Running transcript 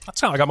That's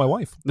how I got my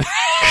wife.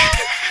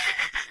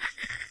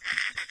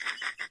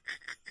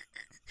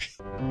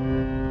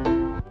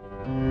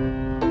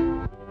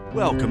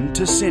 Welcome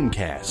to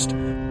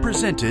Sincast,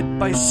 presented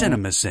by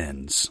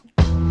CinemaSins.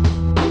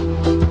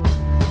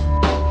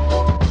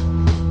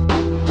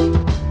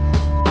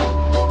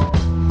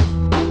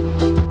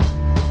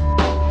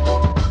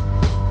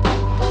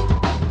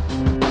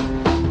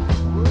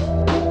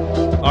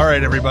 All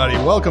right, everybody,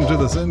 welcome to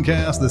the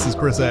Sincast. This is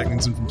Chris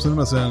Atkinson from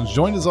CinemaSins,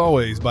 joined as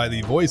always by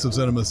the voice of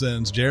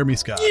CinemaSins, Jeremy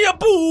Scott. Yeah,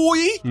 boy!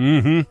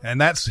 Mm-hmm. And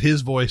that's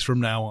his voice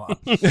from now on.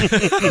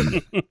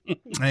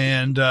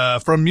 And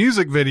from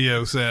Music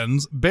Video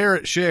Sins,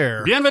 Barrett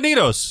Share.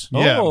 Bienvenidos.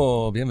 Yeah.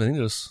 Oh,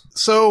 bienvenidos.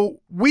 So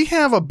we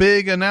have a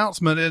big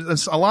announcement.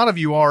 A lot of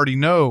you already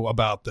know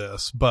about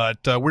this, but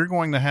we're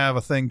going to have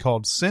a thing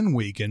called Sin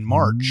Week in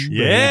March.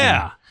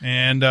 Yeah.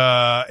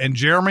 And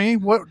Jeremy,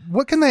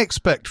 what can they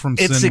expect from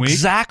Sin It's Week?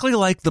 exactly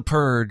like The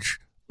Purge,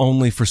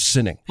 only for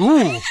sinning.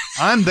 Ooh,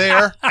 I'm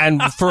there.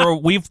 And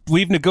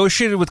we've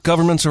negotiated with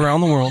governments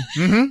around the world,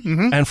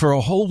 and for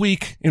a whole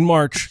week in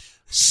March,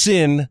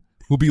 sin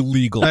will be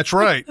legal. That's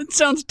right. That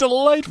sounds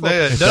delightful.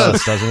 It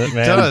does, doesn't it,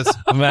 man? It does.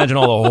 Imagine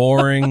all the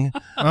whoring,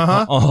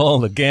 all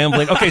the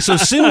gambling. Okay, so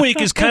Sin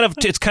Week is kind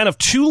of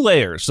two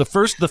layers. The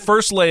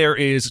first layer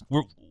is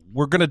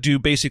we're going to do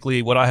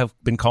basically what I have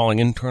been calling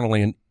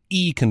internally an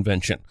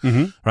E-convention,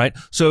 right?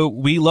 So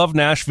we love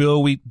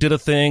Nashville. We did a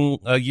thing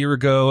a year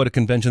ago at a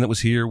convention that was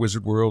here,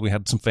 Wizard World. We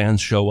had some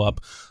fans show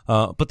up.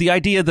 But the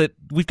idea that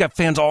we've got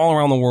fans all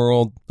around the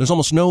world, there's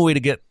almost no way to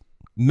get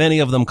many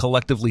of them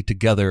collectively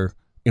together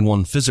in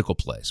one physical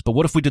place. But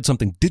what if we did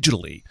something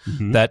digitally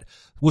that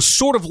was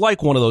sort of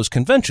like one of those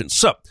conventions?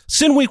 So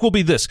Sin Week will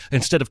be this.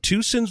 Instead of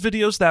 2 Sins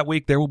videos that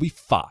week, there will be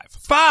 5.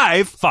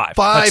 Five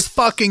That's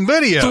fucking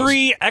videos.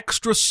 3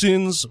 extra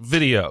Sins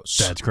videos.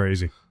 That's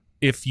crazy.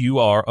 If you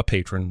are a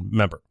patron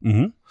member.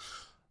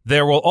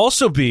 There will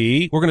also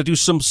be, we're going to do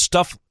some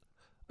stuff,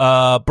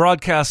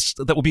 broadcasts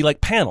that will be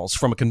like panels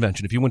from a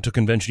convention. If you went to a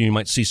convention, you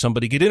might see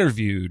somebody get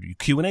interviewed,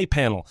 Q&A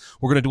panel.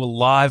 We're going to do a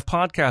live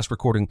podcast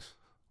recording.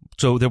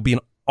 So there'll be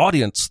an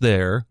audience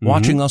there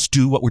watching us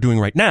do what we're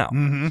doing right now.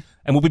 And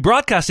we'll be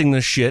broadcasting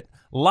this shit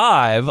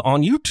live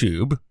on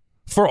YouTube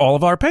for all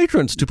of our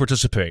patrons to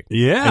participate.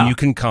 Yeah. And you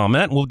can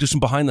comment. We'll do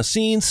some behind the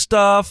scenes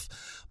stuff.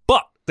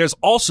 But there's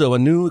also a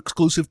new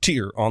exclusive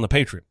tier on the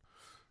Patreon.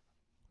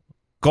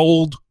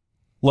 Gold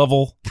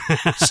level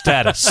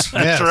status. Yes.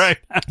 That's right.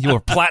 You are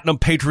platinum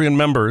Patreon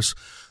members.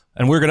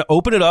 And we're going to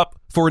open it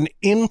up for an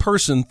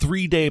in-person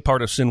 3-day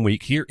part of Sin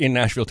Week here in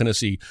Nashville,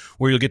 Tennessee,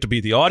 where you'll get to be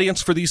the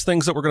audience for these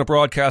things that we're going to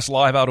broadcast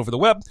live out over the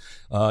web.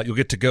 You'll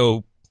get to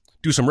go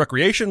do some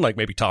recreation, like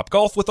maybe Top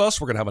Golf with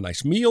us. We're going to have a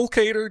nice meal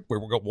catered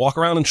where we're going to walk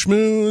around and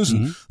schmooze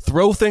and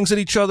throw things at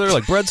each other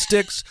like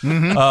breadsticks.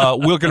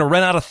 We're going to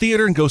rent out a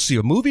theater and go see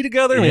a movie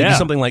together, maybe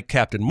something like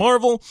Captain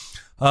Marvel.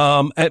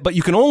 But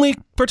you can only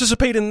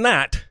participate in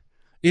that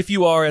if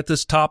you are at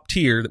this top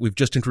tier that we've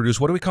just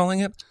introduced. What are we calling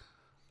it?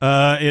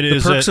 It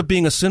is The Perks of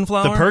Being a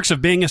Sinflower? The Perks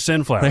of Being a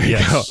Sinflower. There you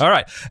Yes. go. All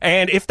right.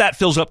 And if that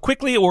fills up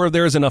quickly or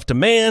there's enough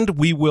demand,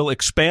 we will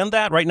expand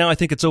that. Right now, I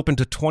think it's open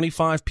to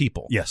 25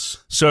 people.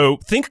 Yes. So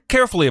think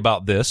carefully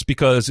about this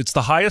because it's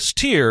the highest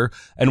tier.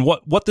 And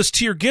what this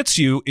tier gets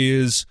you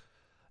is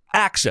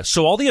access.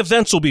 So all the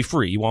events will be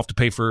free. You won't have to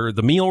pay for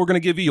the meal we're going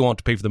to give you. You won't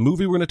have to pay for the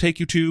movie we're going to take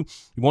you to. You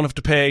won't have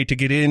to pay to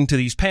get into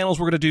these panels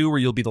we're going to do where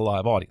you'll be the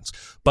live audience.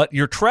 But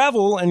your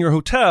travel and your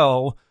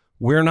hotel,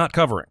 we're not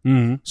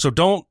covering. So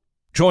don't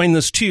join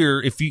this tier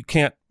if you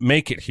can't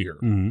make it here,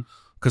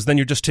 because then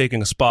you're just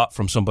taking a spot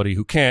from somebody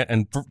who can't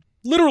and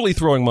literally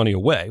throwing money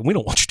away. We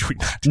don't want you doing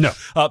that. No.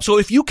 So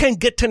if you can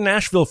get to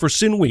Nashville for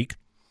Sin Week,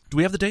 do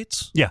we have the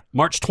dates? Yeah.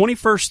 March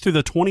 21st through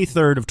the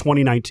 23rd of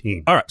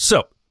 2019. All right.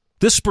 So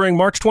this spring,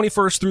 March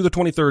 21st through the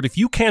 23rd, if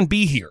you can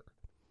be here,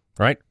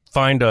 right?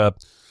 Find an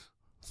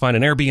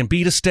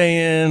Airbnb to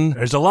stay in.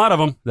 There's a lot of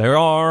them. There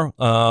are.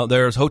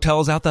 There's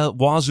hotels out the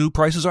wazoo.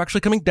 Prices are actually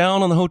coming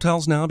down on the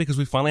hotels now because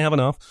we finally have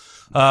enough.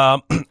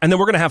 And then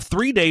we're going to have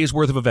 3 days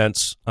worth of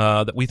events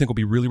that we think will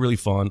be really, really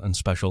fun and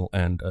special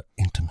and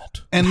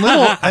intimate. And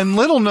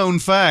little known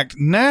fact,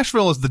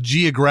 Nashville is the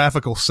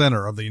geographical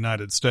center of the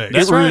United States.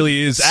 It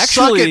really is.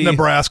 Suck it,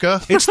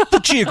 Nebraska. It's the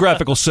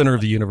geographical center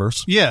of the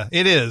universe. Yeah,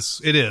 it is.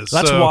 It is.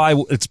 That's So- why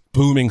it's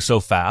booming so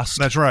fast.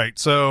 That's right.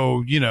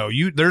 So,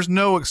 there's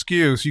no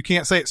excuse. You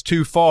can't say it's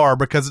too far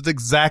because it's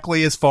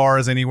exactly as far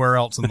as anywhere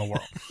else in the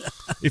world.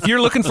 If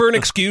you're looking for an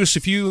excuse,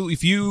 if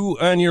you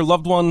and your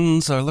loved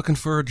ones are looking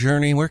for a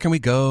journey, where can we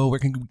go? Where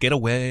can we get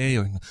away?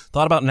 Or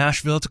thought about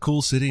Nashville. It's a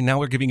cool city. Now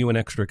we're giving you an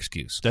extra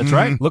excuse. That's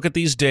right. Look at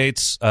these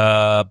dates.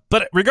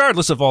 But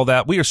regardless of all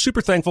that, we are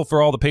super thankful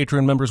for all the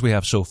Patreon members we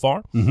have so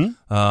far.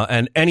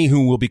 And any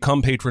who will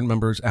become Patreon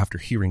members after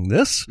hearing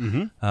this.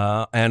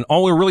 And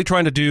all we're really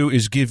trying to do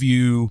is give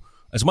you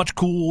as much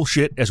cool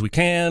shit as we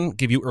can,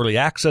 give you early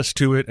access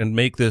to it, and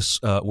make this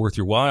worth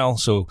your while.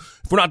 So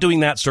if we're not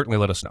doing that, certainly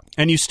let us know.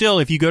 And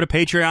if you go to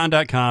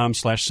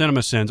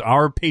patreon.com/cinemasins,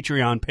 our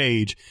Patreon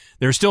page,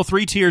 There's still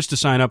 3 tiers to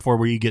sign up for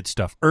where you get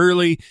stuff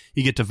early.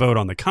 You get to vote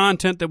on the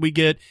content that we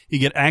get. You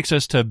get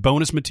access to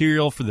bonus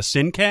material for the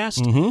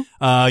Sincast.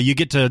 You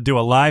get to do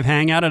a live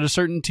hangout at a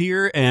certain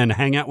tier and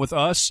hang out with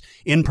us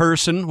in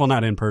person. Well,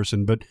 not in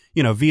person, but,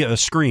 via a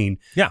screen.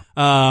 Yeah.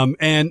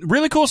 And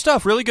really cool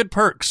stuff, really good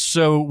perks.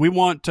 So we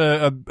want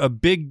a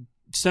big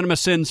Cinema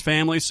Sins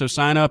family, so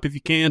sign up if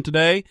you can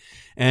today.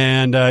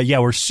 And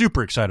we're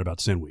super excited about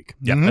Sin Week.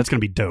 Yeah, that's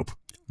going to be dope.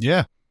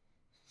 Yeah.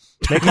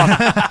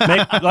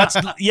 Let's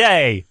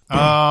yay.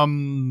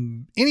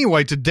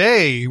 Anyway,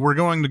 today we're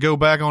going to go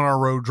back on our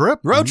road trip.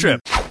 Road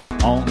trip.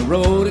 On the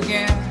road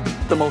again.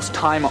 The most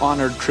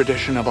time-honored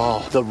tradition of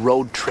all, the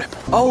road trip.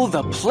 Oh,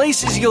 the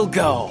places you'll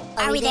go.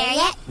 Are we there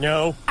yet?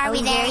 No. Are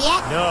we there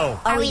yet? No.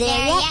 Are we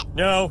there yet?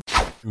 No.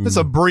 It's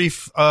a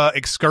brief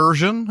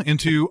excursion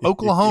into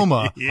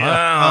Oklahoma.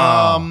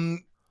 Yeah.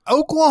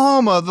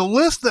 Oklahoma, the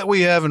list that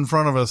we have in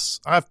front of us,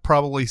 I've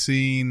probably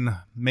seen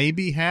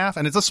maybe half,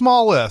 and it's a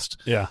small list.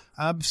 Yeah.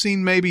 I've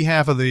seen maybe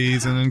half of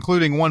these, and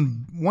including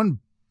one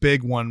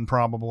big one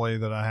probably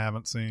that I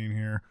haven't seen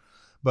here.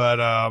 But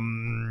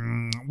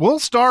we'll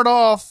start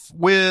off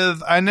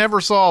with, I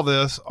never saw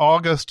this,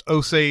 August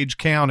Osage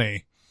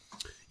County.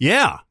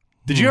 Yeah.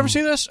 Did you ever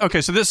see this?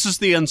 Okay, so this is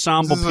the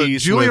ensemble This is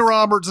piece. Julia with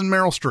Roberts and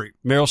Meryl Streep.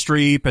 Meryl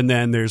Streep, and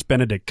then there's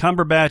Benedict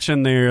Cumberbatch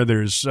in there.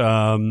 There's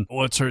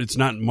what's her? It's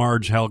not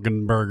Marge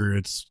Helgenberger.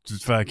 It's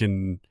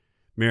fucking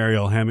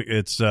Mariel Heming.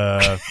 It's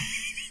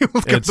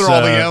Let's get through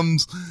all the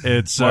M's.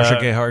 It's Marcia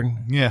Gay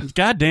Harden. Yeah.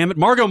 God damn it,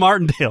 Margot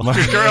Martindale,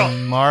 your girl.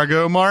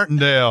 Margot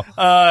Martindale.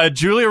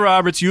 Julia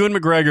Roberts, Ewan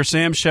McGregor,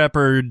 Sam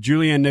Shepard,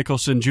 Julianne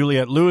Nicholson,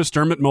 Juliette Lewis,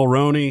 Dermot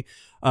Mulroney,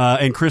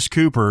 and Chris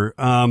Cooper.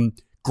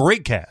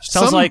 Great cast.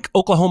 Sounds like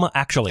Oklahoma,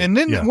 actually. And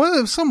then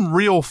Yeah. some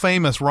real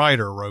famous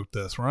writer wrote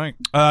this, right?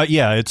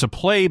 Yeah, it's a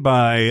play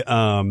by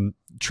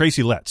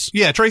Tracy Letts.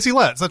 Yeah, Tracy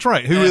Letts. That's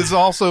right. Who is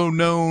also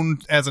known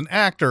as an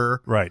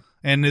actor, Right.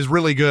 and is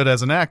really good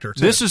as an actor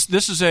too. This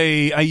is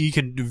you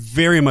can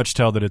very much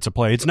tell that it's a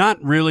play. It's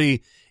not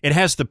really. It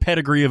has the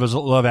pedigree of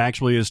Love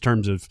Actually as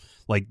terms of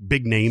like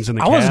big names in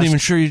the I cast. wasn't even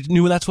sure you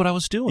knew that's what I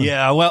was doing.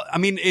 Yeah, well, I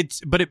mean,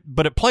 but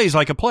it plays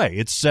like a play.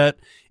 It's set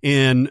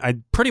in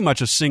pretty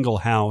much a single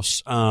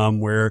house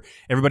where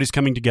everybody's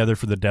coming together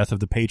for the death of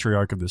the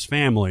patriarch of this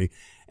family,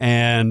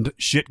 and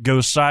shit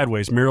goes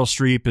sideways. Meryl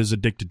Streep is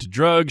addicted to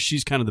drugs.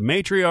 She's kind of the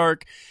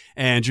matriarch,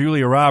 and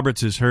Julia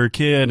Roberts is her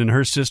kid, and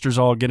her sisters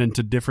all get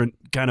into different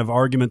kind of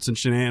arguments and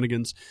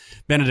shenanigans.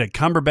 Benedict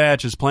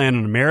Cumberbatch is playing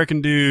an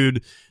American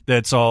dude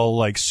that's all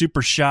like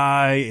super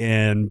shy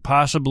and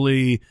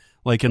possibly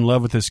like in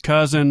love with his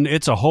cousin.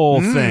 It's a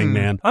whole thing,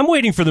 man. I'm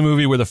waiting for the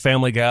movie where the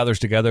family gathers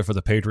together for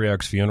the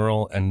patriarch's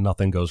funeral and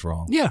nothing goes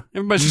wrong. Yeah,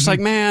 everybody's just like,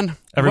 man,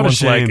 Everyone's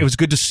what a shame. like, it was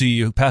good to see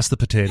you. Pass the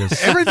potatoes.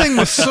 Everything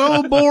was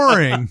so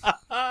boring.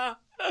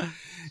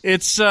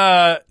 It's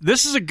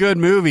this is a good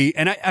movie,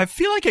 and I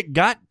feel like it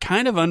got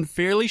kind of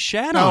unfairly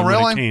shat on Oh, when it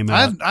really? came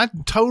out. I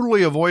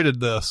totally avoided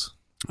this.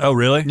 Oh,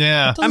 really?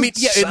 Yeah. I mean,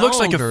 yeah, it looks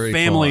like a sound very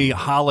family fun.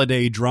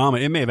 holiday drama.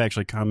 It may have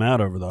actually come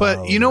out over the But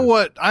holidays. you know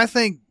what? I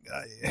think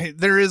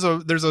there's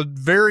a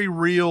very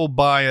real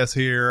bias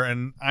here,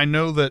 and I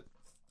know that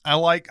I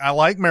like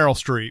Meryl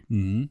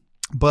Streep,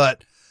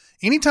 but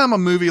anytime a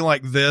movie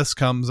like this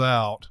comes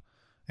out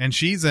and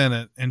she's in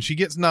it and she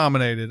gets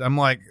nominated, I'm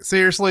like,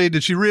 seriously,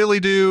 did she really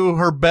do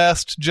her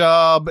best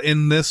job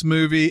in this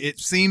movie? It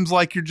seems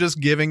like you're just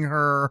giving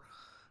her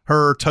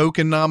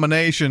token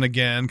nomination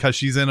again because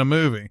she's in a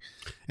movie.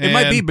 It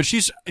might be, And- but she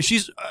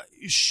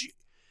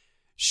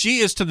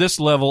is to this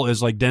level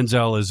as like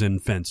Denzel is in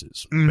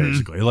Fences,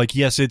 basically. Like,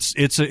 yes,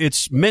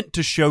 it's meant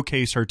to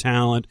showcase her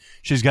talent.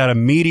 She's got a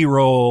meaty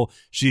role.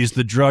 She's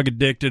the drug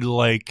addicted,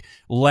 like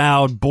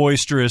loud,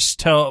 boisterous,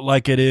 tell it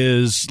like it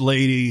is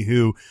lady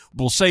who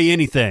will say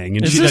anything.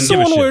 And Is she this doesn't the give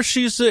a one shit. where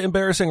she's the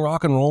embarrassing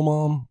rock and roll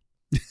mom?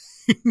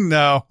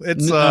 No,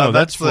 it's No,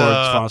 that's for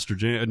uh, Foster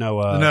Jam.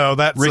 no,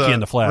 that's Ricky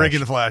and the Flash. Ricky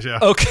and the Flash, yeah.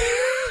 Okay.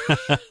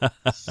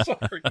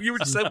 Sorry, you were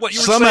saying what you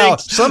were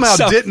somehow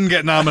saying. didn't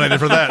get nominated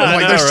for that.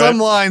 Like, know, there's right? some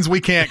lines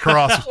we can't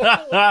cross.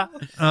 But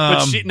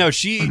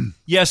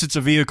yes, it's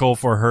a vehicle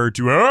for her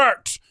to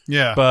act.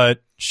 Yeah.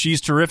 But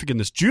she's terrific in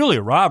this.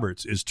 Julia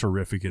Roberts is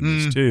terrific in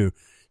this too.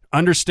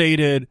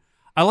 Understated.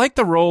 I like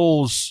the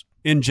roles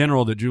in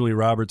general that Julia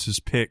Roberts has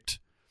picked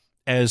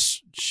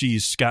as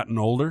she's gotten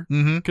older.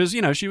 Because,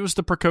 she was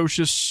the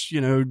precocious,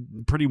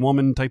 pretty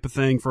woman type of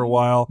thing for a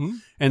while.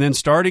 And then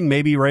starting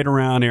maybe right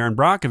around Erin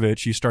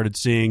Brockovich, you started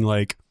seeing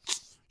like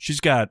she's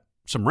got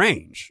some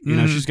range.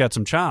 She's got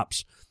some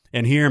chops.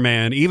 And here,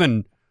 man,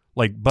 even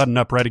like button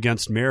up right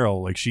against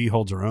Meryl, like she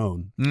holds her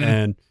own.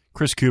 And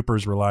Chris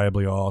Cooper's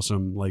reliably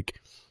awesome. Like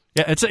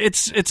Yeah,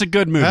 it's a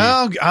good movie.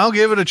 I'll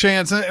give it a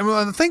chance. And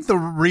I think the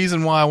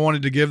reason why I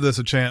wanted to give this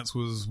a chance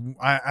was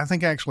I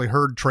think I actually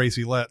heard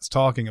Tracy Letts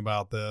talking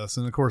about this,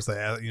 and of course they,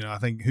 I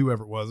think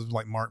whoever it was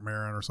like Mark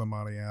Maron or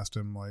somebody asked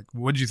him like,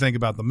 "What did you think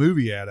about the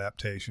movie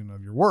adaptation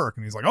of your work?"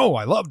 And he's like, "Oh,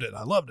 I loved it,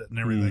 and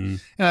everything."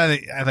 And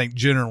I think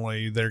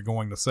generally they're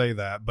going to say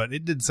that, but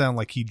it did sound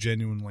like he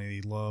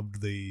genuinely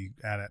loved the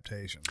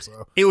adaptation.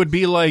 So it would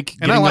be like,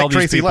 and I like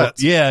Tracy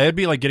Letts. Yeah, it'd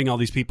be like getting all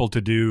these people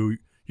to do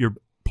your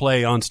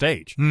play on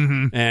stage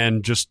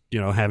and just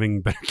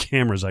having better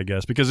cameras, I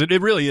guess, because it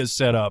really is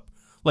set up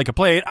like a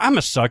play. I'm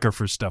a sucker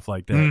for stuff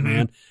like that,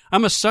 man.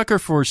 I'm a sucker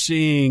for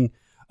seeing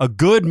a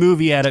good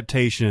movie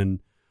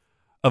adaptation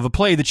of a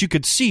play that you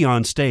could see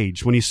on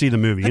stage when you see the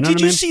movie. You know Did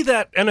what I mean? you see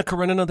that Anna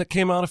Karenina that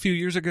came out a few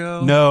years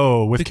ago?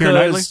 No, with Keira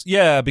Knightley?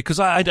 Yeah, because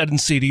I didn't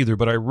see it either,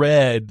 but I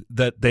read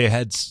that they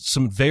had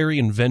some very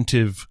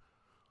inventive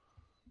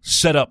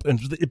setup, and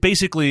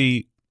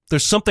basically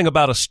there's something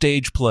about a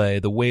stage play,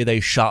 the way they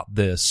shot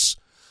this,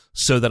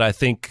 so that I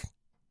think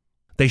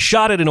they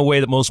shot it in a way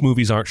that most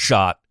movies aren't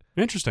shot.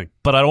 Interesting.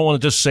 But I don't want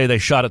to just say they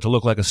shot it to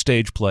look like a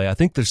stage play. I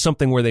think there's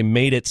something where they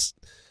made it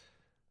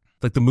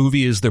like the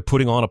movie is they're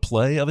putting on a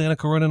play of Anna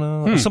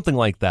Karenina or something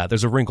like that.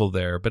 There's a wrinkle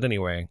there. But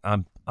anyway,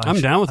 I'm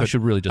down with it. I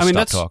should really just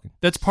stop talking.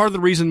 That's part of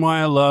the reason why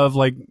I love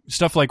like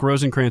stuff like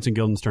Rosencrantz and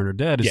Guildenstern Are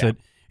Dead is that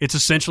it's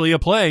essentially a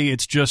play.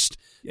 It's just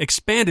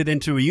expanded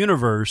into a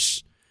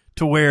universe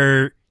to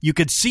where you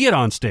could see it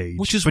on stage,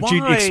 but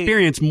you'd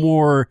experience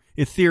more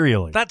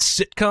ethereally. That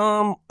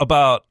sitcom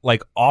about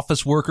like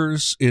office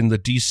workers in the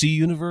DC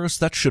universe,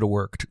 that should have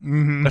worked.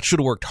 That should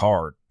have worked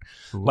hard.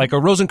 Like a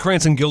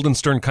Rosencrantz and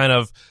Guildenstern kind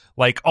of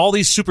like all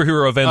these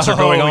superhero events are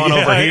going on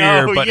over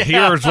here, but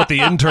here's what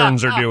the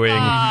interns are doing.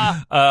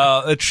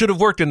 It should have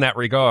worked in that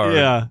regard.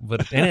 Yeah.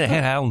 But and it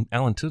had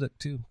Alan Tudyk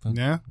too.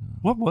 Yeah.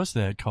 What was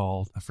that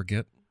called? I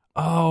forget.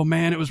 Oh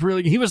man, it was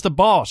really, he was the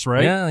boss,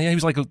 right? Yeah, he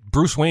was like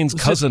Bruce Wayne's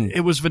cousin. It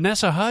was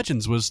Vanessa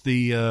Hudgens was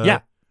the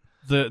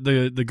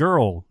the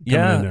girl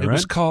coming in there, it right?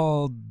 was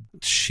called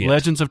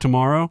Legends of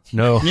Tomorrow.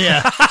 No.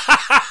 Yeah.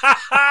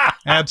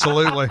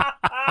 Absolutely.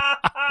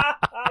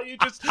 You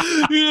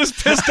just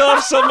pissed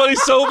off somebody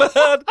so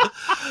bad.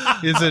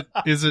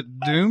 Is it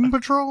Doom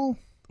Patrol?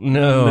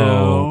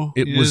 No.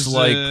 It was Is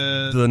like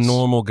it- the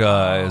normal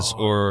guys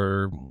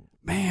or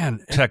Man,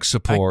 tech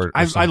support.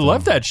 I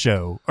love that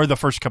show, or the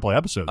first couple of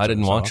episodes. I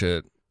didn't watch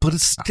it, but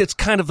it's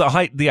kind of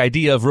the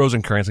idea of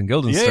Rosencrantz and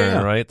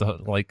Guildenstern, right?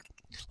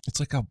 It's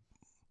like a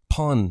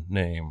pun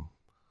name,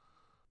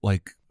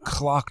 like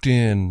clocked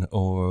in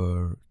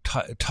or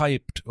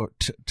typed or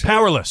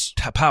Powerless.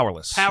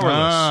 Powerless.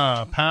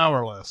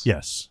 Powerless.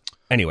 Yes.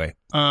 Anyway,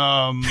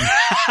 By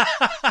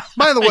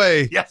the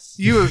way, Yes.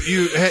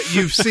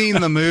 you've seen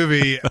the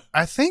movie.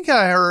 I think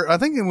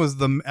it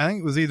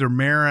was either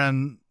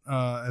Marin.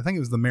 I think it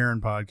was the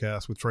Marin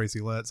podcast with Tracy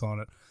Letts on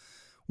it,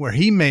 where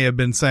he may have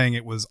been saying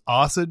it was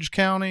Osage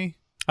County.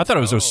 I thought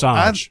it was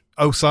Osage.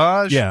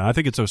 Osage? Yeah, I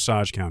think it's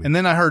Osage County. And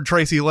then I heard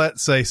Tracy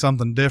Letts say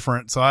something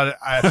different. So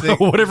I think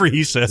whatever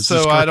he says. so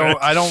is I correct.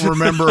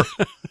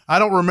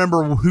 don't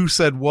remember who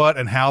said what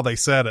and how they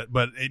said it,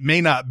 but it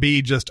may not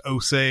be just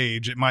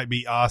Osage. It might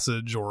be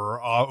Osage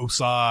or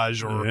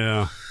Osage or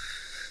Yeah.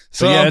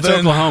 So yeah, it's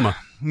something. Oklahoma.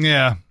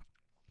 Yeah.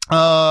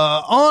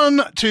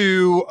 On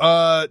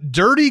to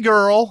Dirty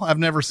Girl. I've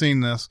never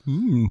seen this.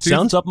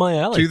 sounds up my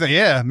alley.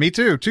 Yeah, me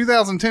too.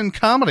 2010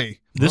 comedy.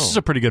 This is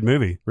a pretty good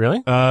movie.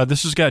 Really?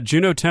 This has got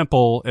Juno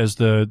Temple as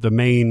the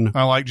main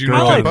I like Juno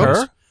girl. I like Temple.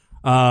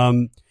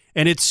 her.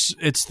 And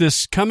it's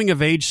this coming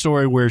of age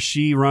story where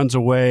she runs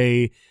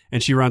away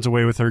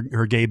with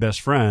her gay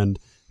best friend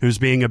who's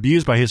being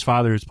abused by his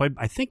father, who's played,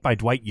 I think, by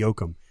Dwight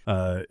Yoakam.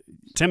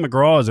 Tim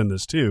McGraw is in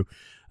this too.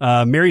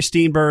 Mary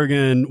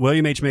Steenburgen,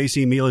 William H.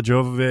 Macy, Mila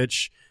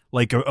Jovovich,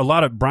 like a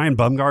lot of Brian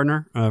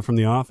Bumgardner from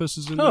The Office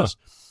is in this.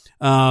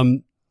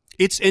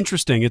 It's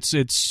interesting. It's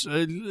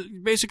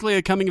basically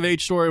a coming of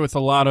age story with a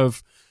lot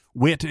of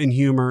wit and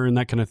humor and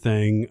that kind of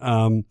thing.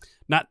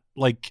 Not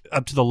like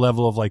up to the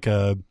level of like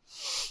a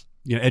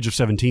Edge of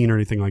 17 or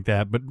anything like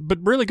that, but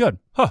really good.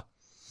 Huh.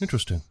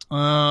 Interesting.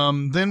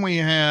 Then we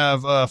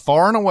have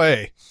Far and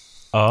Away.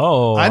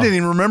 Oh. I didn't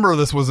even remember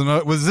this was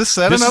this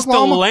set This in is the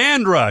Oklahoma?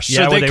 land rush.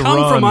 Yeah, so where they they come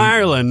from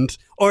run.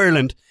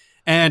 Ireland,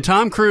 and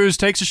Tom Cruise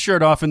takes his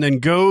shirt off and then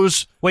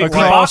goes Wait, he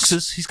across.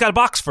 boxes. He's got a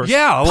box first.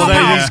 Yeah, well,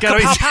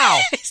 Pow,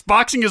 he's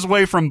boxing his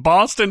way from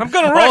Boston. I'm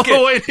gonna wreck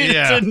all the it. way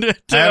Yeah. to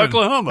I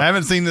Oklahoma.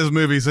 haven't seen this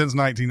movie since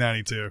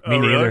 1992. Me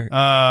neither.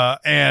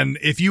 And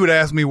if you would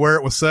ask me where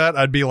it was set,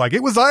 I'd be like,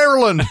 it was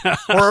Ireland,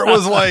 or it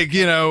was like,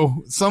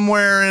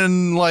 somewhere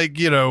in like,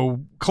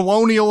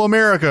 colonial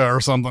America or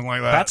something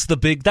like that.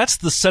 That's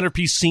the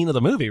centerpiece scene of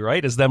the movie,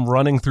 right? Is them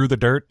running through the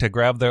dirt to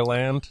grab their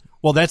land.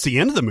 Well, that's the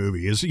end of the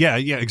movie. Yeah,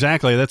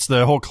 exactly. That's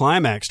the whole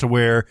climax to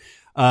where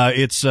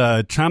it's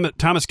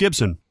Thomas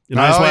Gibson. And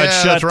Eyes Wide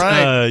Shut. that's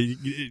right.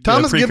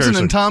 Thomas precursor. Gibson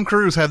and Tom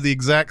Cruise have the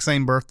exact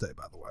same birthday,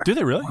 by the way. Do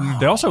they really?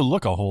 They also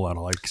look a whole lot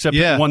alike, except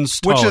Yeah, one's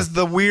taller. which is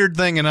the weird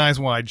thing in Eyes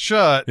Wide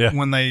Shut Yeah.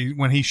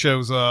 when he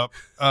shows up,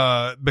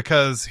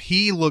 because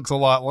he looks a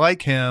lot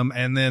like him,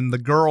 and then the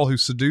girl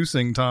who's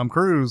seducing Tom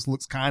Cruise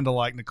looks kind of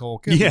like Nicole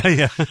Kidman.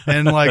 yeah.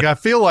 And like I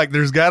feel like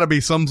there's got to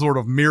be some sort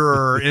of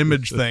mirror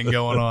image thing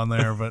going on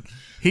there, but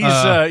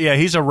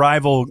He's a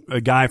rival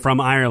guy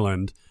from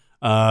Ireland.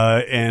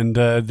 And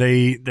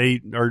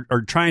they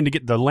are trying to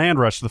get the land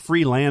rush, the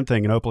free land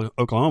thing in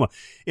Oklahoma.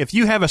 If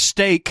you have a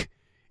stake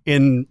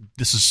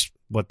this is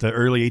what, the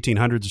early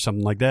 1800s or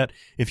something like that.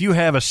 If you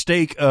have a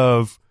stake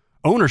of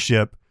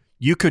ownership,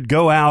 you could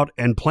go out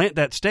and plant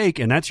that stake,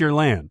 and that's your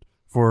land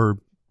for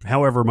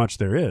however much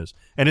there is,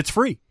 and it's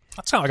free.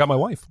 That's how I got my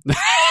wife.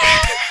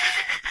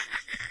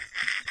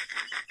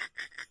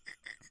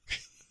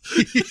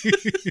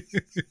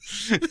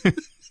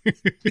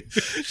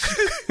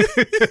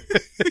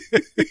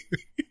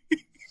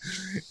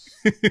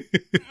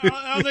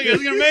 I don't think I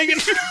was gonna make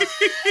it.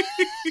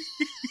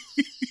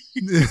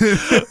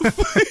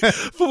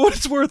 For what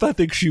it's worth, I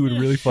think she would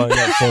really find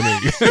that funny.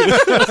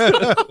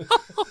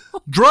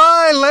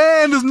 dry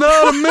land is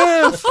not a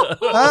myth.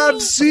 I've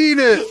seen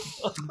it.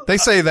 They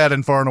say that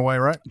in Far and Away,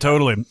 right?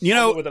 Totally. You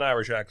know, With an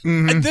Irish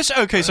accent.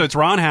 So it's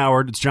Ron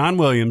Howard, it's John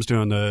Williams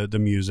doing the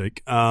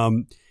music.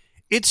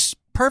 It's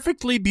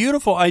perfectly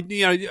beautiful.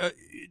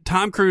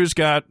 Tom Cruise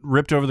got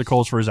ripped over the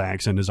coals for his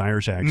accent, his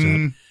Irish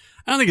accent.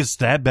 I don't think it's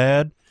that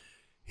bad.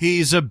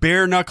 He's a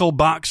bare knuckle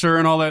boxer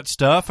and all that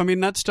stuff. I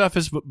mean, that stuff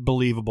is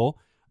believable.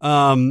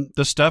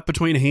 The stuff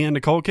between he and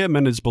Nicole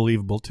Kidman is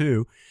believable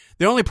too.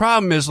 The only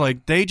problem is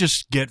like they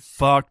just get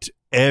fucked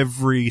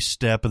every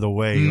step of the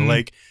way.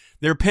 Like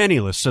they're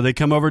penniless, so they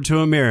come over to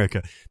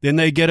America. Then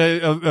they get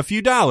a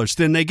few dollars.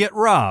 Then they get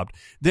robbed.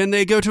 Then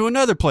they go to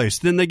another place.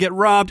 Then they get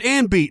robbed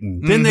and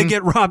beaten. Then they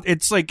get robbed.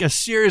 It's like a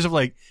series of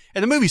like,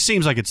 and the movie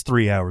seems like it's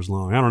 3 hours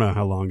long. I don't know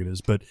how long it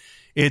is, but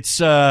it's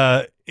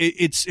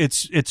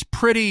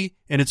pretty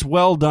and it's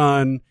well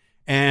done,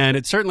 and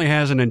it certainly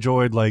hasn't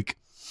enjoyed like,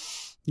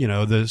 you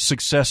know, the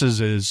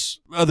successes as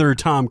other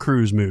Tom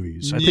Cruise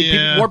movies. I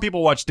think more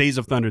people watch Days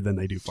of Thunder than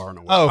they do Far and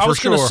Away. Oh, I for was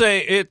sure. going to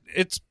say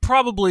it's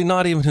probably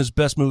not even his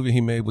best movie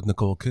he made with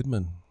Nicole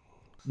Kidman.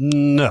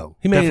 No,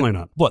 He made definitely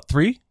not. What,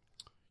 3?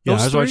 Yeah,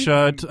 Those Eyes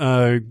Wide three?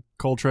 Shut,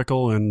 Cold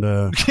Trickle, and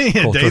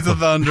Days of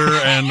Thunder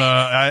and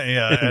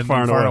and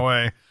Far and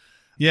Away.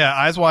 Yeah,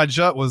 Eyes Wide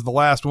Shut was the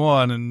last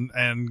one,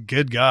 and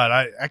good God,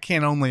 I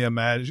can only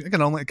imagine. I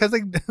can only because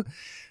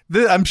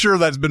I'm sure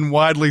that's been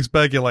widely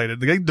speculated.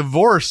 They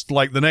divorced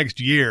like the next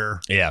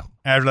year Yeah.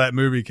 after that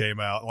movie came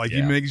out. Like,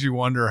 it makes you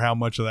wonder how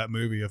much of that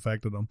movie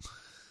affected them.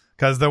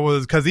 Because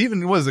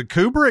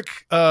Kubrick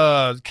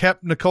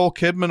kept Nicole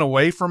Kidman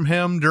away from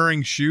him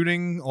during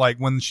shooting, like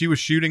when she was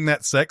shooting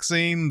that sex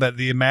scene,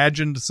 the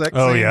imagined sex scene.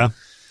 oh yeah,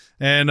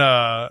 And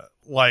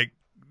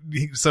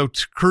so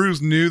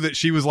Cruise knew that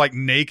she was like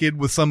naked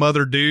with some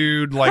other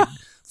dude, like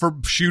for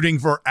shooting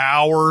for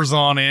hours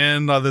on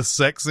end of this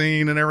sex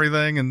scene and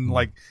everything, and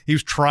like he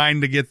was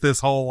trying to get this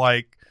whole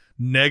like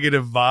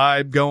negative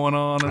vibe going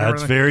on. And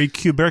that's everything. very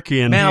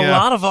Kubrickian. Man, Yeah. a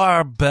lot of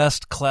our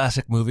best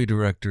classic movie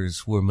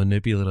directors were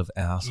manipulative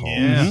assholes.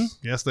 Yeah.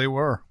 Yes, they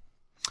were.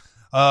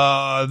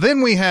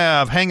 Then we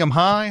have Hang 'em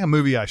High, a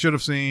movie I should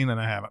have seen and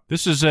I haven't.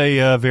 This is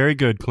a very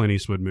good Clint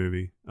Eastwood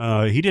movie.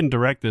 He didn't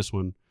direct this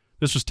one.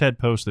 This was Ted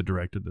Post that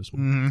directed this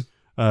one.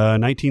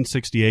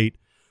 1968.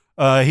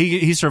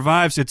 He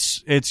survives.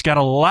 It's got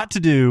a lot to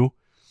do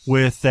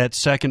with that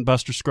second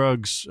Buster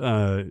Scruggs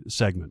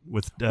segment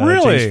with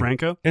Really? James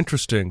Franco.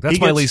 Interesting. That's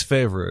He my gets- least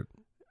favorite.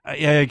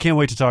 I can't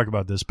wait to talk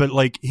about this. But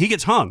like he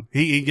gets hung.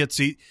 There's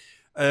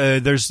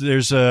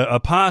a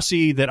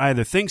posse that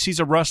either thinks he's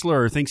a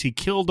rustler or thinks he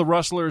killed the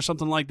rustler or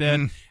something like that,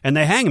 and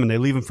they hang him and they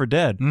leave him for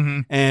dead.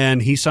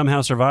 And he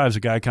somehow survives. A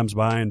guy comes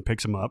by and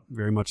picks him up,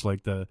 very much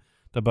like the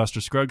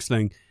Buster Scruggs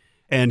thing.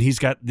 And he's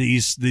got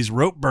these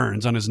rope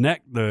burns on his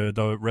neck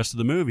the rest of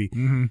the movie,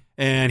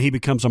 and he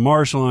becomes a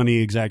marshal and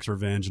he exacts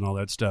revenge and all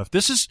that stuff.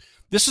 This is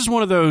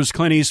one of those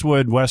Clint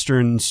Eastwood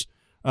westerns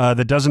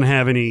that doesn't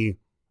have any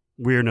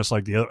weirdness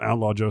like the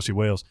Outlaw Josie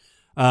Wales.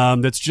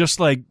 That's just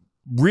like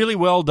really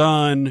well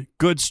done,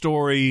 good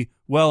story,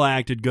 well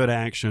acted, good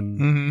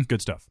action,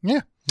 good stuff. Yeah.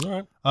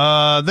 All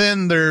right.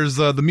 Then there's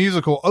the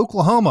musical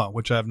Oklahoma,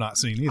 which I have not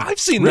seen either. I've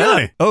seen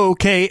Really? that.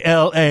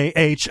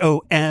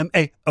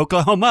 Oklahoma,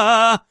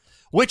 Oklahoma,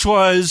 which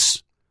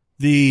was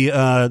the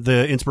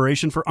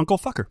inspiration for Uncle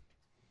Fucker.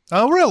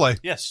 Oh, really?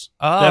 Yes.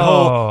 That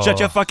whole shut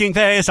your fucking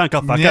face,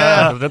 Uncle Fucker.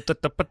 Yeah.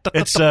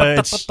 It's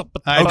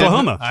I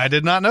Oklahoma. I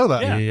did not know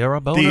that. Yeah. You're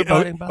a boner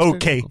biting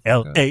bastard.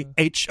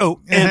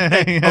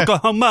 Oklahoma,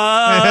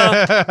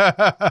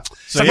 Oklahoma.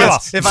 So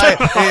yes. if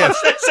I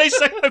Say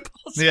Santa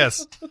Claus.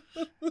 yes,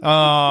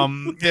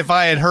 if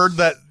I had heard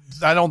that,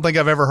 I don't think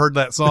I've ever heard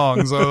that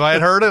song. So if I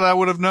had heard it, I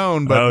would have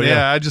known. But Oh,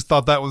 yeah. I just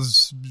thought that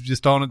was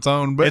just on its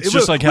own. But It's it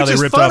just was- like how which they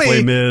is ripped off funny.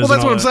 Les Mis Well, and that's all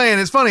what I'm that. saying.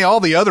 It's funny. All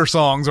the other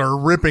songs are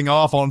ripping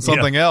off on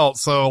something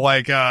else. So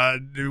like,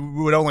 it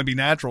would only be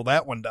natural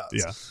that one does.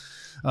 Yeah.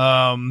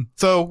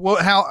 So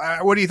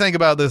what do you think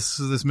about this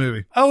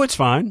movie? Oh, it's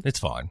fine. It's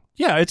fine.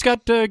 Yeah, it's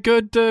got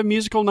good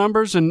musical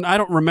numbers, and I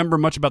don't remember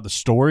much about the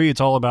story.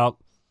 It's all about,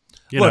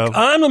 Look,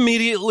 I'm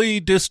immediately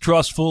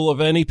distrustful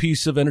of any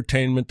piece of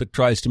entertainment that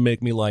tries to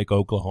make me like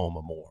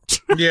Oklahoma more.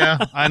 Yeah,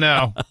 I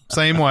know.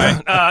 Same way.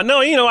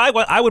 No,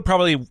 I would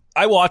probably.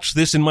 I watched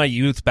this in my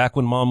youth back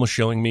when Mom was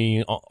showing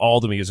me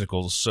all the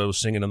musicals. So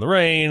Singing in the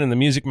Rain and The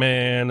Music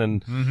Man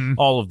and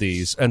all of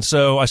these. And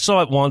so I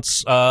saw it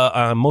once.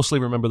 I mostly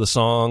remember the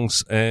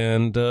songs,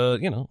 and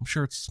I'm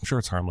sure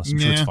it's harmless. I'm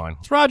sure it's fine.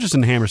 It's Rodgers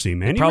and Hammerstein,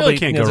 man. You Probably really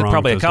can't go wrong.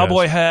 Probably with a those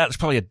cowboy guys. hat. There's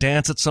probably a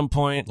dance at some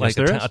point, like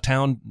Yes, a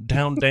town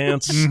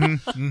dance,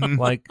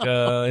 like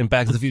in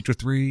Back to the Future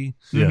 3.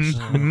 Yes.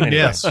 Anyway,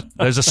 Yes.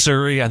 There's a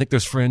Surrey. I think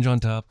there's Fringe on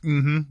top.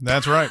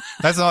 That's right.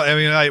 That's not. I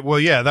mean,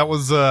 that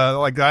was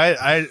like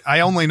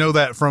I only know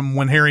that from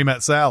When Harry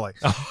Met Sally,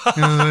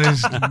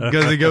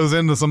 because he goes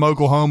into some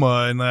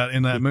Oklahoma in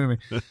that movie.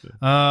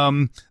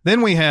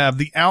 Then we have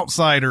The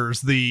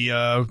Outsiders,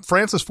 the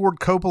Francis Ford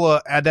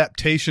Coppola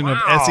adaptation of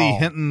S.E.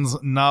 Hinton's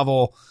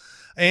novel.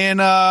 And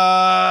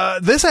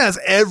this has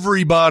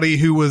everybody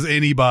who was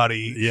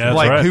anybody, Yeah,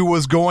 that's right. who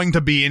was going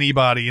to be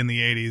anybody in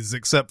the 80s,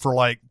 except for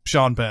like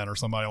Sean Penn or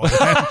somebody like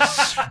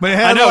that. But it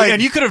had, I know,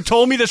 and you could have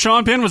told me that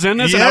Sean Penn was in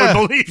this, and I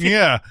would believe you.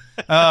 Yeah.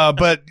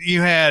 But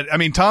you had,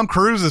 Tom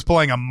Cruise is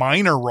playing a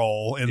minor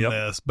role in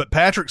this, but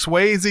Patrick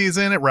Swayze's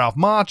in it, Ralph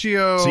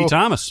Macchio,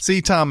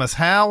 C. Thomas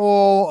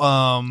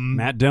Howell,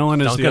 Matt Dillon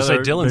is I was the gonna say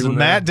other. Dillon's big in one.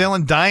 Matt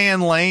Dillon,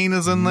 Diane Lane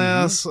is in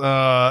this.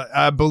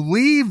 I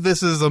believe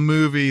this is a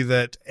movie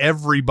that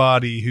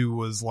everybody who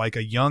was like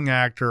a young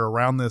actor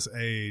around this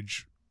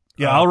age.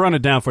 Yeah, I'll run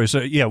it down for you. So,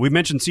 yeah, we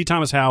mentioned C.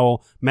 Thomas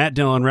Howell, Matt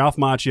Dillon, Ralph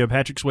Macchio,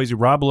 Patrick Swayze,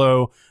 Rob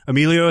Lowe,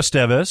 Emilio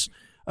Estevez,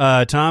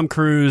 Tom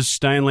Cruise,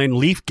 Diane Lane,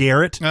 Leif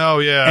Garrett. Oh,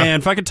 yeah.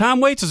 And fucking Tom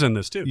Waits is in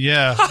this, too.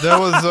 Yeah. There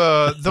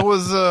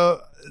was,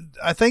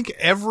 I think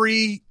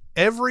every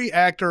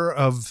actor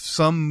of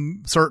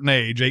some certain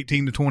age,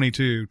 18 to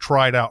 22,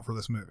 tried out for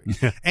this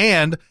movie.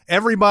 And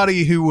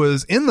everybody who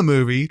was in the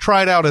movie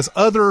tried out as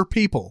other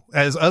people,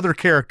 as other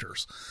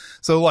characters.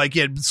 So like,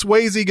 you had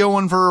Swayze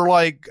going for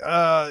like,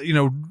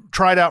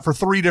 tried out for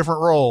 3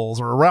 different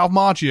roles, or Ralph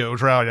Macchio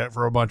tried out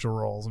for a bunch of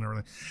roles and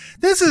everything.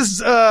 This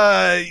is,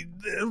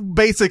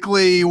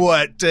 basically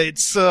what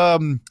it's,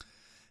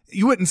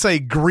 you wouldn't say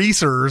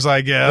greasers,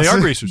 I guess. They are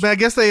greasers. I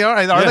guess they are.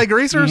 Are they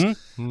greasers?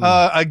 Mm-hmm.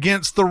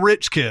 Against the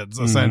rich kids,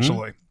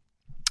 essentially.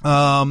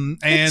 And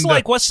It's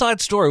like West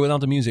Side Story without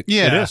the music.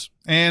 yeah, It is.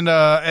 And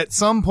at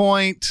some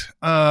point,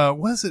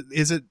 was it?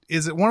 Is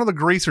it one of the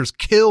greasers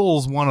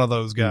kills one of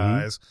those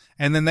guys,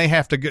 and then they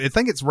have to go? I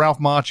think it's Ralph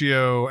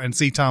Macchio and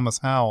C. Thomas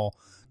Howell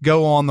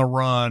go on the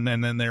run,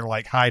 and then they're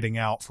like hiding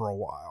out for a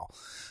while.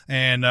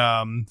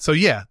 And so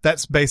yeah,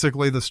 that's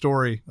basically the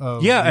story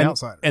of The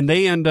Outsider. And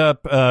they end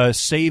up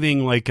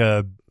saving like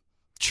a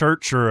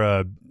church or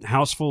a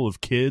house full of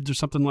kids or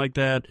something like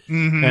that.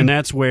 Mm-hmm. And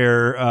that's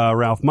where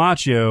Ralph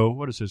Macchio,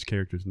 what is his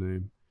character's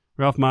name?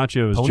 Ralph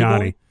Macchio is Pony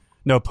Johnny. Boy?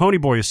 No, Pony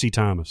Boy is C.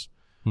 Thomas.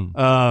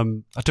 I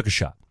took a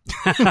shot.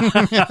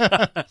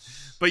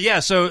 But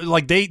yeah, so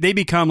like they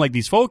become like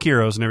these folk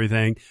heroes and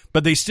everything,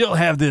 but they still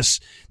have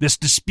this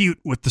dispute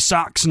with the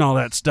socks and all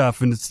that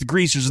stuff, and it's the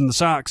greasers and the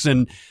socks,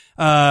 and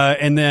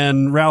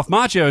then Ralph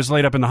Macchio is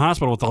laid up in the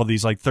hospital with all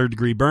these like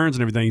 3rd-degree burns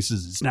and everything. He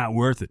says it's not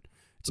worth it.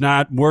 It's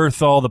not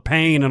worth all the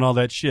pain and all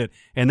that shit.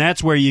 And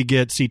that's where you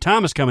get C.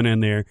 Thomas coming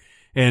in there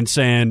and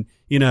saying,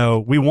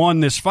 we won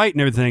this fight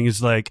and everything.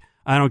 Is like,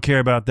 I don't care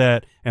about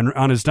that. And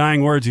on his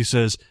dying words, he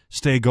says,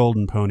 "Stay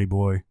golden, Pony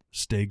Boy.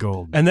 Stay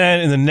golden." And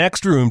then in the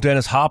next room,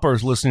 Dennis Hopper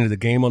is listening to the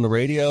game on the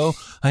radio,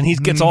 and he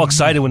gets all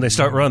excited when they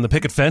start running the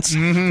picket fence.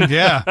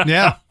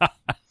 Yeah.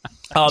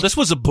 This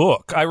was a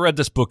book. I read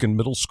this book in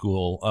middle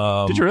school.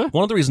 Did you really?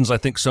 One of the reasons I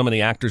think so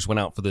many actors went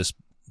out for this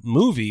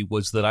movie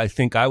was that I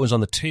think I was on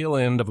the tail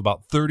end of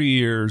about 30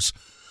 years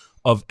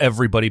of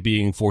everybody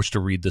being forced to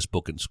read this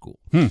book in school.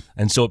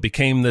 And so it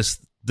became this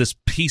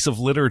piece of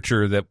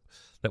literature that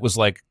was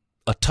like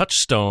a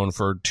touchstone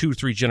for 2 or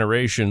 3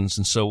 generations.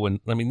 And so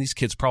these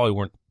kids probably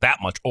weren't that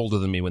much older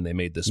than me when they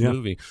made this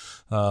movie.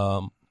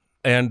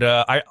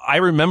 I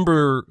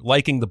remember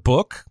liking the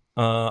book.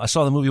 I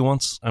saw the movie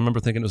once. I remember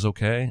thinking it was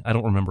okay. I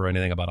don't remember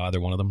anything about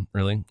either one of them,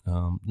 really.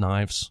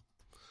 Knives.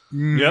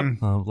 Yep.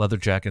 Leather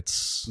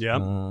jackets.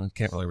 Yep.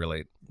 Can't really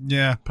relate.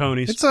 Yeah.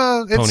 Ponies. It's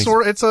Ponies.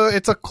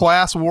 it's a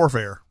class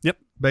warfare. Yep.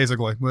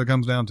 Basically, what it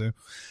comes down to.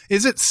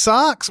 Is it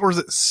socks or is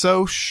it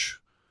soch?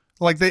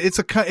 Like it's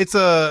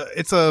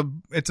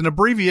an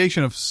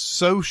abbreviation of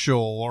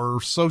social or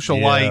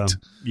socialite.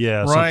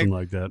 Yeah, right? something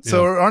like that.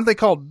 So aren't they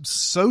called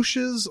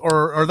soches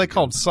or are they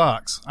called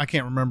socks? I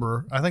can't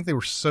remember. I think they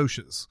were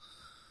soches.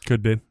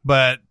 Could be.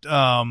 But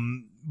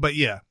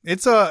yeah,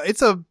 it's a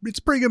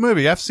pretty good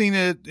movie. I've seen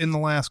it in the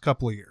last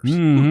couple of years.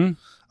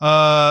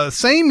 Mm-hmm.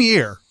 Same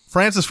year,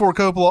 Francis Ford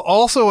Coppola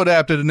also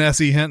adapted an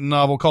S.E. Hinton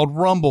novel called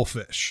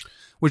Rumblefish,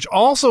 which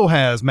also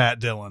has Matt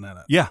Dillon in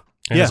it. Yeah.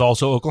 And it's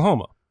also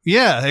Oklahoma.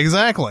 Yeah,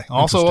 exactly.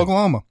 Also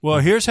Oklahoma. Well,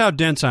 here's how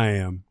dense I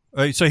am.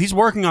 So he's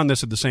working on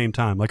this at the same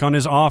time. Like on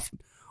his off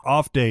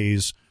off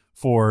days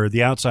for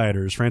The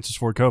Outsiders, Francis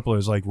Ford Coppola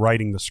is like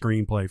writing the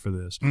screenplay for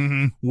this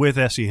with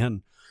S.E.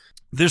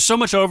 There's so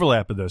much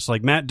overlap of this.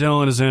 Like Matt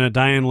Dillon is in it,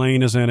 Diane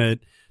Lane is in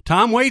it,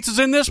 Tom Waits is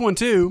in this one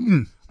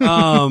too,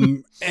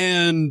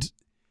 and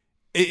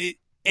it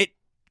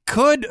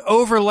could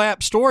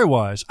overlap story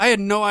wise. I had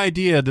no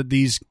idea that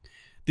these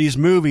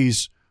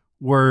movies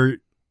were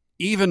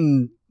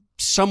even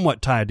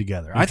somewhat tied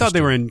together. I thought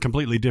they were in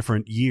completely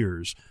different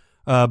years.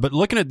 But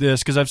looking at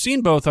this, because I've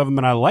seen both of them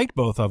and I liked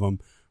both of them,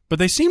 but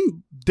they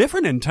seem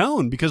different in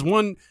tone because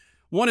one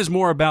is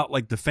more about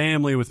like the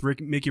family with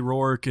Mickey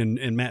Rourke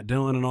and Matt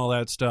Dillon and all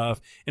that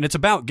stuff. And it's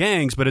about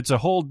gangs, but it's a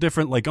whole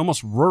different, like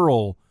almost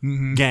rural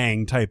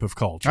gang type of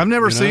culture. I've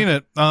never seen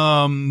it.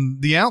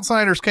 The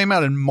Outsiders came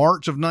out in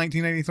March of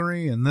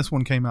 1983, and this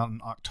one came out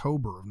in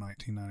October of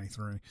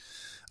 1993.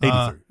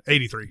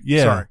 83.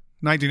 Yeah. Sorry.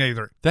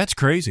 1983. That's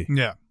crazy.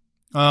 Yeah.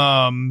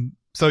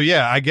 So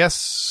yeah, I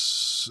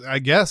guess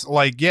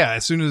like, yeah,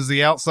 as soon as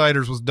The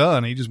Outsiders was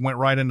done, he just went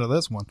right into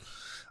this one.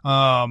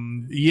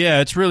 Yeah,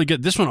 it's really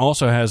good. This one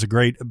also has a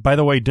great, by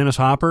the way, Dennis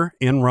Hopper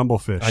in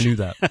Rumblefish. I knew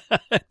that.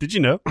 Did you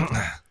know?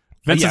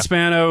 Vincent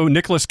Spano,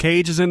 Nicolas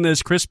Cage is in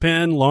this, Chris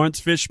Penn,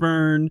 Lawrence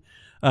Fishburne,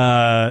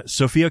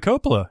 Sofia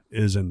Coppola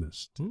is in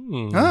this.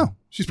 Oh,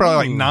 she's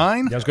probably like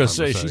 9. Yeah, I was going to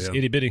say, she's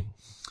itty bitty.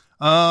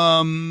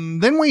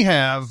 Then we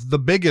have the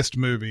biggest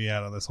movie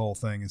out of this whole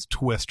thing is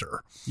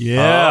Twister.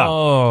 Yeah.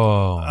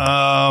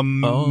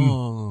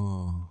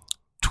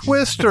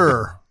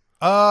 Twister.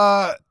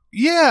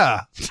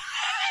 Yeah.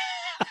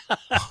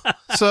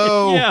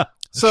 So Yeah.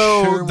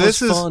 So Sure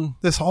this was is fun.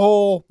 this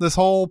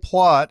whole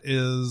plot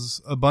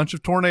is a bunch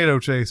of tornado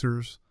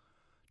chasers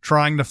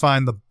trying to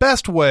find the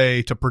best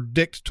way to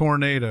predict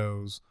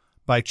tornadoes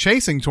by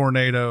chasing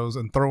tornadoes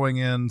and throwing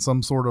in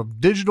some sort of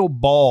digital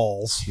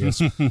balls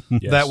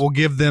that will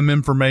give them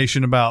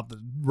information about the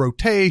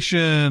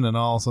rotation and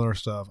all sort of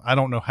stuff. I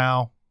don't know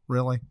how,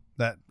 really.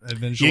 That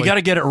eventually You got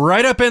to get it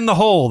right up in the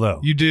hole, though.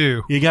 You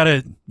do. You got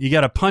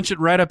to punch it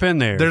right up in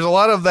there. There's a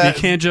lot of that.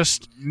 You can't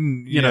just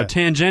you know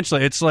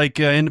tangentially. It's like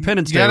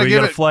Independence Day. Gotta Where you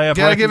got to fly up.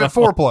 Gotta right give in it the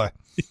hole. foreplay.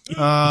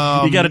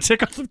 You got to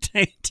tickle the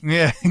taint.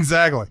 Yeah,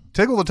 exactly.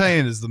 Tickle the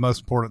taint is the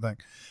most important thing.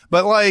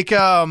 But like,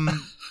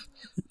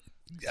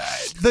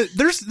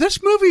 this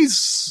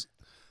movie's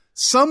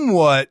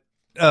somewhat,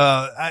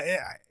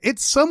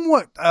 it's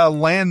somewhat a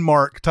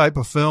landmark type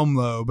of film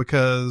though,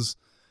 because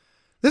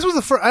this was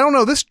the first, I don't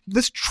know, this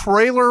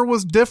trailer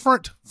was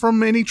different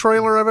from any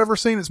trailer I've ever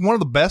seen. It's one of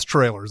the best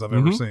trailers I've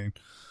ever seen.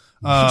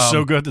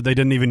 So good that they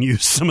didn't even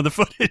use some of the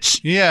footage.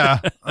 Yeah.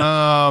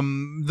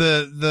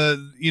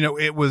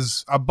 It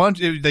was a bunch,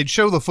 they'd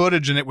show the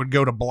footage and it would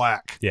go to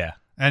black. Yeah.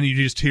 And you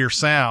just hear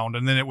sound,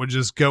 and then it would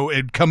just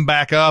it'd come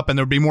back up, and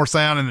there'd be more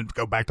sound, and it'd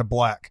go back to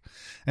black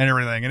and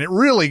everything. And it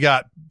really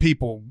got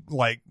people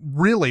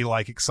really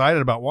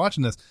excited about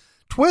watching this.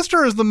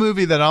 Twister is the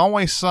movie that I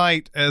always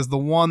cite as the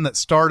one that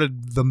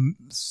started the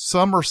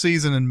summer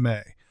season in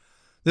May.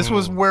 This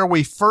was where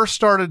we first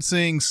started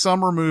seeing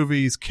summer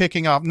movies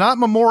kicking off, not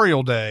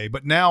Memorial Day,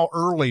 but now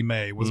early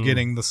May was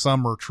getting the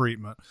summer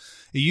treatment.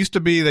 It used to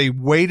be they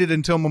waited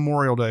until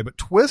Memorial Day, but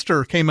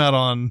Twister came out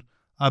on,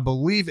 I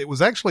believe it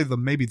was actually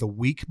maybe the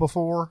week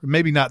before,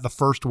 maybe not the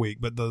first week,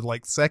 but the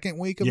second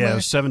week of May.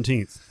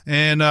 17th.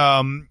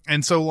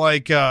 And so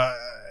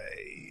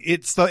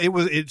it's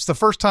the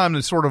first time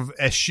to sort of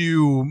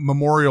eschew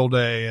Memorial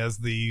Day as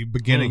the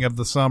beginning of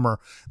the summer.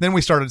 Then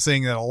we started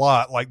seeing that a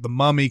lot. Like The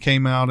Mummy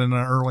came out in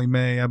early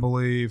May, I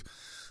believe.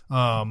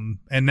 And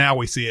now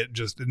we see it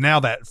now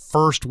that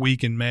first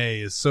week in May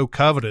is so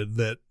coveted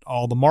that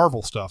all the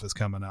Marvel stuff is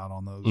coming out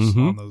on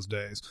those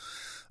days.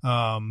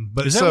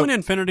 But is that when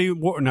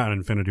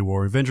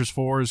Avengers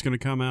 4 is going to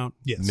come out?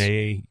 Yes.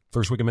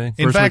 First week of May.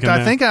 In fact,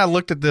 I think I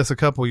looked at this a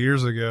couple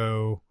years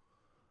ago.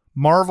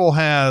 Marvel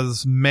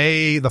has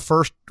the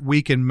first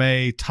week in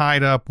May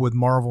tied up with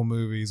Marvel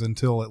movies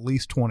until at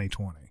least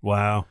 2020.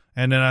 Wow.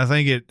 And then I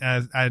think I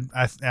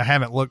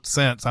haven't looked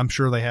since. I'm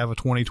sure they have a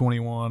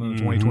 2021 and a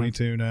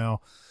 2022 now.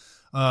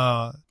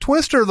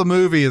 Twister, the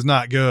movie, is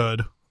not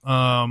good.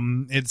 I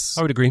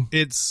would agree.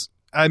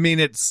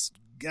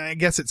 I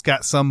guess it's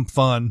got some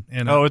fun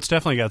in it. Oh, it's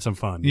definitely got some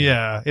fun.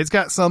 Yeah, it's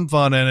got some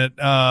fun in it.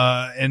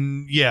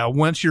 And yeah,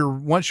 once you're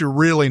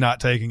really not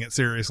taking it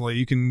seriously,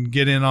 you can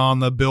get in on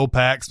the Bill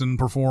Paxton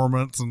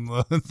performance and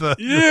the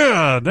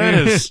that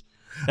is.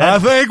 I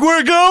think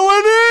we're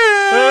going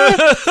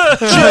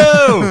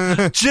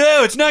in.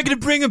 Joe, it's not going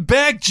to bring him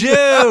back,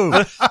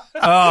 Joe.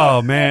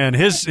 Oh man,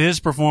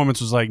 his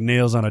performance was like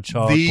nails on a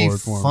chalkboard. The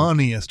for him.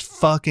 funniest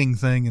fucking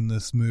thing in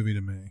this movie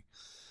to me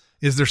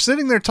is they're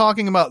sitting there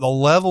talking about the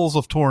levels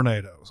of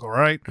tornadoes, all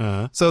right?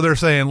 So they're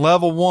saying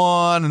level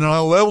 1, and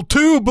level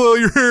 2, blow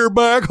your hair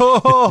back,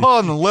 and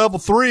then level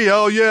 3,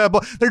 oh yeah.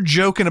 But they're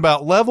joking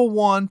about level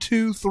 1,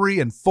 2, 3,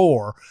 and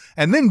 4.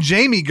 And then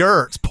Jamie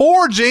Gertz,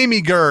 poor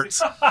Jamie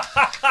Gertz.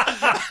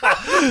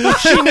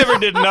 She never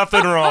did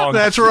nothing wrong.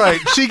 That's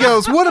right. She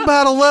goes, what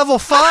about a level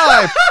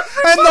 5?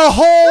 And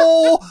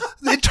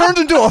it turns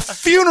into a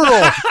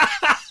funeral.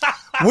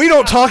 We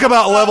don't talk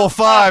about level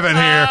 5 in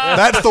here.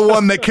 That's the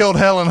one that killed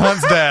Helen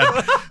Hunt's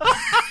dad.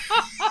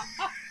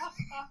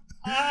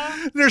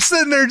 They're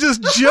sitting there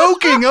just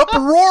joking,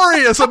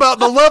 uproarious about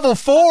the level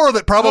 4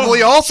 that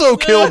probably also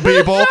killed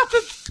people.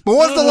 But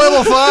once the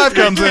level 5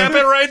 comes in, Cap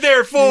it right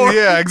there, 4.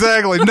 yeah,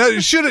 exactly. No,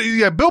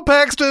 Bill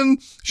Paxton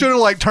should have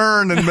like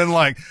turned and been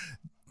like,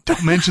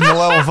 "Don't mention the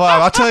level 5.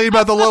 I'll tell you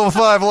about the level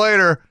 5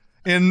 later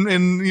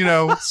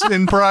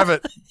in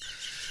private."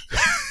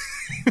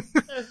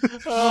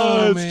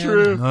 Oh, it's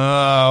true.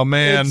 Oh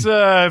man, It's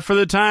for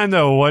the time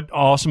though. What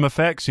awesome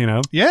effects,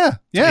 yeah.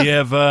 You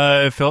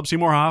have Philip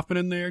Seymour Hoffman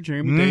in there,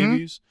 Jeremy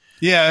Davies.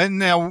 Yeah, and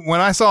now when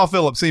I saw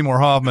Philip Seymour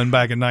Hoffman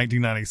back in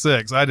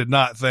 1996, I did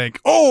not think,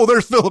 "Oh,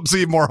 there's Philip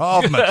Seymour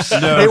Hoffman."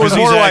 No, it was 'cause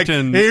more he's like,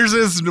 acting- "Here's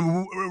this."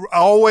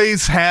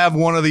 Always have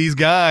one of these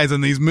guys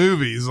in these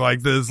movies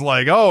like this,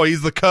 like, "Oh,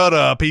 he's the cut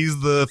up, he's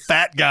the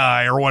fat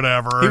guy or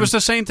whatever." He was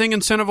the same thing in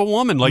Son of a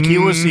Woman. Like he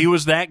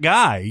was that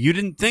guy. You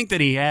didn't think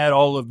that he had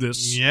all of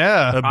this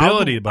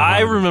ability. I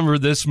behind him. remember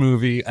this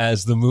movie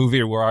as the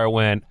movie where I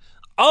went,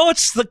 "Oh,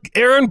 it's the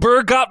Aaron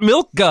Burr Got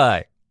Milk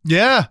guy."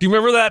 yeah. Do you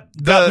remember that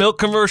Got Milk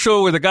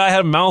commercial where the guy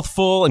had a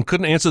mouthful and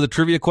couldn't answer the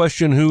trivia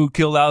question, who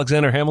killed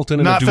Alexander Hamilton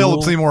in Not a duel?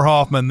 Philip Seymour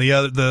Hoffman, the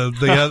other.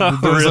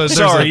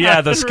 Sorry, yeah,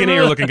 the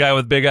skinnier looking guy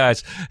with big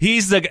eyes.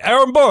 He's the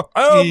Aaron Burr.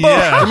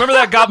 Yeah. Remember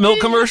that Got Milk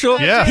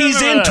commercial? Yeah.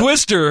 He's in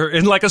Twister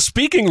in like a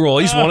speaking role.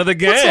 He's one of the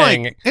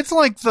gang. It's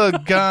like the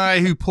guy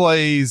who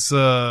plays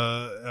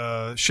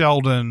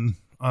Sheldon.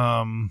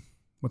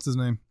 What's his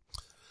name?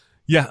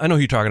 Yeah, I know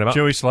who you're talking about.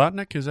 Joey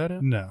Slotnick. Is that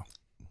it? No.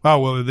 Oh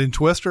well, in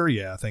Twister,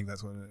 yeah, I think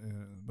that's what.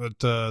 But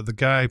the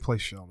guy who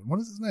plays Sheldon. What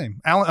is his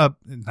name? Alan.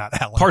 Not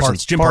Alan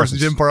Parsons. Jim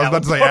Parsons. Jim Parsons. I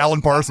was about to say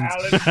Alan Parsons.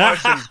 Alan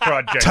Parsons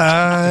Project.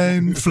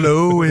 Time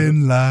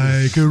flowing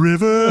like a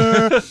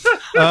river.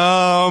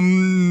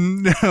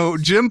 No,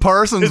 Jim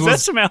Parsons Is that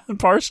was. some Alan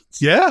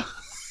Parsons? Yeah.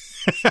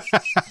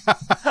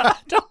 I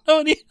don't know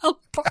any Alan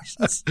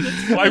Parsons.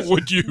 Why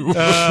would you?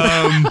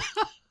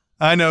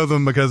 I know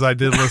them because I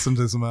did listen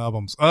to some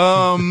albums.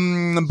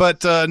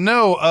 But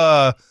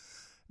no,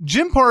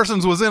 Jim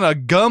Parsons was in a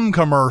gum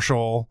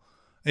commercial.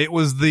 It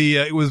was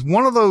it was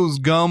one of those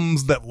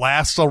gums that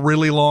lasts a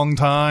really long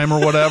time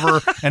or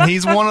whatever. And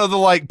he's one of the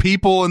like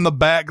people in the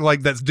back,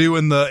 like that's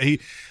doing they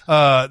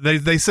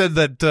said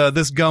that,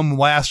 this gum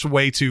lasts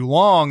way too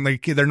long.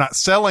 They're not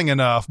selling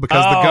enough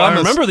because the gum I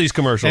remember these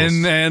commercials.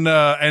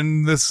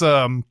 and this,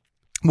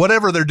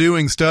 whatever they're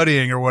doing,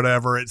 studying or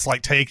whatever, it's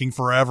like taking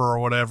forever or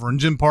whatever. And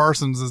Jim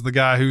Parsons is the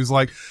guy who's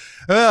like,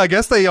 I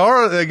guess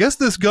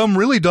this gum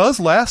really does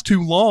last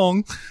too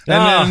long.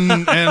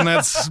 And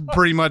that's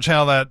pretty much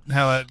how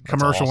that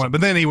commercial went.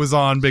 But then he was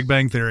on Big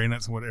Bang Theory, and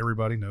that's what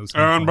everybody knows.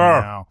 Aaron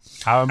Burr. Now.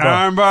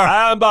 Aaron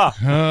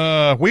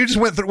Burr. We just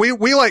went through,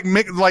 we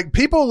like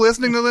people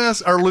listening to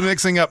this are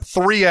mixing up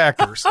 3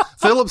 actors: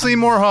 Philip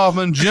Seymour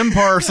Hoffman, Jim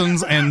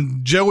Parsons,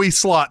 and Joey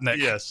Slotnick.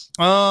 Yes.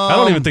 I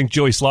don't even think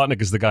Joey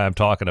Slotnick is the guy I'm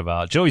talking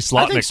about. Joey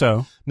Slotnick. I think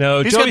so.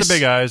 No, He's got the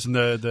big eyes and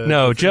the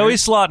No, Joey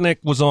Slotnick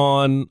was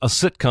on a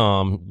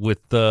sitcom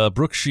with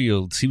Brooke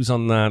Shields. He was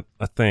on that,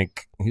 I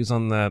think. He was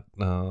on that.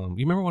 You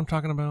remember what I'm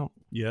talking about?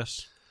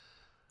 Yes.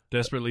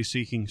 Desperately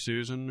Seeking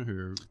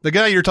Susan. The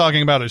guy you're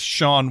talking about is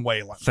Sean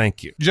Whalen.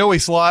 Thank you. Joey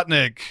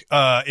Slotnick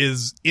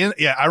is in.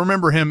 Yeah, I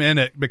remember him in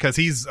it because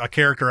he's a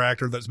character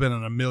actor that's been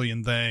in a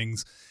million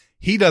things.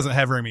 He doesn't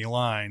have very many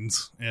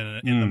lines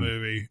in the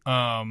movie.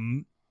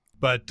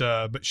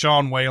 But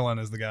Sean Whalen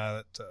is the guy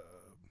that.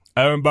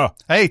 Aaron Burr.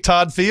 Hey,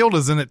 Todd Field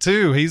is in it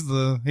too. He's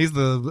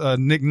the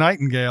Nick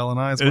Nightingale in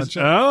Eyes Wide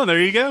Shut. Oh,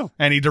 there you go.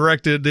 And he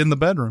directed In the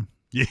Bedroom.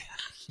 Yeah.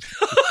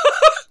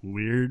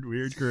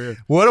 Weird career.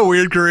 What a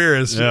weird career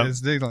is. Yep.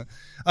 It's ridiculous.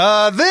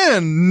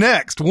 Then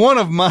next, one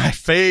of my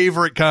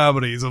favorite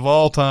comedies of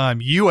all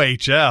time,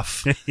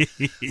 UHF.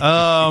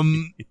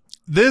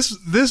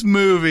 This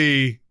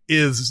movie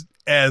is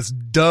as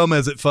dumb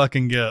as it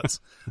fucking gets.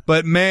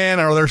 But man,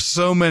 are there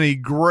so many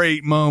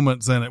great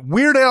moments in it.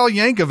 Weird Al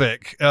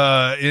Yankovic,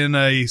 in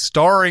a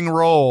starring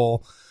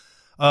role.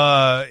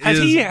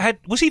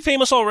 Was he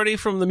famous already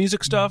from the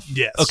music stuff?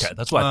 Yes. Okay,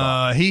 that's what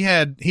I thought. He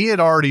had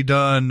already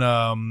done,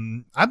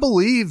 I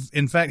believe,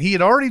 in fact, he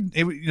had already,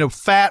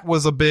 Fat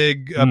was a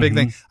big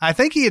thing. I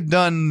think he had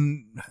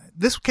done,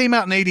 this came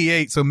out in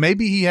 88, so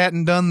maybe he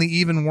hadn't done the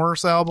Even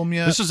Worse album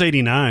yet. This is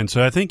 89,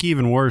 so I think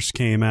Even Worse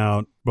came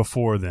out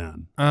before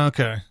then.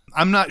 Okay.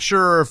 I'm not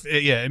sure if,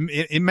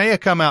 it may have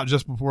come out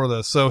just before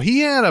this. So he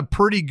had a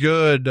pretty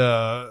good,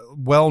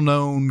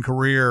 well-known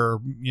career,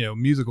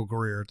 musical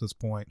career at this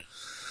point.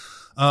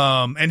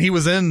 And he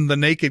was in The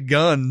Naked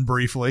Gun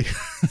briefly,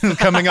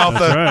 coming off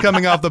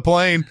the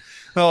plane.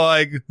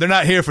 Like, they're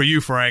not here for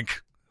you,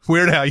 Frank.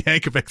 Weird Al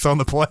Yankovic's on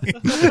the plane.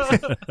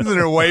 Isn't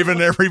there waving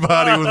to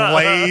everybody with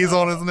lays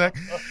on his neck?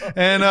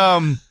 And,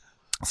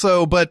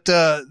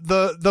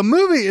 the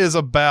movie is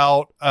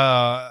about,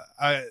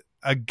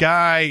 a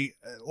guy,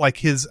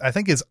 like I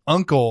think his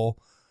uncle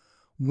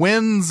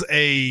wins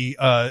a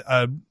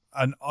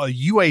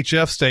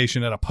UHF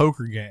station at a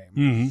poker game.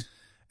 Mm-hmm.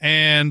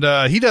 and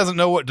he doesn't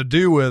know what to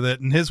do with it.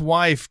 And his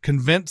wife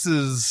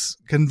convinces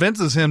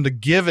him to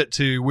give it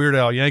to Weird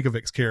Al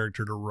Yankovic's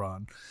character to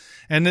run.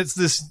 And it's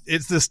this,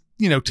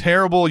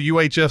 terrible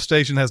UHF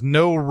station, has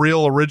no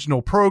real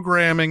original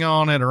programming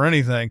on it or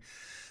anything.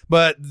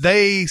 But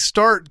they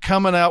start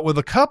coming out with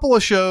a couple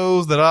of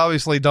shows that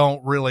obviously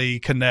don't really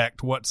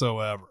connect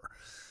whatsoever.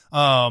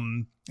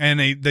 And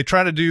they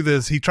try to do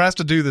this. He tries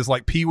to do this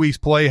like Pee-wee's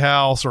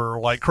Playhouse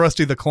or like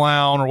Krusty the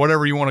Clown or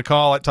whatever you want to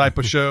call it type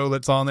of show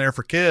that's on there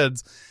for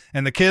kids.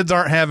 And the kids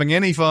aren't having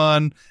any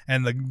fun.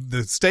 And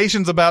the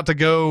station's about to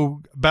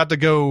go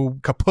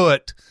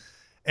kaput.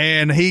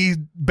 And he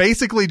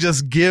basically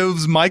just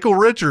gives Michael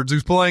Richards,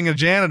 who's playing a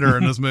janitor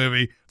in this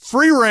movie,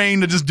 free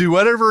reign to just do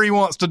whatever he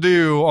wants to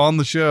do on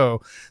the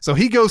show. So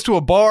he goes to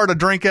a bar to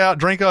drink all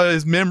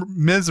his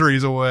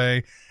miseries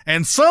away.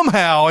 And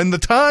somehow, in the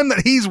time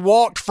that he's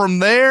walked from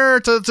there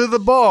to the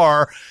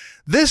bar,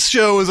 this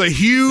show is a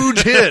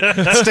huge hit.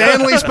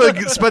 Stanley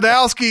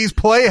Spadowski's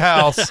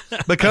Playhouse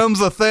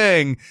becomes a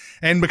thing.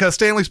 And because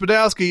Stanley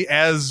Spadowski,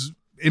 as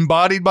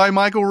embodied by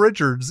Michael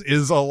Richards,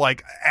 is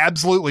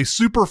absolutely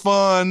super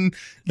fun.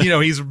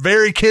 He's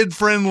very kid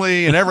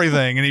friendly and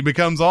everything, and he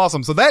becomes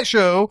awesome. So that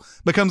show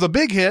becomes a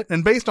big hit,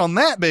 and based on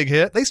that big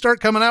hit, they start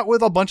coming out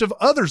with a bunch of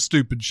other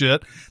stupid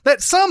shit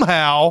that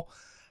somehow,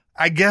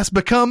 I guess,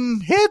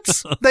 become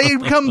hits. They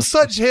become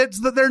such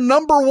hits that they're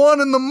number one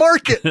in the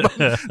market.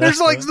 There's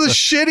the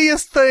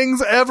shittiest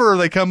things ever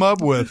they come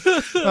up with.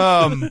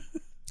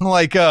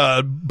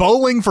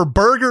 Bowling for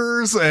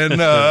burgers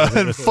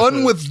and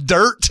fun with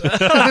dirt.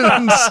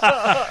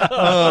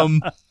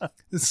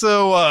 There's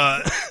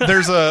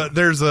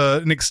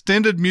an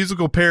extended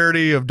musical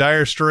parody of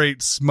Dire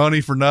Straits'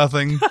 Money for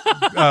Nothing,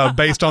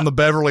 based on the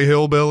Beverly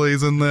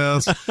Hillbillies in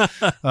this.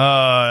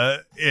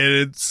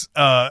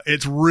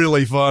 It's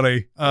really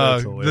funny.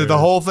 The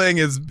whole thing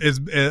is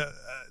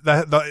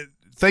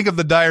think of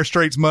the Dire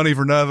Straits' Money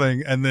for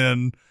Nothing and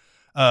then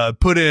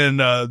put in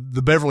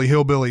the Beverly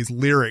Hillbillies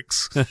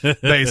lyrics,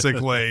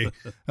 basically.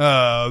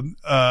 And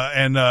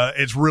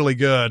it's really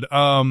good.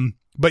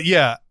 But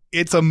yeah,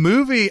 it's a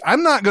movie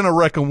I'm not going to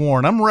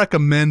recommend. I'm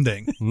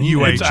recommending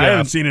UHF. I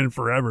haven't seen it in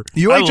forever.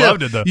 UHF, I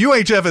loved it though.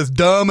 UHF is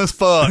dumb as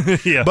fuck.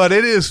 Yeah. But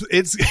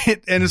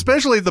and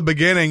especially at the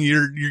beginning,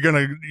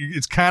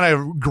 it's kind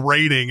of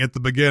grating at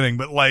the beginning,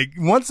 but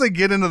once they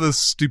get into the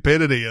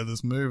stupidity of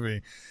this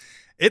movie,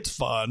 it's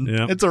fun.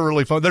 Yeah. It's a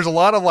really fun. There's a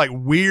lot of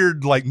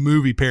weird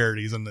movie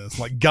parodies in this,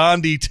 like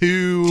Gandhi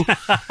 2.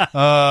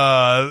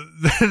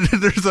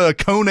 There's a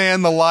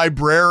Conan the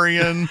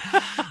Librarian.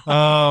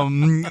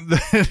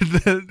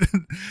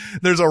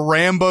 There's a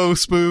Rambo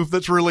spoof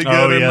that's really good.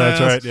 Oh in yeah, this.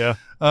 that's right. Yeah.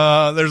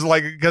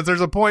 Because there's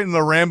a point in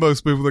the Rambo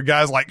spoof where the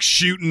guy's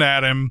shooting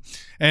at him,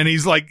 and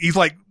he's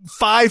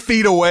 5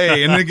 feet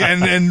away,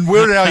 and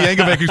Weird Al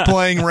Yankovic, who's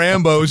playing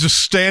Rambo, is just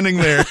standing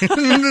there.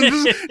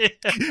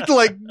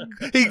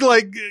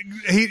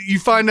 You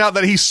find out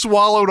that he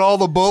swallowed all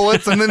the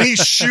bullets, and then he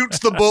shoots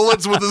the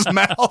bullets with his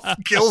mouth,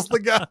 and kills the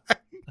guy.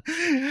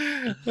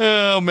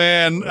 Oh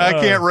man, I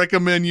can't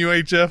recommend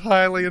UHF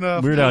highly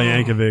enough. Weird Al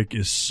Yankovic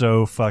is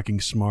so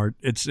fucking smart.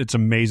 It's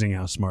amazing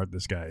how smart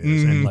this guy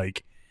is, and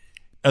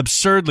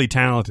absurdly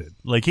talented.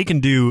 He can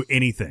do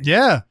anything.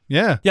 Yeah.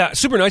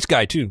 Super nice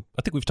guy too.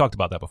 I think we've talked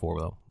about that before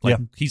though.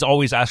 He's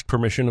always asked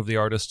permission of the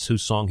artists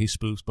whose song he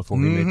spoofs before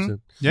he makes it.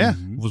 Yeah.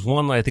 It was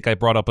one I think I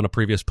brought up in a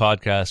previous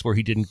podcast where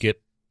he didn't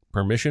get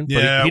permission, but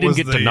Yeah, he it didn't was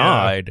get the,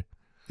 denied.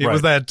 It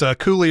was that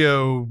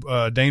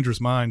Coolio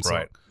Dangerous Minds song.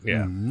 Right.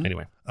 Yeah.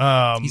 Anyway,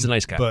 he's a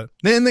nice guy. But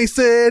then they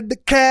said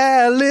that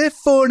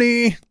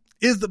California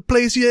is the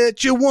place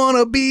that you want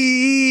to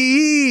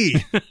be.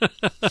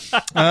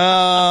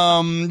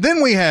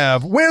 Then we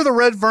have Where the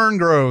Red Fern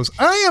Grows.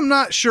 I am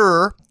not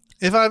sure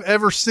if I've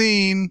ever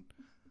seen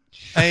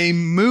a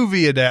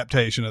movie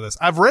adaptation of this.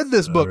 I've read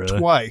this book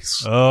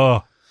twice.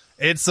 Oh,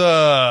 it's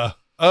oh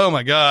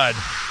my God.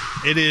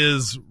 It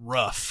is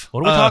rough.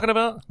 What are we talking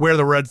about? Where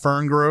the Red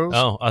Fern Grows.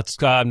 Oh, I've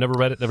never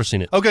read it, never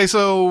seen it. Okay,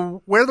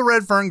 so Where the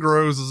Red Fern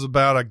Grows is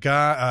about a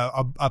guy,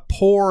 a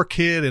poor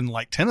kid in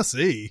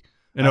Tennessee.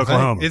 In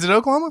Oklahoma. Is it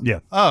Oklahoma?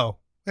 Yeah. Oh,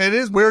 it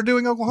is. We're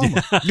doing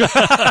Oklahoma.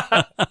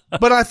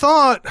 But I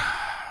thought,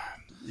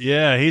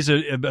 yeah, he's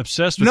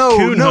obsessed with no,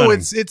 coon hunting.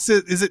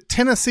 is it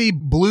Tennessee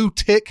Blue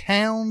Tick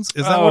Hounds?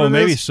 Is that what it is?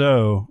 Maybe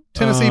so.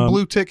 Tennessee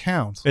Blue Tick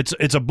Hounds.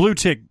 It's a blue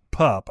tick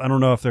pup. I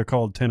don't know if they're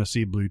called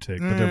Tennessee blue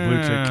tick, but they're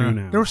blue tick coon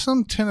hounds. There was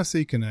some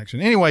Tennessee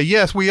connection. Anyway,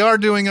 yes, we are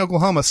doing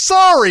Oklahoma.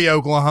 Sorry,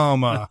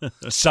 Oklahoma.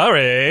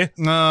 Sorry.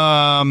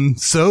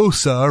 So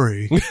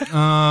sorry.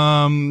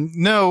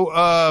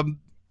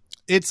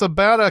 It's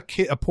about a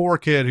poor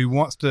kid who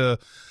wants to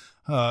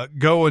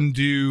go and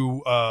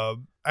do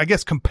I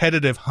guess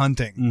competitive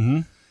hunting.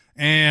 Mm-hmm.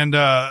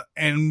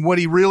 And what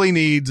he really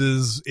needs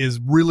is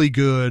really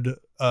good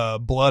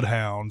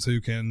bloodhounds who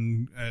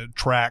can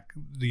track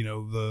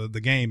the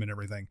game and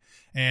everything.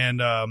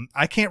 And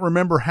I can't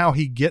remember how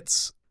he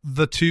gets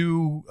the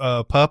two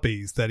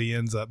puppies that he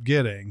ends up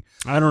getting.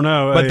 I don't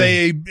know, but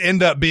they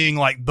end up being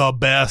the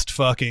best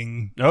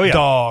fucking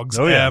dogs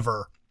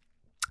ever.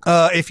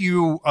 If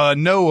you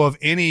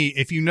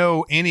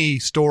know any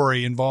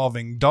story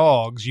involving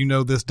dogs, you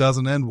know this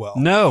doesn't end well.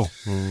 No.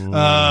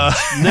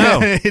 No.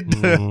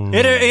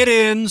 It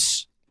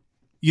ends.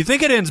 You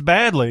think it ends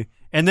badly,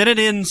 and then it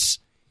ends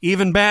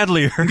even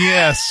badlier.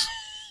 Yes.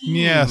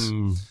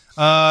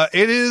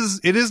 It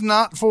is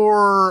not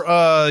for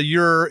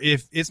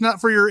it's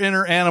not for your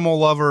inner animal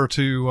lover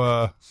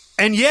to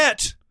And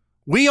yet,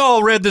 we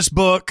all read this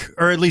book,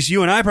 or at least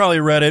you and I probably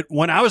read it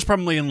when I was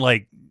probably in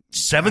like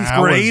 7th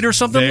grade or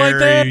something like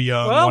that.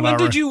 Young Well, when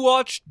did you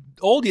watch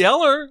Old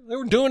Yeller? They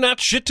were doing that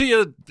shit to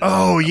you.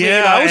 Oh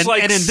yeah, I was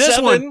like and in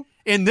 7.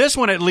 this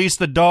one, at least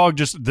the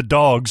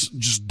dogs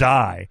just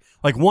die.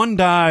 Like one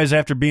dies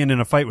after being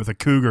in a fight with a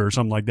cougar or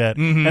something like that,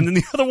 and then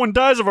the other one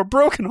dies of a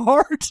broken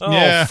heart. Oh,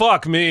 Yeah.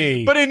 fuck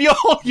me. But in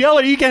Old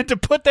Yeller, you get to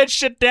put that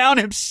shit down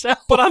himself.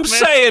 But I'm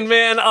saying,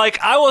 man, like,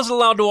 I wasn't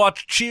allowed to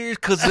watch Cheers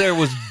because there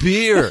was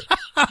beer.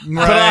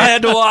 But I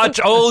had to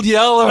watch Old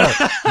Yeller.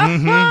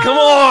 Come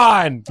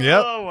on.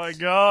 Yep. Oh my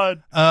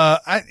god.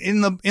 In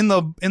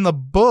the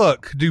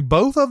book, do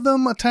both of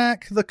them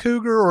attack the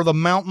cougar or the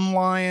mountain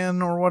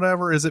lion or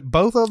whatever? Is it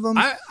both of them?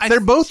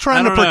 They're both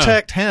trying to I don't know.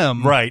 protect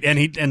him, Right, and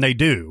they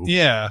do.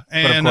 Yeah,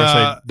 and of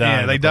course they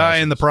die. they die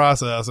in the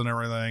process and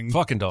everything.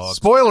 Fucking dogs.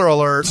 Spoiler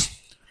alert.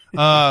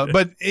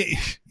 But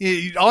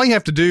all you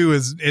have to do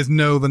is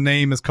know the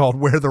name is called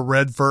Where the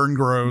Red Fern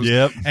Grows.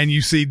 Yep. And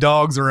you see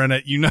dogs are in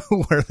it. You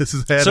know where this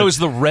is headed. So is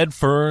the red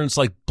ferns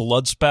like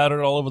blood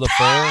spattered all over the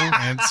fern?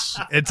 And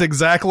it's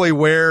exactly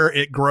where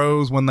it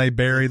grows when they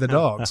bury the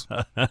dogs.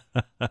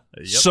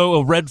 So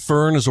a red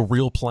fern is a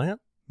real plant?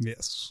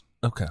 Yes.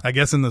 Okay. I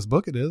guess in this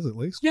book it is, at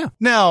least. Yeah.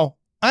 Now,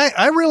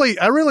 I really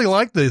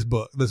like this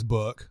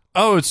book.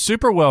 Oh, it's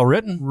super well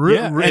written.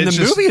 Yeah. And it's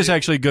the just- movie is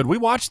actually good. We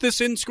watched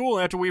this in school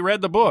after we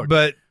read the book.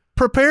 But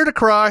prepare to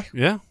cry.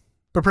 Yeah.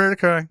 Prepare to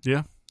cry.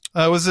 Yeah.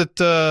 Was it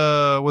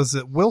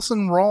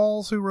Wilson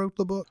Rawls who wrote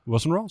the book?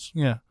 Wilson Rolls.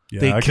 Yeah. Yeah,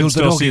 They I can killed the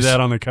still see doggies. that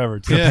on the cover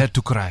too. Yeah.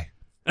 to cry.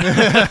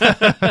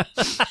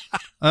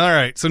 All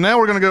right. So now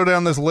we're going to go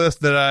down this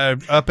list that I,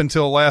 up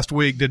until last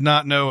week, did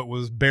not know it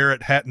was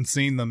Barrett hadn't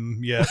seen them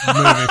yet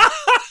movie.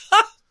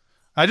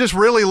 I just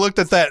really looked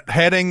at that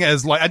heading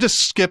as like, I just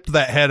skipped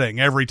that heading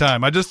every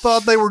time. I just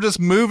thought they were just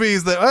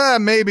movies that,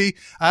 maybe,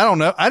 I don't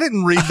know. I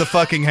didn't read the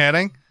fucking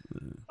heading. I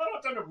don't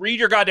have time to read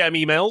your goddamn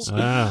emails.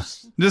 Ah.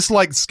 Just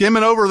like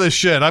skimming over this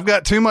shit. I've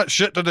got too much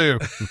shit to do.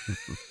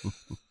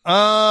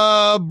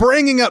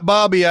 Bringing Up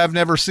Bobby, I've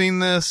never seen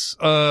this.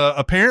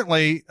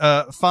 Apparently,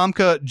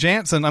 Famke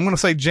Janssen, I'm going to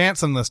say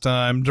Janssen this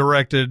time,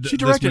 directed. She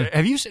directed it.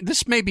 Have you seen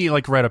this? May be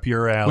like right up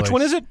your alley. Which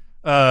one is it?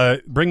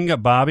 Bringing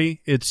Up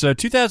Bobby. It's a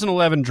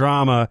 2011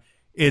 drama.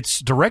 It's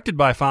directed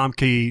by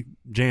Famke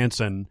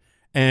Janssen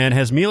and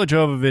has Mila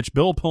Jovovich,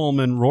 Bill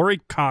Pullman,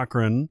 Rory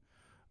Cochrane,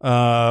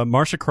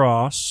 Marcia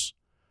Cross.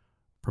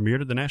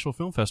 Premiered at the Nashville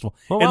Film Festival.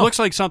 Oh, It wow. looks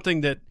like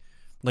something that,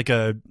 like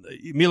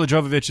Mila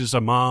Jovovich is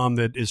a mom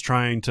that is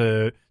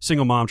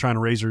single mom trying to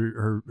raise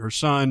her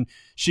son.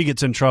 She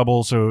gets in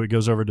trouble, so it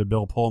goes over to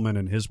Bill Pullman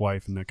and his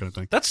wife and that kind of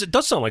thing. It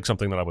does sound like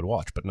something that I would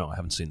watch, but no, I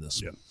haven't seen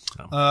this.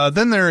 Yeah.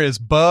 Then there is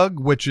Bug,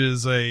 which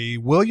is a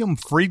William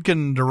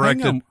Friedkin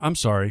directed. Hang on. I'm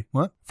sorry.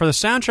 What? For the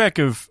soundtrack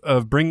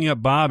of Bringing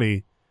Up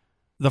Bobby,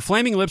 the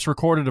Flaming Lips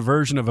recorded a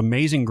version of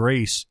Amazing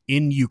Grace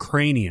in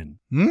Ukrainian.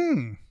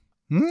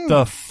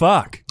 The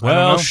fuck? I don't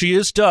Well, know. she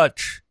is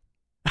Dutch.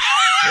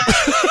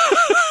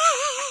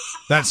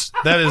 That's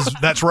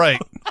right.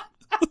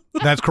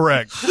 That's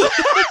correct.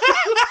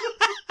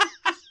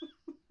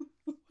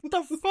 What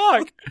the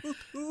fuck?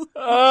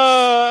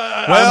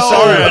 Well, I'm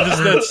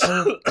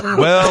sorry.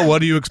 Well, what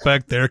do you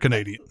expect? They're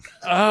Canadian.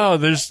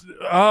 Okay.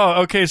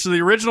 So the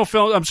original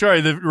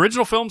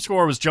film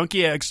score was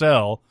Junkie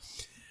XL.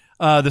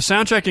 The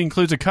soundtrack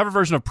includes a cover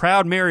version of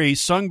Proud Mary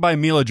sung by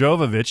Mila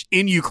Jovovich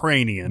in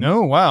Ukrainian.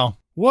 Oh, wow.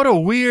 What a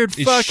weird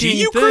Is fucking she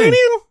thing.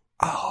 Ukrainian?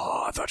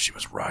 Oh, I thought she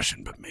was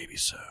Russian, but maybe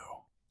so.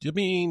 You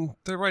mean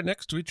they're right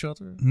next to each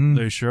other?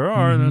 They sure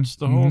are. That's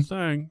the whole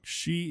thing.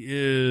 She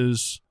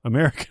is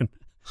American.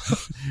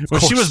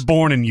 Well, she was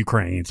born in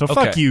Ukraine, so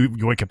fuck Okay. you,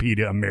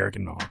 Wikipedia,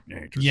 American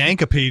actress.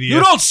 Yankopedia. You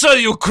don't say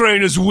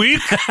Ukraine is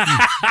weak.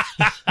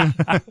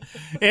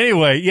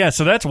 Anyway, yeah,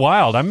 so that's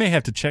wild. I may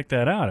have to check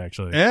that out,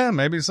 actually. Yeah,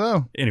 maybe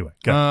so. Anyway,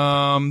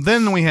 go.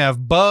 Then we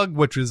have Bug,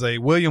 which is a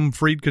William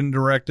Friedkin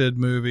directed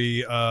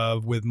movie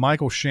with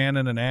Michael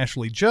Shannon and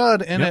Ashley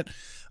Judd in it.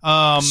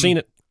 Seen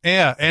it.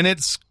 Yeah, and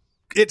it's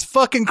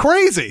fucking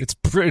crazy. It's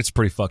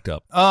pretty fucked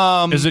up.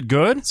 Is it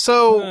good?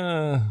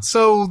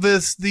 So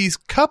these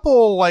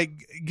couple like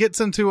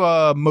gets into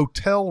a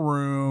motel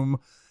room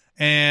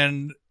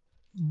and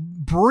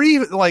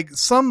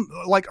some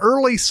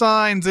early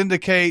signs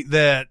indicate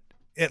that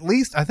at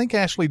least I think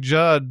Ashley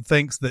Judd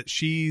thinks that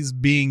she's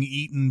being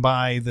eaten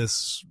by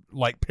this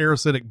like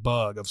parasitic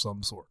bug of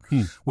some sort.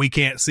 We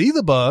can't see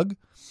the bug,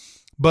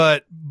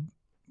 but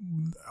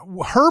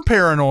her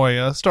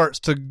paranoia starts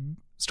to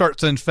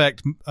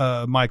infect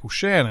Michael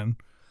Shannon.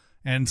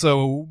 And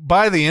so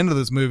by the end of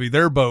this movie,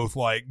 they're both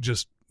like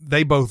just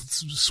they both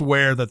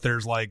swear that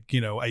there's like,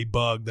 a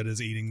bug that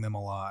is eating them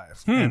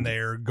alive and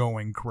they're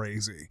going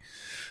crazy.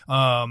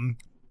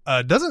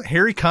 Doesn't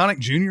Harry Connick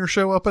Jr.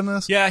 show up in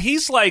this? Yeah,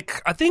 he's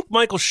like, I think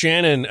Michael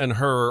Shannon and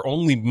her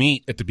only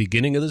meet at the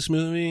beginning of this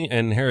movie,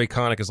 and Harry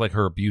Connick is like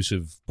her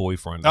abusive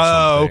boyfriend or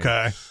something.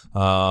 Okay.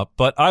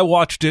 But I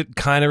watched it,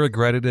 kind of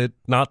regretted it.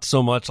 Not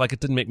so much, like it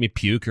didn't make me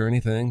puke or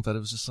anything, but it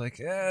was just like,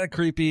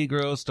 creepy,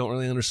 gross, don't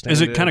really understand Is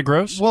it kind of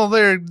gross? Well,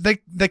 they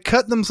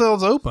cut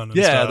themselves open.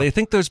 And stuff. They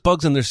think there's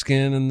bugs in their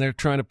skin, and they're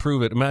trying to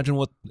prove it. Imagine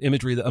what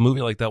imagery a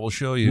movie like that will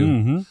show you.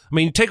 Mm-hmm. I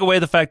mean, take away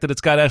the fact that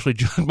it's got Ashley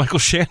Judd, Michael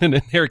Shannon,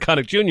 and Harry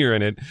Connick Jr.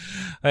 in it,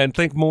 and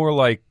think more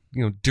like,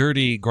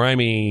 dirty,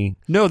 grimy.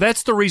 No,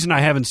 that's the reason I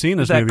haven't seen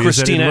this that movie.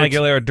 Christina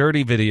Aguilera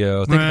dirty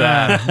video. Think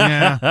that.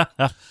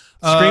 Yeah.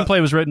 Screenplay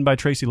was written by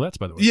Tracy Letts,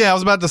 by the way. Yeah, I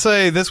was about to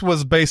say this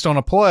was based on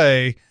a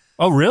play.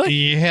 Oh, really?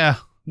 Yeah.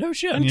 No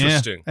shit.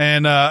 Interesting. Yeah.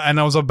 And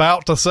I was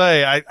about to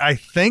say I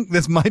think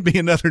this might be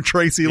another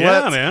Tracy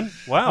Yeah, Letts. man.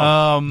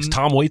 Wow. Is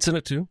Tom Waits in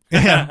it too?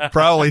 Yeah,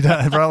 probably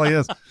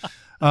is.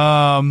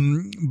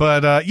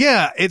 But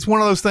it's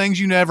one of those things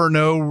you never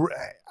know.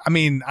 I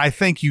mean, I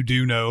think you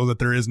do know that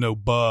there is no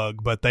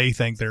bug, but they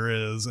think there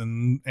is,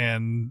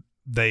 and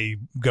they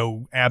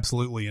go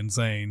absolutely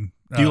insane.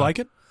 Do you like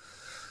it?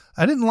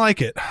 I didn't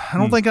like it. I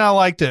don't think I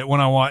liked it when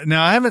I watched.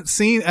 Now I haven't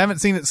seen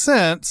it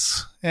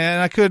since,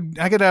 and I could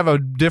have a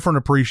different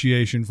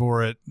appreciation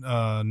for it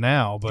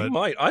now. But You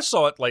might. I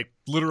saw it like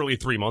literally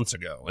 3 months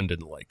ago and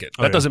didn't like it.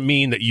 Oh, That yeah. doesn't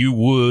mean that you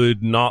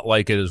would not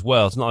like it as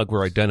well. It's not like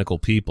we're identical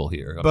people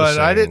here. I'm but just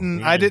I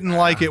saying. didn't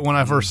like it when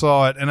I first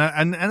saw it, and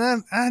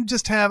I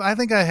just have. I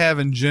think I have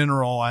in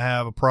general. I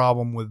have a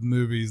problem with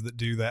movies that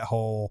do that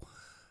whole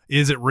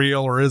 "is it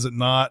real or is it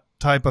not"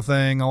 type of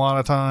thing a lot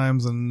of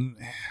times, and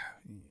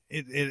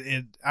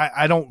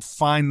I don't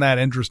find that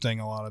interesting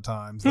a lot of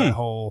times. That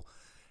whole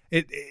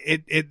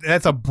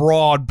that's a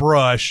broad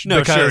brush. No,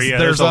 because sure, yeah,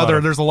 there's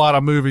there's a lot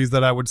of movies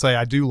that I would say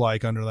I do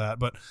like under that,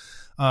 but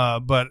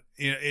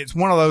it's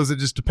one of those that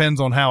just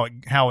depends on how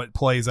it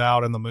plays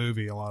out in the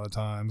movie a lot of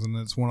times, and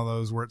it's one of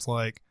those where it's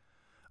like,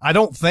 I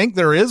don't think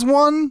there is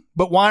one,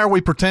 but why are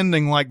we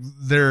pretending like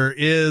there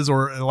is,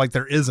 or like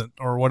there isn't,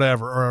 or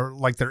whatever, or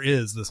like there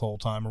is this whole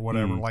time, or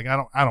whatever? Like I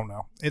don't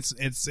know.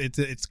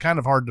 It's kind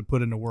of hard to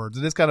put into words.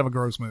 It is kind of a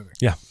gross movie.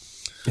 Yeah.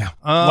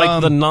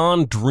 Like the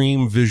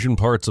non-dream vision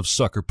parts of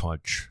Sucker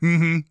Punch.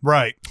 Mm-hmm.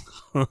 Right.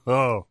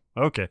 Oh,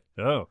 okay.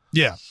 Oh.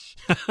 Yeah.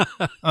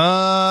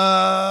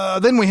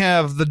 Then we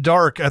have The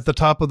Dark at the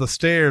Top of the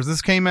Stairs.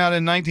 This came out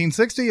in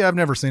 1960. I've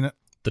never seen it.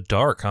 The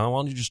Dark, huh? Why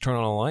don't you just turn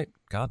on a light?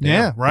 God damn.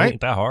 Yeah, right? It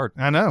ain't that hard.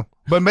 I know,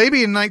 but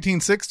maybe in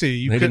 1960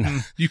 you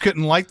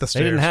couldn't light the They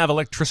stairs. didn't have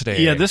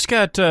electricity. Yeah, this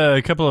got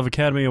a couple of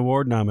Academy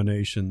Award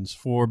nominations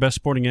for Best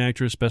Supporting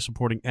Actress, Best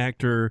Supporting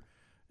Actor,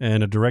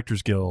 and a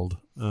Directors Guild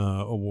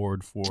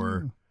award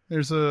for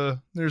There's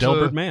a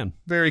Delbert Mann.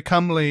 very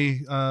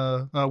comely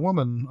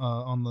woman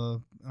on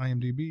the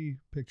IMDb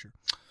picture.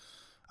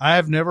 I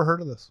have never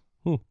heard of this.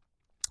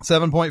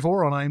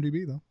 7.4 on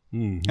IMDb though,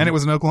 and it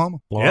was in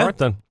Oklahoma. Well, Yeah. all right,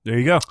 then. There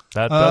you go.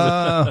 That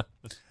does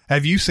it.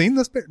 Have you seen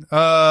this?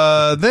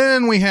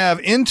 Then we have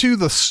Into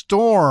the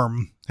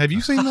Storm. Have you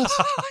seen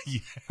this?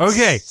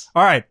 Okay.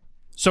 All right.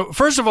 So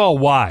first of all,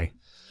 why?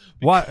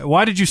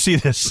 Why did you see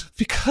this?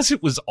 Because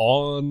it was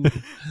on.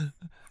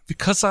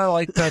 Because I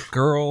like that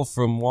girl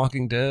from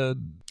Walking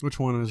Dead. Which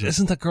one is it?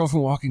 Isn't that girl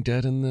from Walking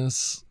Dead in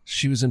this?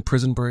 She was in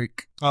Prison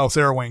Break. Oh,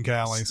 Sarah Wayne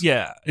Callies.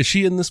 Yeah. Is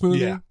she in this movie?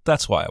 Yeah.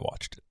 That's why I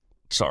watched it.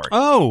 Sorry.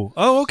 Oh,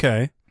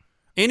 okay.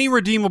 Any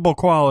redeemable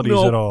qualities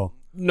Nope. at all?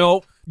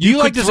 Nope. Do you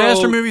like could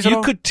disaster movies at You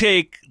all? could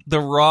take The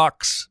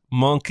Rock's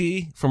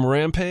monkey from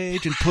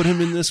Rampage and put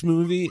him in this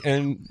movie,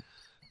 and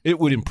it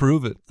would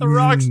improve it. The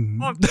Rock's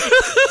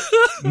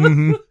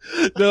Mm-hmm.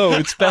 No,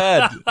 it's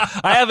bad.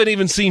 I haven't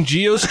even seen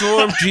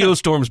Geostorm.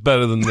 Geostorm's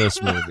better than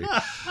this movie.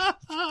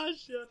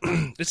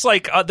 It's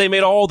like they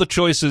made all the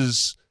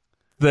choices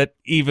that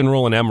even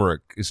Roland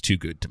Emmerich is too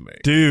good to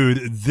make.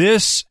 Dude,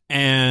 this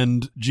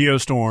and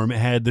Geostorm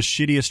had the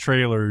shittiest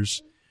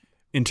trailers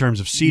in terms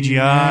of CGI,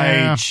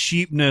 Yeah.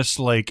 cheapness,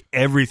 like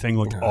everything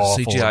looked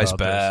awful. CGI's about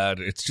bad.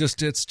 It's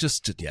just yes.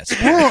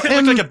 Well, This. It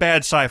looked like a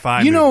bad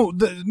sci-fi You movie. know,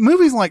 the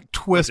movies like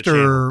Twister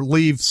channel.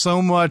 leave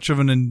so much of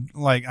I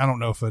don't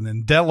know if an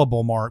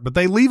indelible mark, but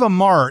they leave a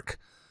mark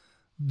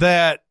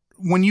that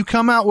when you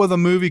come out with a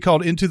movie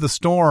called Into the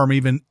Storm,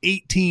 even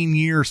 18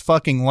 years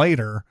fucking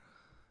later,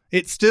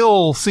 it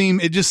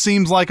just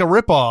seems like a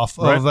ripoff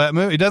Right. of that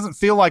movie. It doesn't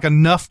feel like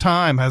enough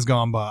time has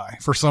gone by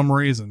for some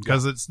reason,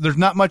 because there's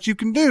not much you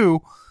can do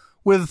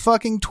with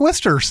fucking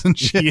twisters and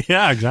shit.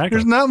 Yeah, exactly.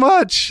 There's not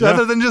much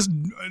other than just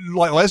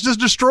like, let's just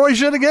destroy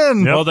shit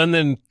again. Well, then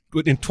in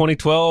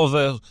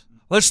 2012,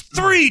 There's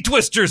 3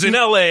 Twisters in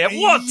L.A. at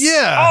once.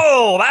 Yeah.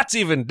 Oh, that's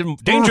even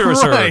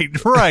dangerous. Right.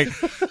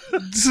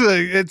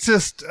 It's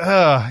just,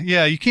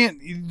 you can't.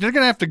 They're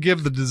gonna have to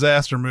give the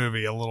disaster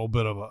movie a little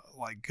bit of a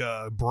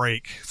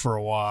break for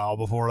a while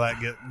before that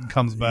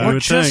comes back. You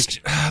would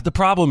think. The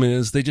problem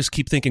is they just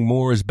keep thinking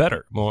more is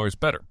better,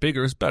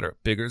 bigger is better,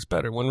 bigger is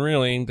better. When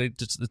really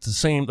it's the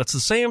same. That's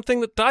the same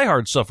thing that Die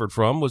Hard suffered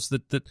from. Was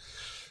that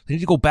they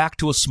need to go back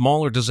to a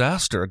smaller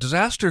disaster. A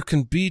disaster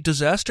can be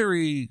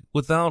disastery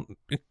without,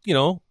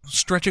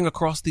 stretching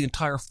across the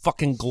entire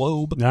fucking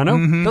globe. I know.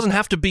 It doesn't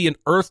have to be an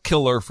earth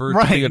killer for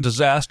it to be a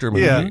disaster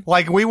movie. Yeah,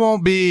 like we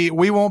won't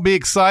be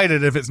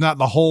excited if it's not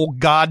the whole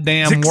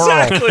goddamn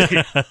world.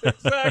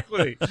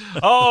 Exactly.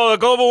 Oh,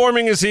 global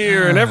warming is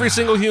here, and every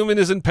single human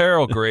is in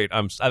peril. Great.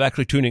 I'm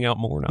actually tuning out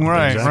more now.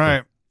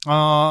 Right.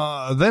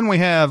 Then we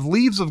have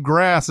Leaves of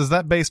Grass. Is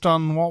that based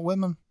on Walt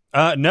Whitman?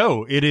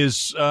 No, it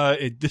is.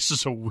 This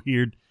is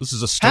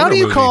a stoner How do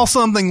you movie. call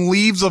something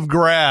Leaves of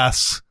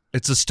Grass?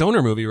 It's a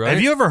stoner movie, right?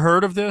 Have you ever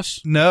heard of this?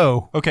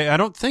 No. Okay, I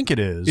don't think it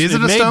is. Is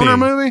it a may stoner be.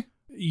 movie?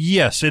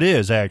 Yes, it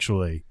is,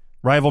 actually.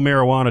 Rival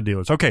marijuana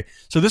dealers. Okay,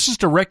 so this is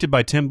directed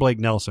by Tim Blake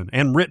Nelson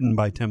and written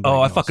by Tim Blake I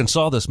Nelson. fucking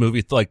saw this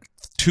movie like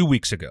 2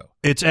 weeks ago.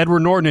 It's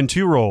Edward Norton in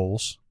 2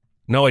 roles.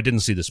 No, I didn't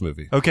see this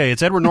movie. Okay,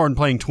 it's Edward Norton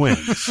playing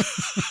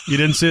twins. You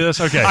didn't see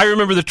this? Okay. I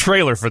remember the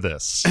trailer for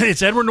this.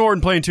 It's Edward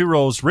Norton playing 2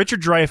 roles.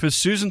 Richard Dreyfuss,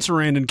 Susan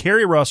Sarandon,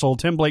 Kerry Russell,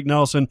 Tim Blake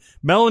Nelson,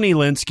 Melanie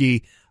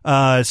Linsky,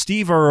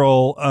 Steve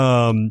Earle,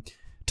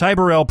 Ty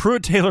Burrell,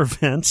 Pruitt Taylor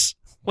Vince.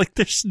 Like,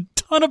 there's a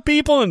ton of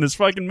people in this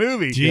fucking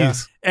movie.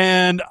 Jeez.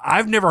 And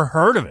I've never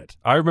heard of it.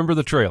 I remember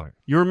the trailer.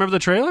 You remember the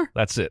trailer?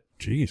 That's it.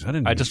 Jeez, I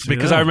didn't I even just see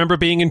because that. I remember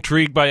being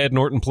intrigued by Ed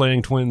Norton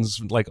playing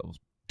twins, like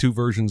 2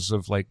 versions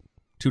of like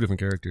 2 different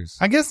characters.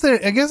 I guess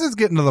it's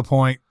getting to the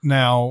point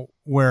now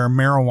where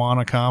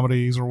marijuana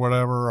comedies or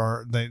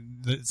whatever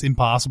it's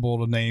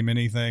impossible to name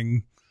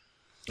anything.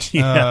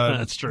 Yeah,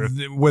 that's true.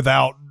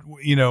 Without,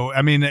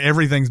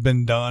 everything's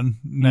been done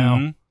now.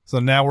 Mm-hmm. So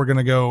now we're going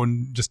to go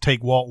and just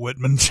take Walt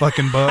Whitman's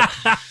fucking book.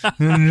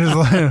 And just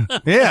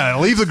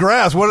Leaves of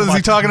Grass. What is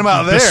he talking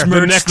about there?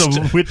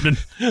 Whitman.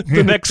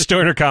 The next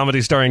stoner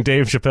comedy starring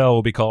Dave Chappelle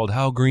will be called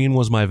How Green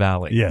Was My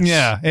Valley. Yes.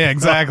 Yeah,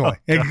 exactly.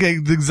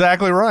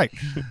 Exactly right.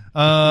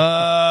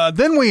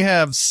 Then we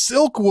have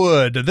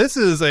Silkwood. This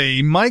is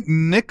a Mike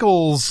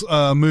Nichols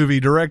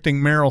movie directing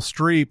Meryl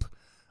Streep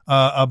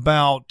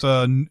about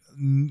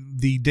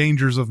the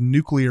dangers of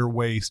nuclear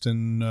waste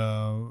and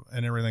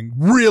everything.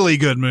 Really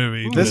good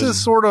movie. This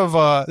is sort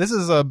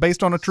of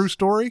based on a true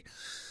story.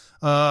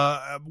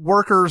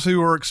 Workers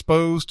who are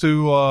exposed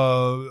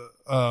to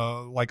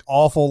like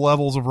awful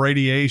levels of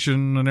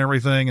radiation and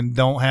everything, and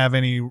don't have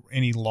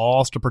any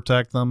laws to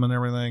protect them and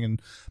everything.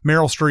 And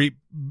Meryl Streep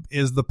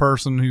is the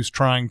person who's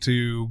trying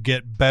to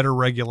get better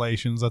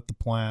regulations at the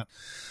plant.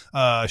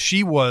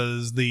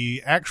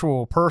 The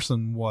actual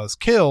person was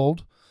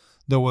killed.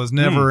 There was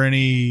never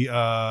any,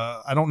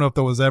 I don't know if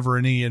there was ever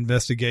any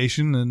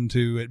investigation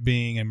into it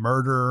being a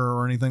murder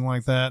or anything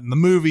like that. And the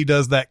movie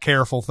does that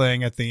careful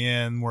thing at the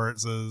end where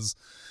it says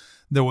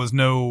there was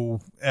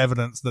no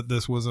evidence that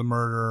this was a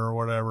murder or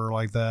whatever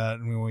like that.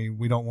 And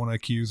we don't want to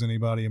accuse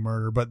anybody of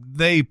murder, but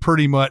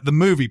the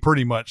movie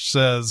pretty much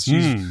says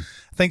I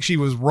think she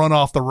was run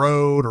off the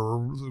road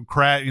or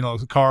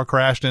the car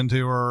crashed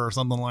into her or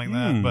something like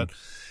that. But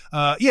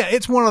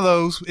it's one of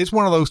those. It's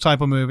one of those type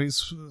of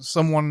movies.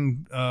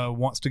 Someone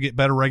wants to get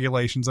better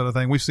regulations out of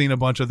thing. We've seen a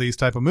bunch of these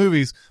type of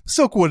movies.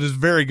 Silkwood is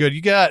very good.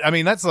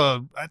 That's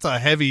a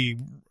heavy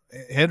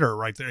hitter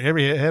right there.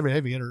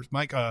 Heavy hitters.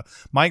 Mike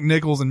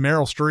Nichols and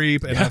Meryl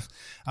Streep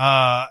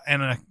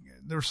and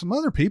there's some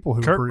other people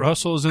who Kurt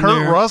Russell is in Kurt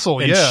there. Russell,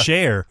 and yeah.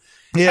 Cher.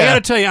 Yeah. I got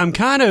to tell you, I'm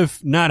kind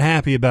of not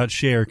happy about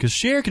Cher because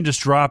Cher can just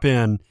drop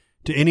in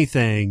to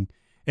anything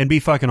and be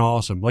fucking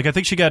awesome. Like, I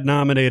think she got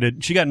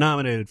nominated. She got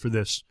nominated for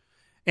this.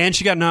 And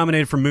she got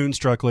nominated for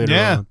Moonstruck later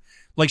on.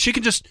 Like, she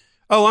can just,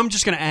 I'm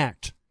just going to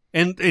act.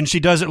 And she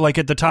does it, like,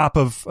 at the top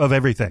of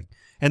everything.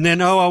 And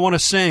then, I want to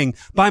sing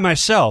by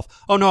myself.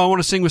 Oh, no, I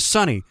want to sing with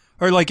Sonny.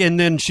 Or, like, and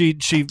then she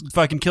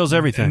fucking kills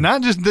everything. And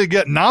not just to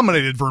get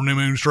nominated for New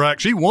Moonstruck,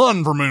 she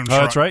won for Moonstruck.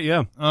 Oh, that's right,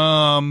 yeah.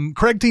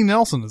 Craig T.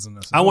 Nelson is in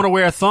this. I want to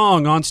wear a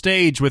thong on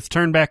stage with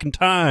Turn Back in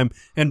Time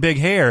and big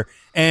hair.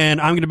 And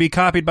I'm going to be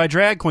copied by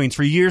drag queens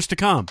for years to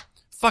come.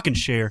 Fucking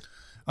Cher.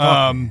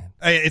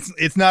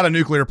 It's not a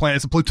nuclear plant.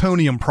 It's a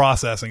plutonium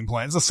processing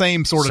plant. It's the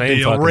same sort of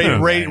deal.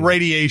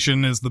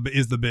 Radiation is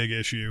the big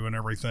issue and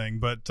everything.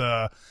 But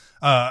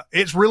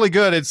it's really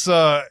good. It's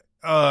one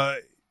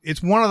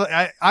of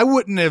the. I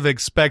wouldn't have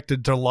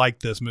expected to like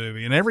this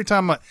movie. And every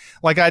time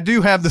I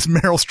do have this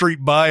Meryl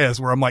Streep bias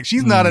where I'm like,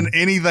 she's not in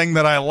anything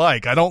that I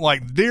like. I don't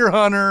like Deer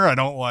Hunter. I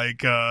don't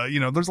like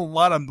there's a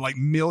lot of like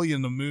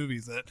million of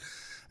movies that.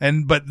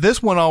 But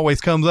this one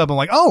always comes up. I'm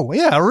like, oh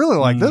yeah, I really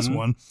like this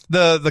one.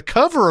 The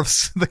cover of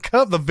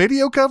the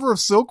video cover of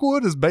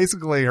Silkwood is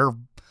basically her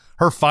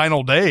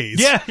final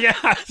days. Yeah.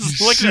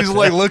 She's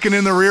like looking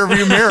in the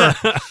rearview mirror.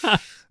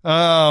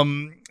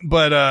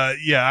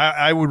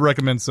 I would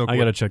recommend Silkwood. I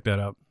got to check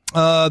that out.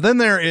 Then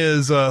there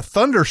is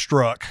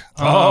Thunderstruck.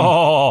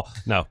 No.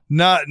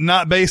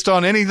 Not based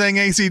on anything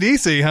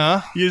AC/DC,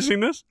 huh? You seen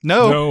this?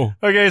 No.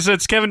 Okay, so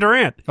it's Kevin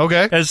Durant.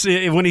 Okay. As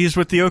when he's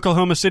with the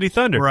Oklahoma City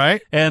Thunder.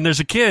 Right. And there's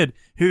a kid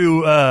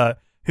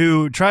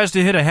who tries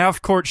to hit a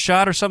half-court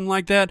shot or something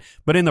like that,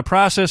 but in the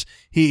process,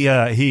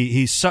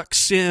 he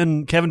sucks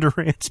in Kevin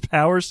Durant's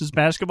powers, his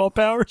basketball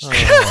powers.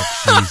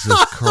 Oh,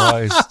 Jesus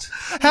Christ.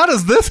 How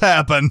does this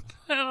happen?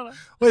 I don't know.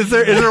 Is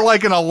there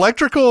like an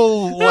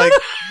electrical, like,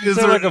 is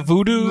there like a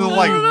voodoo?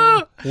 like,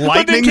 But then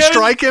lightning Kevin-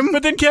 strike him?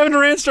 But then Kevin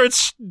Durant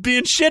starts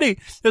being shitty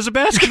as a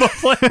basketball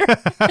player.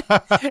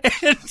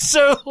 And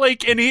so,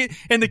 like, and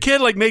the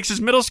kid, like, makes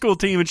his middle school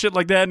team and shit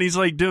like that, and he's,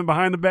 like, doing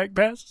behind the back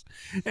passes.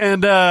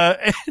 And then,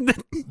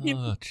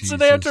 so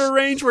they have to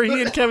arrange where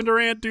he and Kevin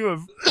Durant do a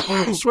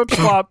swip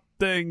swap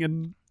thing,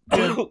 and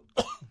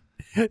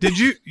Did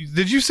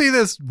you see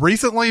this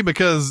recently?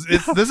 Because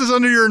this is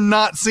under your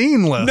not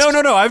seen list.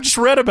 No. I've just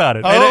read about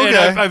it. Oh, And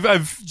okay.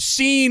 I've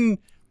seen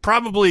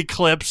probably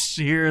clips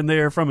here and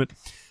there from it.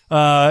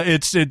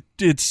 It's It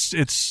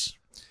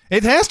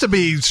has to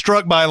be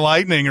struck by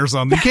lightning or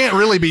something. You can't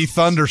really be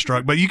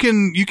thunderstruck, but you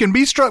can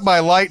be struck by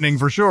lightning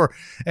for sure.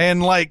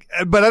 And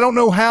but I don't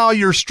know how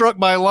you're struck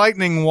by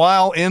lightning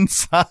while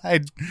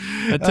inside.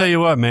 I tell you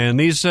what, man,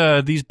 these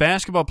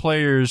basketball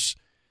players.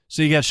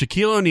 So you got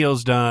Shaquille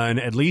O'Neal's done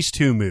at least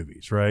 2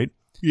 movies, right?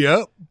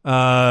 Yep.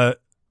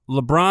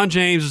 LeBron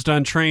James has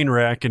done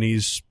Trainwreck, and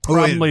he's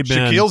probably been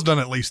Shaquille's done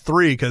at least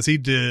 3 because he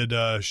did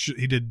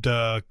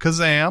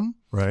Kazam.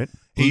 right.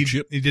 He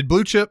did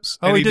Blue Chips.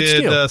 Oh, and he did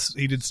Steel.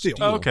 He did Steel.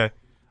 Oh, okay.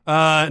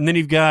 And then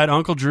you've got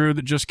Uncle Drew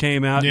that just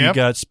came out. Yep. You've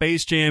got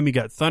Space Jam. You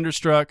got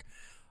Thunderstruck.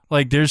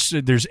 Like there's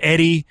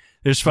Eddie.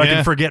 There's fucking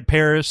Yeah. Forget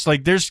Paris.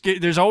 Like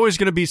there's always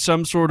going to be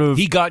some sort of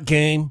He got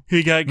game.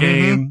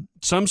 game,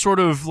 some sort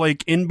of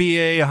like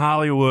NBA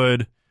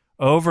Hollywood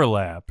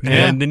overlap,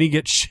 Yeah. and then you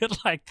get shit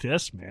like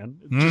this, man.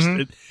 It's just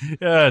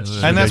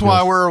And that's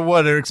why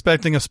ridiculous. they're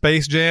expecting a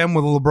Space Jam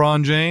with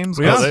LeBron James.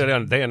 Yeah.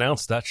 Oh, they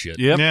announced that shit.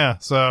 Yep. Yeah.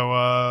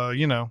 So,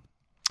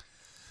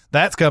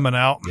 that's coming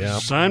out. Yeah.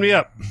 Sign me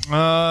up.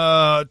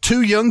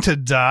 Too Young to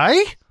Die?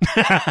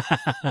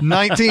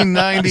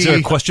 1990. Is there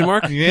a question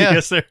mark? Yeah.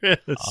 Yes, there is.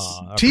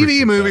 I TV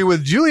appreciate movie that.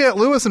 with Juliette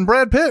Lewis and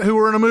Brad Pitt, who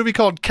were in a movie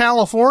called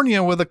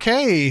California with a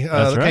K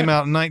That's that right. came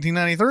out in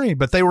 1993.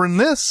 But they were in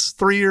this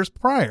 3 years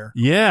prior.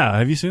 Yeah,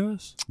 have you seen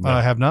this?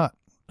 I have not.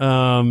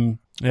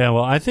 Yeah,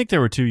 well, I think they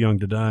were too young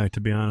to die, to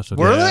be honest with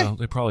Were you. they? Yeah,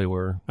 they probably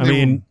were. I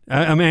mean,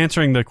 I'm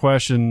answering the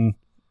question.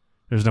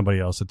 There's nobody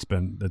else that's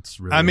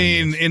really. I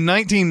mean, in this. in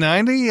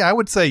 1990, I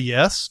would say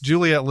yes.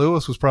 Juliette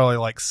Lewis was probably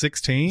like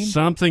 16.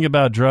 Something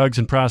about drugs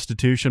and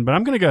prostitution, but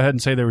I'm going to go ahead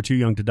and say they were too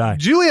young to die.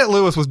 Juliette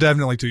Lewis was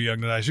definitely too young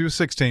to die. She was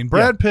 16.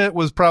 Brad Pitt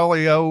was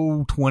probably,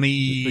 20. I think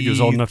he was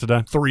old enough to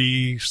die.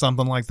 3,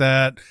 something like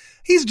that.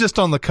 He's just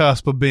on the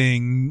cusp of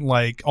being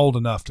like old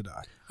enough to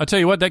die. I'll tell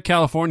you what, that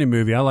California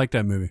movie, I like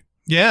that movie.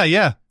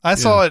 Yeah. I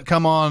saw it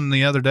come on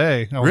the other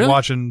day. I was Really?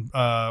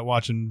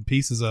 watching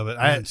pieces of it.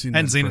 I hadn't seen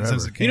it forever.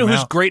 since it came You know who's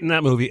out. great in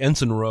that movie?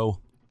 Ensign Rowe.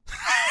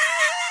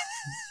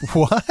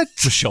 What?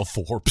 Michelle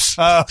Forbes.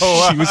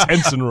 Oh, She was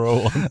Ensign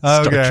Rowe on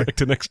Star Okay. Trek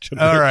The Next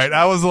Generation. All right.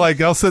 I was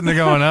sitting there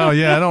going, oh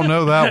yeah, I don't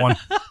know that one.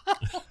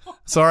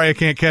 Sorry, I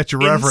can't catch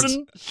your reference.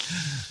 Ensign?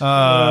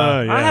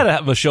 I had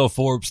a Michelle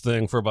Forbes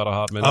thing for about a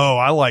hot minute. Oh,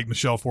 I like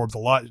Michelle Forbes a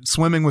lot.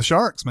 Swimming with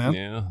Sharks, man.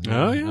 Yeah.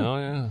 Oh,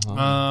 yeah.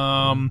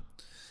 Oh,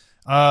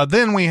 yeah.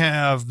 Then we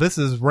have, this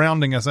is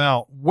rounding us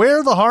out,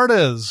 Where the Heart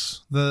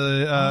Is.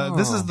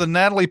 This is the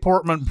Natalie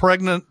Portman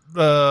pregnant,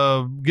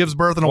 gives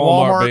birth in a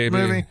Walmart baby.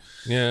 movie.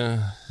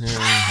 Yeah.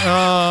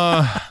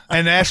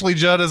 And Ashley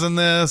Judd is in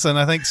this, and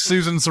I think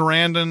Susan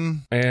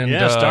Sarandon. And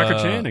Yes, Dr.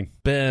 Channing.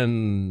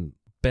 Ben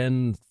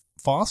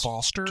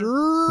Foster?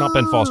 Not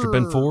Ben Foster.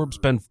 Ben Forbes.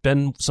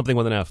 Ben something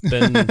with an F.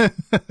 Ben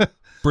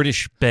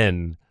British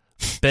Ben.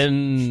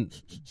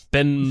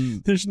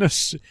 There's no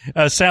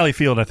Sally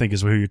Field, I think,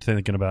 is who you're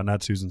thinking about,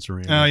 not Susan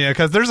Sarandon. Oh, yeah,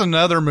 because there's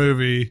another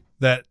movie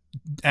that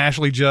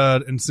Ashley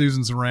Judd and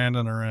Susan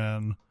Sarandon are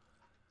in,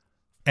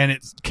 and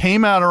it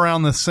came out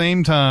around the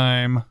same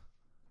time.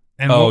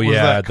 And what was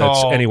that that's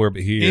called? Anywhere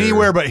But Here.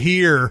 Anywhere But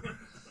Here.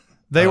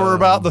 They were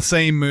about the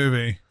same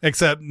movie,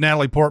 except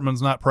Natalie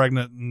Portman's not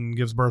pregnant and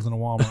gives birth in a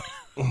Walmart.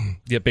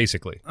 Yeah,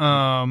 basically.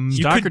 Um,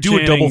 You Dr. could do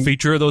a Channing- double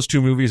feature of those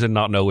two movies and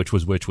not know which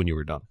was which when you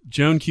were done.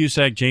 Joan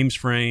Cusack, James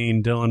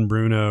Frain, Dylan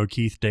Bruno,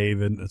 Keith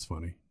David. That's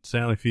funny.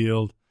 Sally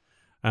Field.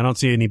 I don't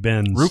see any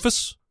Bens.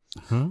 Rufus?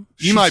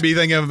 you might be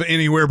thinking of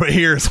Anywhere But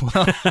Here as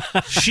well.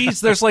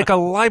 There's like a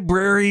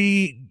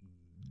library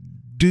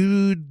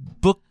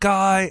dude, book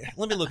guy.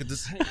 Let me look at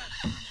this. Hang on.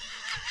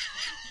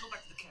 Go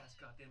back to the cast,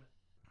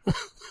 goddammit.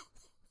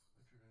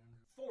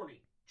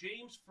 Forney,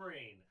 James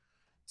Frain.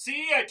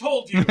 See, I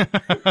told you.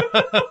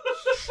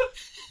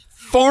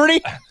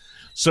 Forney?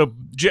 So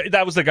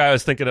that was the guy I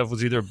was thinking of,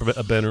 was either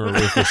a Ben or a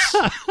Rufus.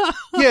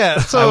 Yeah,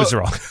 so I was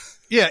wrong.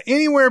 yeah,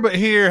 Anywhere But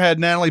Here had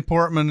Natalie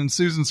Portman and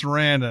Susan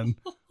Sarandon.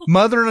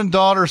 Mother and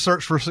Daughter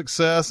Search for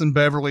Success in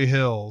Beverly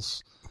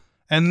Hills.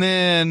 And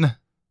then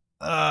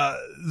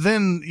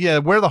then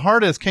Where the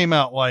Heart Is came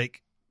out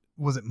like,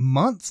 was it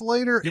months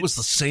later? It was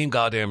the same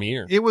goddamn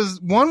year. It was,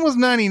 one was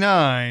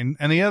 99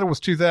 and the other was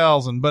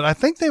 2000, but I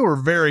think they were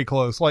very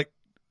close. Like,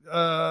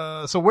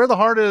 so Where the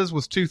Heart Is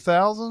was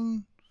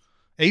 2000,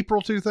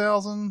 April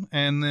 2000,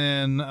 and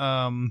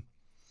then,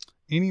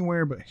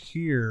 Anywhere But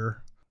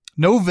Here,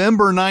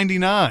 November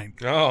 99.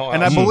 Oh,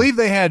 and I believe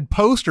they had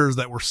posters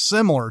that were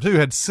similar too,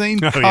 had same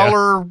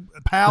color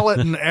palette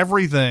and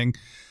everything.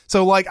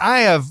 So like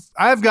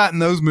I've gotten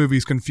those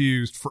movies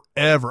confused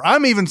forever.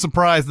 I'm even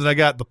surprised that I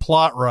got the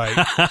plot right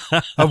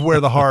of Where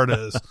the Heart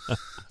Is,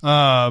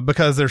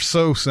 because they're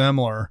so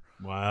similar.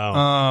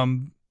 Wow.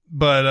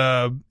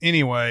 But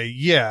anyway,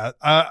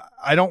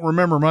 I don't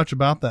remember much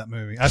about that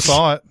movie. I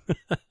saw it.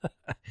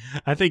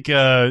 I think,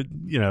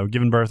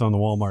 giving birth on the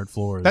Walmart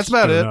floor is That's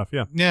about good it. enough.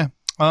 Yeah. Yeah.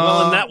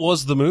 Well, and that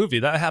was the movie.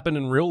 That happened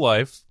in real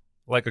life.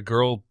 Like a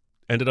girl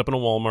ended up in a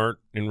Walmart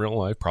in real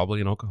life,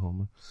 probably in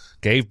Oklahoma,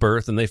 gave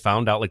birth, and they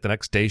found out like the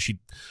next day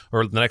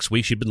the next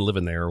week she'd been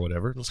living there or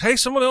whatever. It was, hey,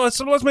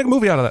 let's make a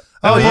movie out of that.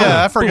 Oh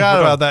yeah, I forgot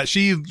about that.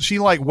 She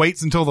like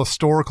waits until the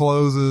store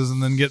closes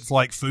and then gets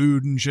like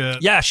food and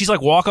shit. Yeah, she's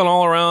like walking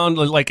all around.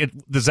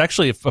 There's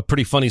actually a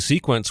pretty funny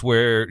sequence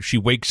where she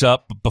wakes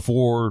up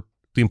before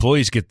the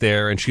employees get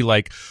there, and she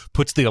like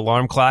puts the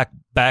alarm clock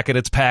back in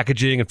its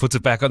packaging and puts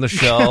it back on the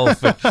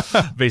shelf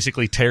and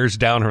basically tears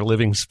down her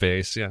living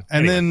space. Yeah.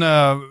 And then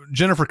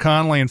Jennifer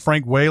Connelly and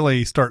Frank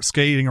Whaley start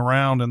skating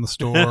around in the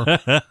store,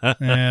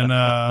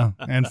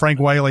 and Frank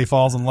Whaley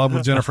falls in love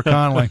with Jennifer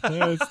Connelly.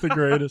 That's the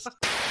greatest.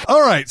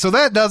 All right, so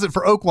that does it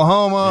for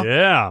Oklahoma.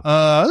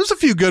 Yeah. There's a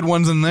few good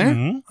ones in there.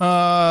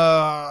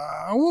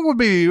 Mm-hmm. What would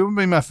be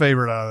my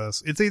favorite out of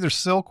this? It's either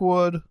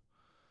Silkwood,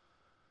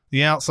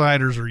 The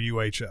Outsiders, or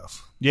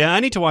UHF. Yeah,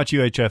 I need to watch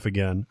UHF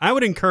again. I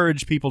would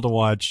encourage people to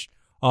watch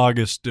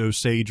August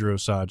Osage or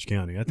Osage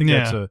County. I think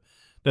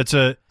that's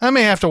a. I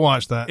may have to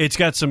watch that. It's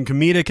got some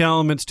comedic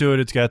elements to it.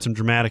 It's got some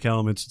dramatic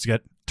elements. It's got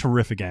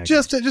terrific acting.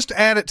 Just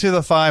add it to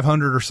the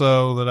 500 or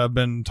so that I've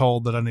been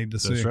told that I need to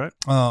see. That's right.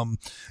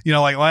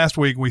 Like last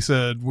week we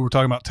were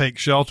talking about Take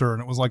Shelter,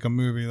 and it was like a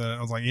movie that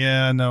I was like,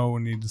 yeah, no,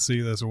 we need to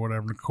see this or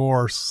whatever. And of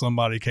course,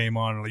 somebody came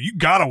on and like, you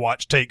gotta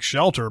watch Take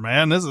Shelter,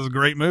 man. This is a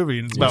great movie,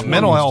 and it's about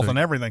mental health and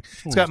everything.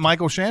 It's got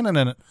Michael Shannon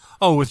in it.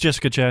 Oh, with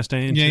Jessica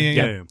Chastain.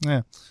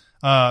 Yeah.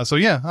 So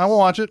I will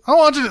watch it. I'll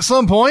watch it at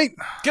some point.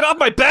 Get off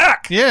my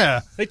back!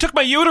 Yeah, they took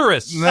my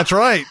uterus. That's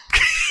right.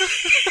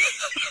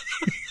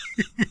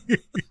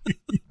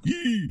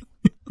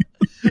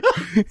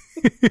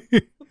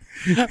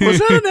 Was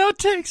that an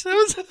outtakes? That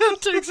was an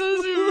outtakes.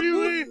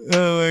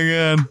 Oh my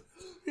god.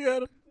 He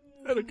had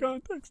a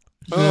context.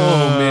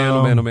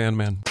 Oh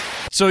man.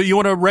 So you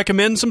want to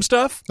recommend some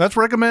stuff? Let's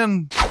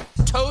recommend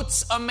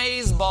Totes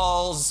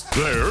Amazeballs.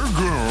 They're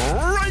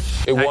great.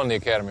 It won the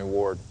Academy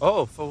Award.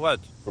 Oh, for what?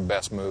 For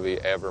best movie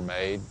ever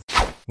made.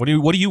 What do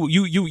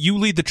you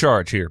lead the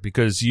charge here,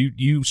 because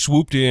you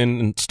swooped in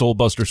and stole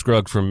Buster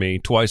Scruggs from me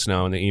twice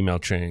now in the email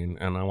chain,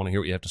 and I want to hear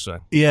what you have to say.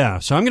 Yeah,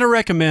 so I'm going to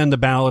recommend The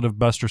Ballad of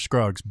Buster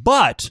Scruggs,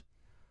 but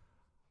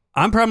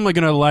I'm probably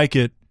going to like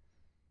it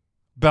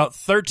about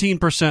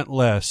 13%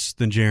 less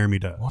than Jeremy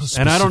does.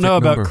 And I don't know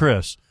about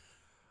Chris.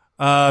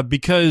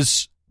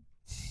 Because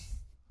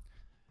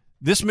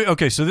this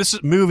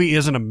movie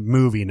isn't a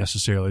movie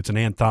necessarily. It's an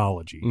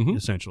anthology,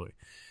 essentially.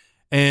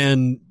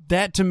 And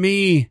that to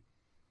me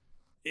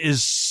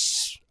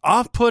is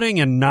off-putting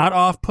and not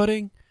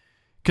off-putting,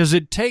 because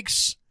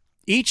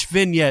each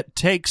vignette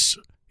takes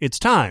its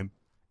time,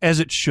 as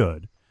it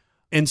should.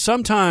 And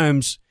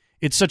sometimes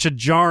it's such a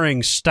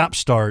jarring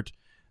stop-start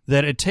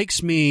that it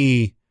takes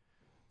me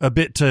a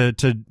bit to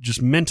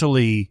just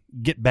mentally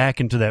get back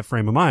into that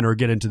frame of mind, or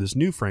get into this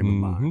new frame of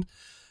mind.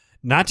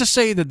 Not to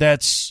say that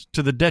that's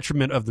to the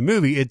detriment of the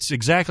movie. It's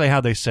exactly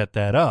how they set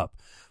that up.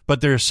 But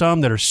there are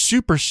some that are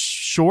super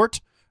short,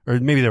 or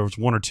maybe there was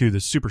one or two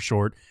that's super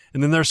short,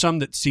 and then there are some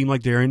that seem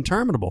like they're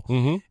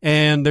interminable.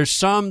 And there's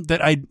some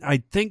that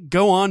I think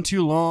go on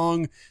too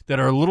long, that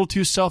are a little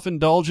too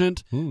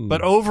self-indulgent.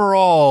 But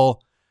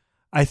overall,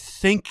 I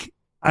think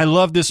I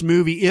love this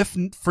movie, if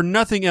for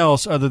nothing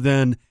else other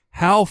than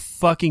how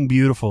fucking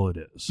beautiful it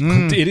is.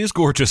 It is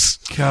gorgeous.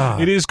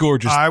 God. It is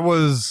gorgeous. I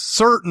was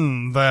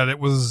certain that it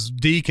was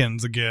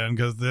Deakins again,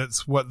 because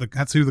that's who the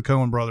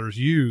Coen brothers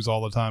use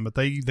all the time. But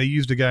they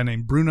used a guy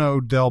named Bruno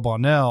Del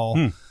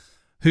Bonnell,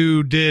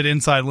 who did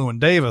Inside Llewyn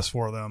Davis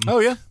for them. Oh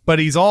yeah, but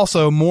he's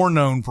also more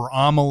known for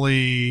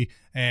Amelie,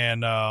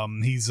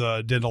 and he's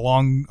did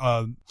Along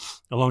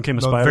Came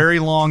a Spider. Very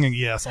long, and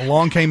yes,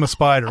 Along Came a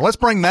Spider. Let's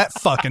bring that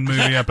fucking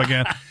movie up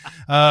again.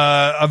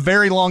 A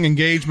Very Long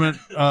Engagement,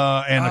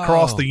 and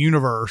Across the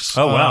Universe.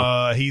 Oh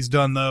wow, he's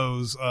done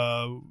those.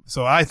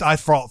 So I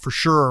thought for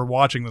sure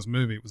watching this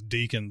movie it was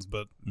Deakins,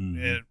 but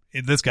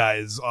this guy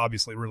is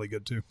obviously really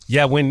good too.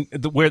 Yeah, where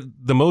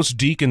the most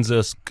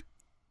Deakins-esque.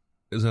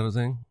 Is that a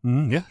thing?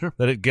 Yeah, sure.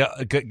 That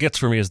it gets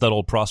for me is that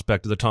old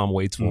Prospect of the Tom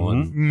Waits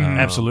one.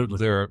 Absolutely.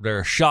 There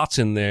are shots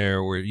in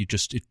there where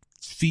it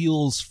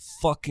feels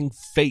fucking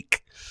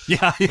fake.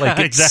 Yeah, like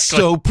it's exactly.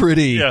 so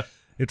pretty. Yeah.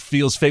 It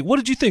feels fake. What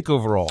did you think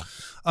overall?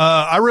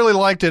 I really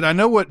liked it. I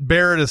know what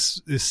Barrett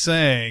is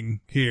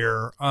saying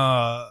here.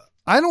 I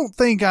don't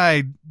think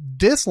I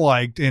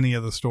disliked any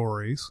of the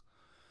stories.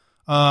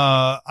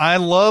 I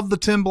love the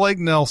Tim Blake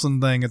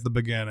Nelson thing at the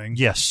beginning.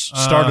 Yes.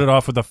 Started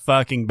off with a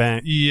fucking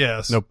bang.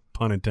 Yes. No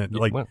pun intended.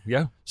 Like, Well,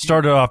 yeah.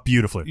 started off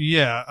beautifully.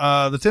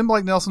 Yeah. The Tim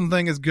Blake Nelson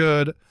thing is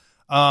good.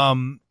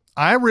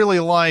 I really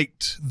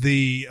liked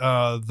the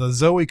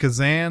Zoe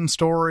Kazan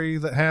story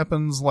that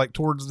happens like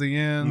towards the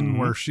end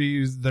where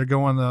they're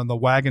going on the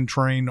wagon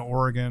train to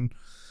Oregon,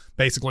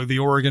 basically the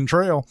Oregon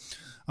Trail.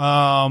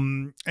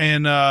 And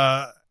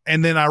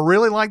then I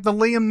really like the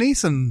Liam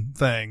Neeson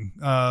thing.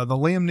 The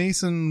Liam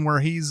Neeson where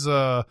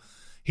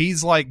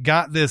he's like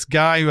got this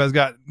guy who has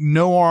got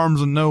no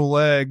arms and no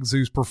legs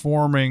who's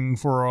performing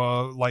for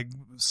a like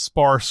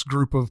sparse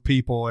group of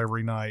people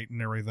every night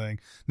and everything. And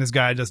this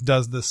guy just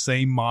does the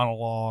same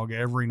monologue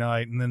every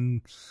night. And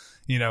then,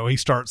 he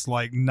starts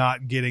like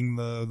not getting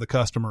the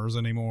customers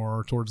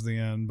anymore towards the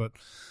end. But,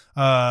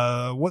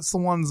 what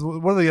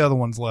are the other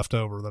ones left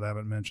over that I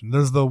haven't mentioned?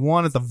 There's the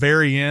one at the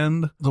very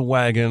end. The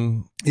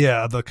wagon.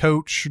 Yeah. The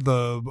coach,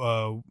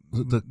 the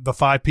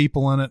 5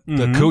 people in it.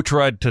 The coach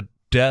ride to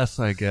death,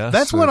 I guess.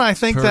 That's what I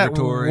think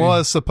Purgatory. that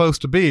was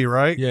supposed to be,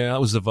 right? Yeah,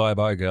 that was the vibe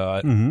I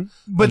got.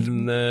 But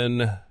And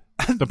then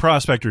The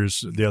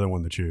Prospector's the other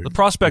one that you... the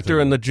Prospector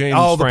and the James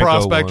the Franco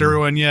Prospector one.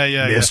 one.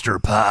 Yeah.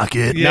 Mr.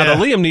 Pocket. Yeah. Now,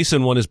 the Liam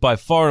Neeson one is by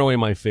far and away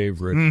my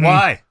favorite.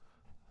 Why?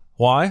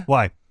 Why?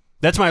 Why?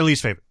 That's my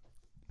least favorite.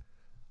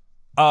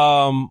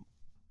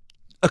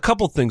 A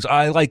couple things.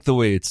 I like the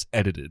way it's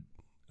edited,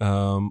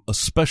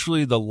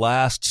 especially the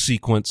last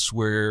sequence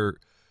where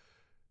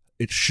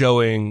it's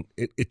showing.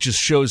 It just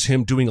shows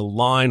him doing a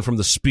line from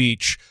the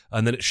speech,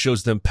 and then it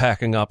shows them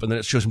packing up, and then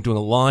it shows him doing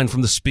a line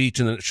from the speech,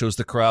 and then it shows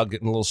the crowd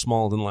getting a little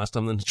smaller than last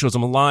time. And then it shows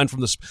him a line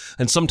from the,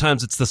 and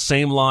sometimes it's the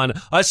same line.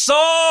 I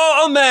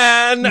saw a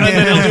man, and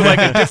then he'll do like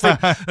a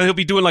different, and he'll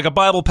be doing like a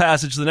Bible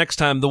passage the next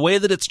time. The way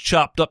that it's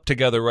chopped up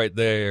together right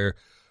there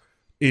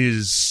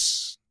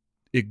is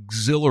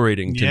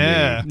exhilarating to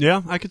me.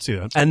 Yeah, I could see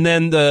that. And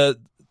then the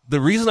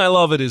reason I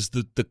love it is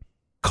the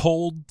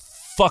cold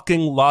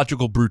fucking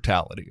logical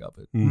brutality of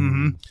it.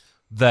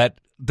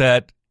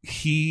 That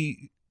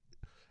he,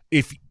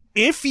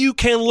 if you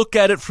can look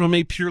at it from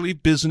a purely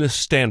business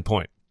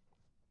standpoint,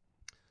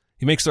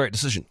 he makes the right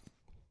decision.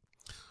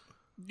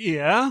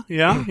 Yeah.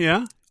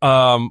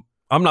 I'm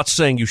not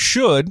saying you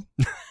should,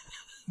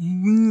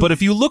 but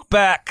if you look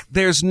back,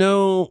 there's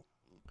no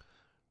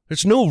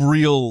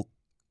real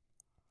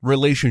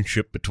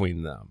relationship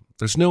between them.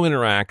 There's no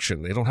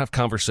interaction. They don't have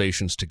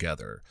conversations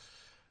together.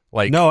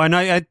 Like, No, and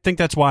I think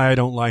that's why I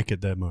don't like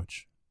it that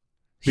much.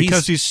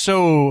 Because he's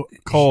so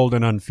cold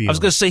and unfeeling. I was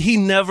going to say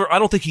I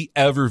don't think he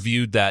ever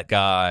viewed that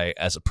guy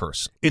as a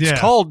person. It's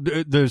called,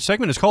 the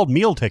segment is called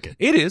Meal Ticket.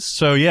 It is.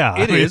 So yeah,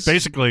 It is.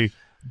 basically.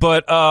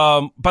 But,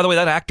 by the way,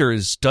 that actor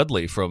is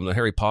Dudley from the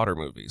Harry Potter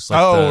movies.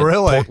 Like the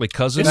really? Portly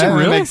cousin. That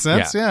makes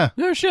sense. Yeah.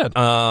 No shit.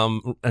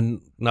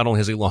 And not only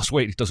has he lost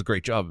weight, he does a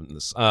great job in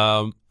this.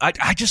 I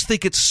just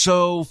think it's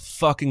so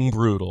fucking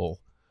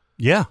brutal.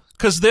 Yeah.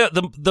 Because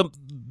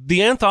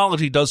the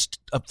anthology does,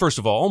 first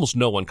of all, almost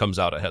no one comes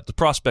out ahead. The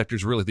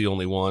Prospector's really the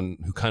only one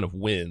who kind of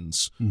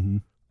wins.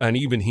 And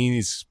even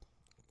he's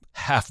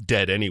half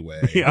dead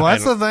anyway. Well,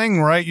 that's the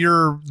thing, right?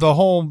 The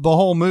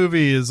whole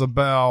movie is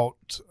about,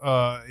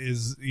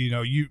 once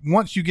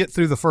you get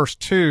through the first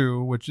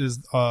 2, which is,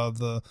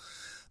 the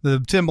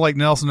Tim Blake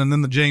Nelson and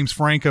then the James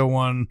Franco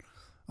one,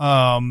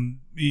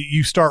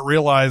 you start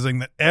realizing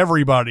that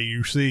everybody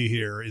you see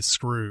here is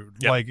screwed.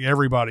 Yep. Like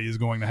everybody is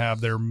going to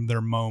have their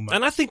moment.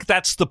 And I think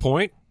that's the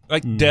point.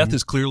 Like death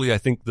is clearly, I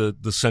think,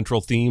 the central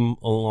theme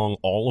along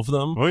all of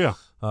them. Oh yeah.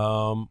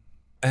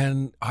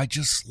 And I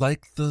just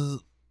like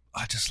the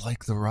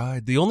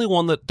ride. The only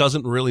one that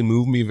doesn't really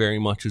move me very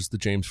much is the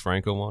James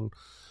Franco one.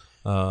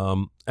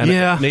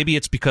 Maybe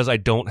it's because I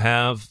don't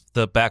have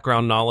the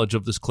background knowledge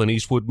of this Clint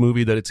Eastwood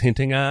movie that it's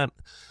hinting at.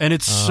 And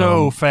it's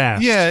so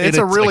fast. Yeah, it's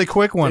a really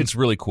quick one. It's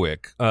really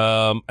quick.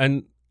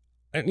 And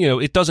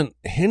it doesn't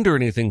hinder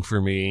anything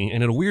for me.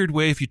 And in a weird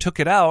way, if you took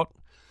it out,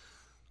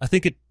 I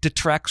think it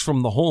detracts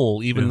from the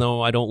whole, even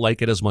though I don't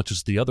like it as much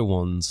as the other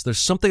ones. There's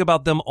something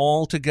about them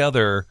all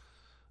together,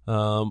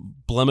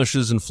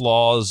 blemishes and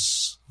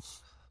flaws,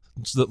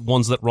 the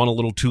ones that run a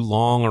little too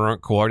long or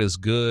aren't quite as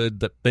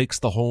good, that makes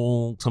the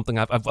whole something.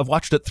 I've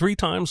watched it 3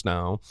 times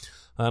now,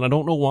 and I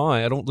don't know why.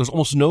 There's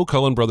almost no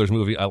Coen Brothers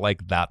movie I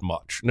like that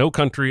much. No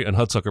Country and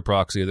Hudsucker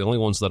Proxy are the only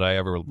ones that I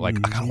ever like.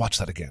 I gotta watch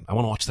that again. I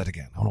want to watch that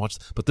again.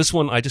 But this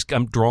one,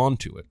 I'm drawn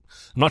to it.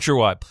 I'm not sure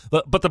why.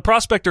 But the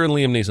Prospector and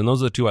Liam Neeson,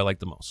 those are the 2 I like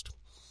the most.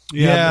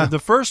 Yeah. The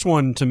first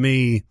one to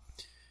me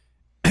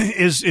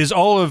is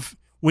all of,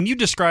 when you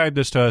described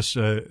this to us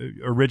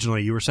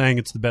originally, you were saying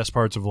it's the best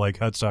parts of like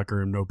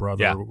Hudsucker and No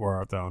Brother, Where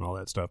Art Thou, and all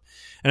that stuff.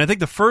 And I think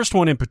the first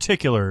one in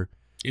particular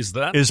is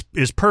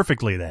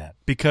perfectly that,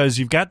 because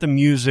you've got the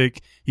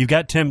music, you've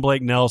got Tim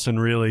Blake Nelson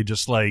really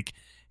just like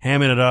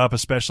hamming it up,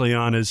 especially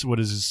on his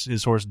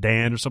horse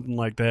Dan or something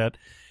like that,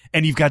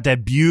 and you've got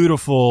that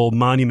beautiful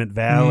Monument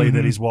Valley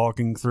that he's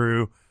walking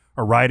through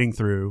or riding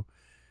through.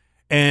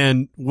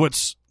 And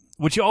what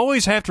you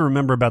always have to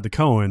remember about the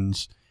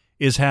Coens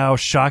is how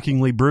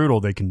shockingly brutal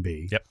they can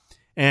be. Yep.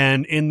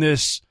 And in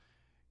this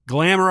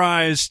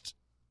glamorized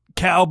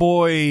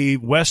cowboy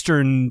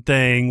western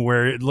thing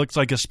where it looks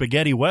like a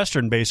spaghetti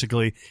western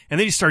basically, and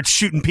then he starts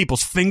shooting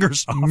people's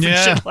fingers off and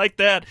shit like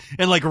that,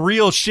 and like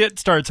real shit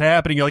starts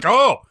happening. You're like,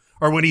 oh.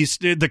 Or when he's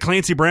the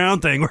Clancy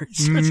Brown thing where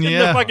he's hitting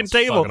the fucking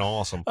table. Fucking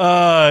awesome.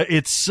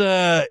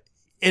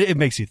 It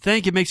makes you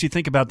think. It makes you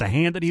think about the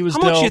hand that he was How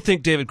dealt. much do you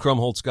think David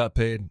Krumholtz got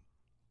paid?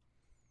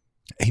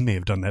 He may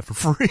have done that for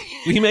free.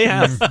 He may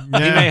have. He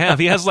may have.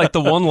 He has like the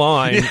one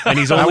line, and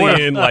he's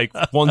only in like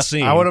one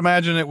scene. I would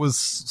imagine it was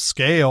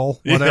scale,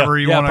 whatever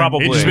you want to.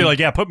 probably. He'd just be like,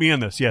 yeah, put me in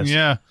this. Yes.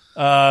 Yeah.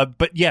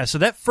 But yeah, so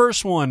that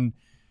first one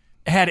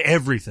had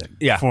everything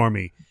for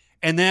me.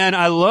 And then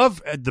I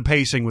love the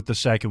pacing with the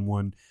second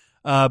one.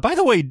 By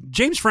the way,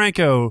 James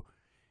Franco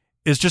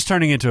is just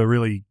turning into a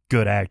really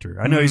good actor.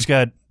 I know he's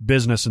got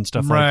business and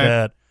stuff like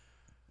that,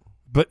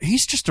 but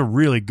he's just a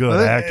really good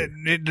actor.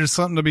 There's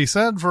something to be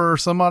said for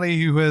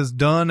somebody who has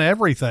done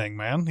everything,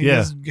 man.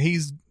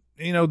 He's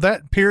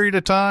that period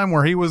of time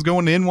where he was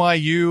going to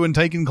NYU and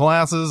taking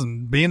classes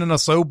and being in a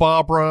soap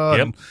opera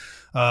and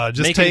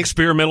just making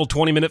experimental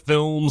 20-minute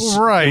films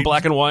in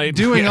black and white,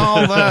 doing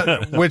all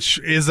that. Which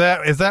is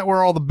that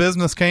where all the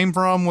business came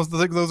from? Was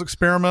those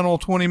experimental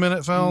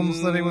 20-minute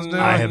films that he was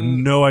doing? I have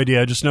no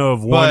idea. I just know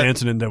of one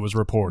incident that was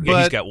reported.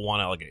 He's got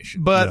one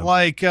allegation. But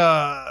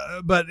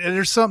but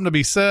there's something to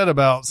be said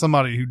about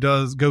somebody who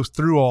goes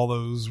through all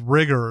those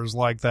rigors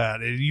like that.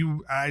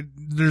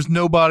 There's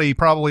nobody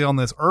probably on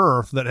this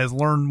earth that has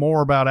learned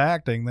more about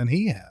acting than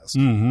he has.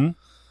 Mm-hmm.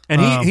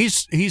 And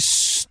he's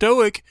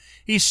stoic.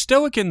 He's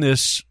stoic in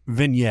this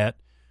vignette,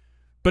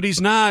 but he's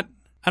not.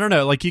 I don't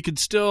know. Like you could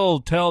still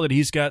tell that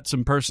he's got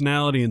some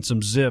personality and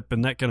some zip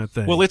and that kind of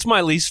thing. Well, it's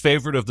my least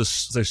favorite of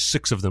there's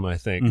 6 of them, I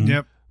think. Mm-hmm.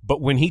 Yep.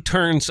 But when he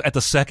turns at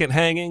the second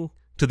hanging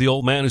to the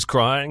old man who's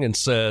crying and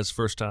says,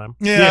 "First time,"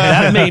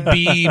 yeah, that may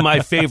be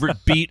my favorite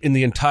beat in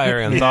the entire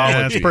anthology.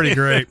 Yeah, it's pretty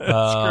great.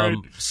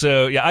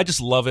 So yeah, I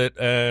just love it,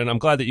 and I'm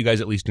glad that you guys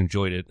at least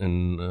enjoyed it.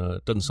 And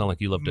it doesn't sound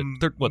like you loved it.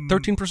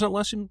 13%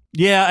 less?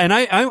 Yeah, and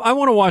I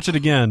want to watch it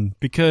again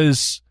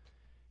because,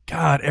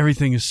 God,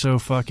 everything is so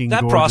fucking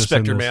that gorgeous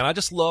Prospector, in this. man. I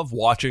just love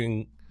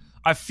watching.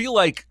 I feel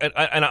like,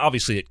 and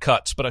obviously it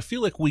cuts, but I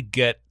feel like we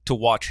get to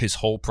watch his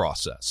whole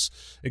process,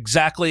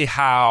 exactly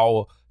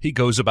how he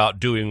goes about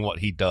doing what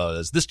he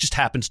does. This just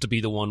happens to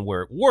be the one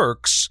where it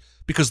works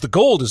because the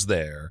gold is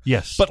there.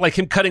 Yes. But like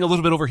him cutting a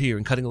little bit over here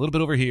and cutting a little bit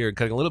over here and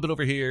cutting a little bit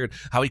over here, and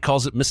how he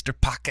calls it Mr.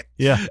 Pocket.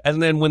 Yeah.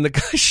 And then when the guy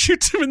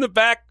shoots him in the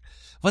back,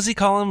 what's he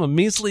call him? A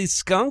measly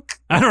skunk?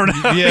 I don't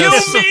know.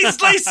 Yes. You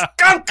measly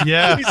skunk!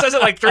 Yeah. He says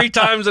it like 3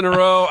 times in a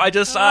row. I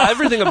just,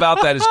 everything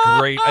about that is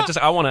great.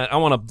 I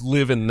want to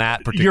live in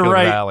that particular You're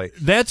right. valley.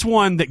 That's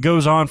one that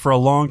goes on for a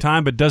long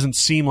time, but doesn't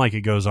seem like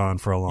it goes on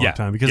for a long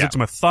time because it's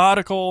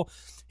methodical.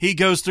 He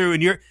goes through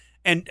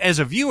and as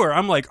a viewer,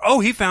 I'm like,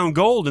 oh, he found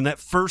gold in that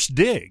first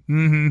dig.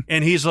 Mm-hmm.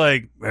 And he's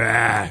like,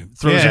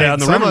 throws it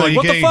out in the river. Like,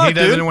 what the fuck, he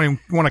doesn't dude? even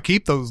want to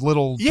keep those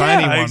little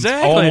tiny ones.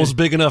 Exactly. Almost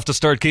big enough to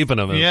start keeping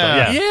them.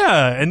 Yeah.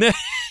 Yeah. And then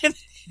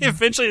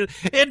eventually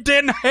it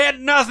didn't had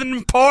nothing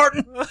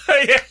important.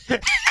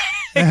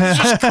 It's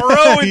just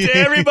crowing to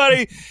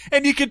everybody.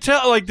 And you can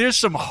tell, like, there's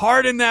some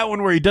heart in that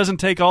one where he doesn't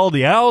take all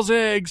the owl's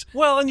eggs.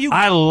 Well, and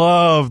I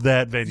love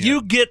that vignette.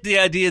 you get the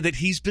idea that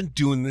he's been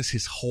doing this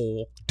his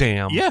whole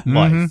damn life.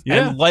 Mm-hmm.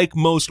 Yeah. And like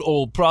most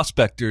old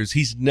prospectors,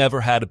 he's never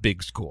had a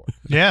big score.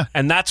 Yeah.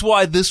 And that's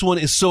why this one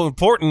is so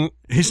important.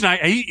 He's not.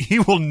 He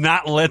will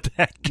not let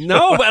that go.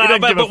 No, He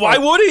doesn't give a but why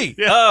fuck. would he?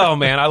 Yeah. Oh,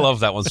 man, I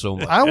love that one so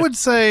much. I would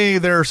say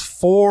there's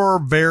 4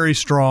 very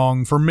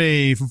strong, for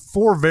me,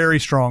 4 very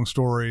strong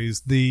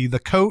stories. The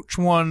coach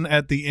one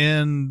at the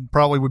end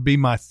probably would be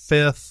my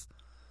 5th.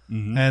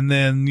 Mm-hmm. And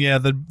then,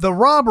 the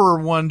robber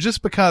one,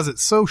 just because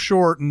it's so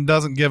short and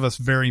doesn't give us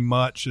very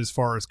much as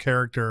far as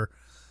character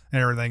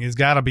and everything, has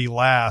got to be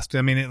last.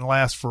 I mean, it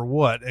lasts for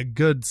what? A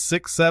good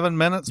 6-7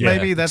 minutes,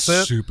 maybe? That's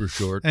it? Super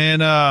short. And,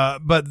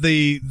 but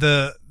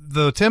the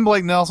Tim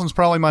Blake Nelson's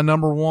probably my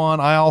number 1.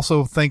 I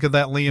also think of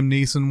that Liam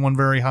Neeson one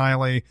very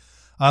highly.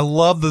 I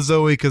love the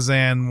Zoe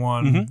Kazan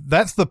one. Mm-hmm.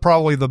 That's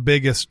probably the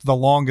biggest, the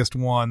longest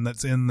one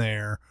that's in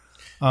there.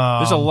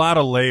 There's a lot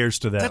of layers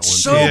to that That's one.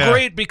 so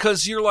great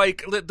because you're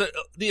like,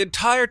 the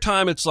entire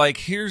time it's like,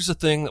 here's the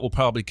thing that will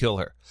probably kill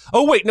her.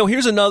 Oh, wait, no,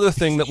 here's another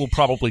thing that will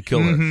probably kill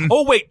her. Mm-hmm.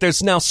 Oh, wait,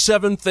 there's now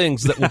 7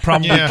 things that will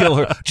probably kill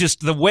her. Just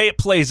the way it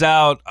plays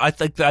out, I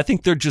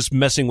think they're just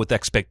messing with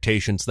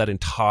expectations, that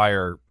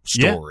entire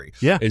story.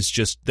 Yeah. It's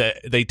just that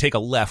they take a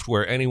left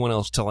where anyone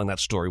else telling that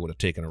story would have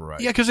taken a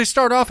right. Yeah, because they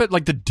start off at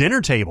like the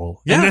dinner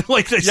table, and then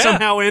like they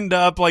somehow end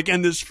up like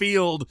in this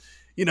field,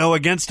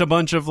 against a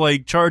bunch of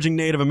like charging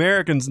Native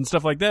Americans and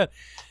stuff like that,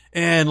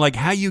 and like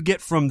how you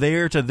get from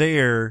there to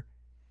there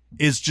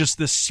is just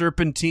this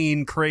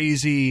serpentine,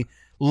 crazy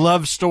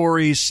love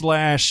story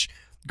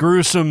 /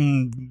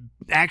 gruesome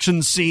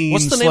action scene.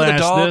 What's the name of the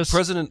dog? This.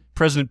 President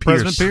Pierce.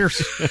 President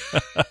Pierce.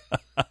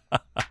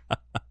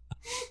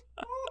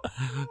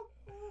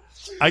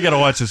 I got to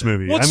watch this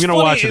movie. What's I'm going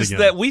to funny watch it is again.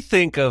 that we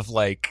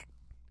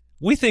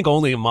think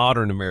only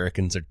modern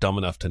Americans are dumb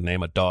enough to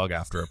name a dog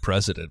after a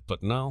president,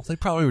 but no, they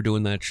probably were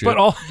doing that shit.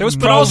 There was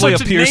probably a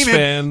to Pierce name it,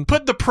 fan.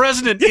 put the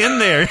president in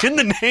there, in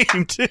the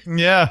name, too.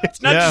 Yeah.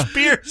 It's not just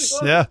Pierce.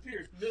 Yeah.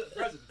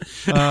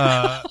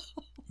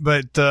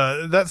 But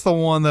that's the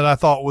one that I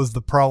thought was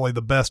probably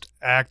the best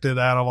acted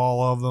out of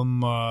all of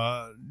them.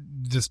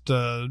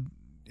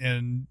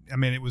 And I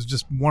mean, it was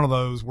just one of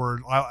those where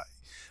I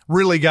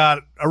really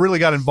got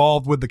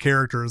involved with the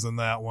characters in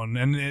that one,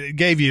 and it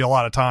gave you a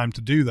lot of time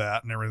to do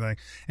that and everything.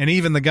 And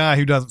even the guy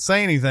who doesn't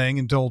say anything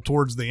until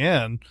towards the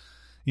end,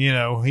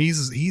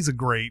 he's just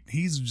great.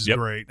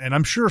 And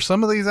I'm sure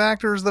some of these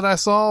actors that I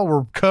saw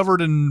were covered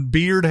in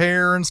beard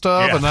hair and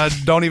stuff, and I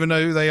don't even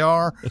know who they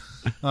are.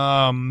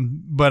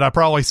 But I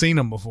probably seen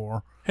them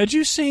before. Had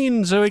you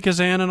seen Zoe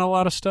Kazan in a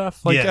lot of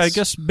stuff? Like, Yes. I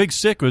guess Big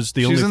Sick was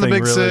the only She's thing in The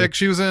Big really. Sick.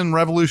 She was in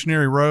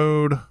Revolutionary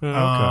Road.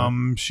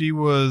 okay.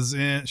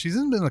 She's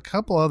in a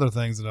couple other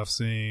things that I've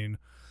seen.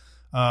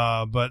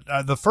 But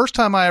the first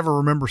time I ever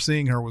remember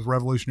seeing her was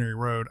Revolutionary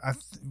Road.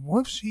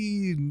 Was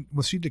she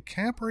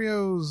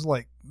DiCaprio's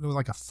like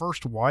a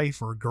first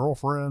wife or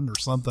girlfriend or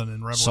something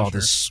in Revolutionary? Saw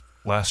this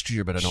last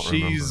year, but I don't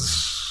remember.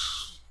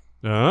 She's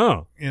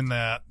Oh. in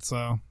that,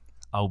 so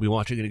I'll be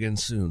watching it again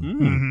soon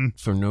mhm.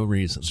 for no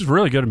reason. She's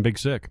really good in Big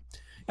Sick.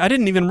 I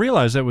didn't even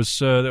realize that was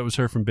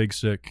her from Big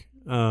Sick.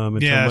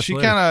 yeah, she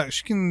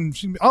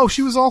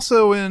was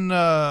also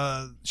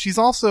in she's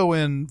also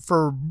in,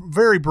 for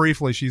very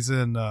briefly, she's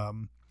in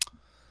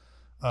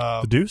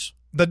The Deuce.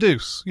 The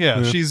Deuce. Yeah,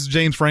 Yeah. she's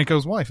James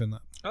Franco's wife in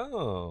that.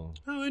 Oh.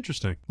 Oh,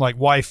 interesting. Like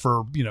wife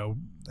for,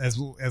 as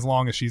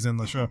long as she's in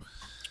the show.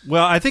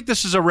 Well, I think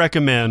this is a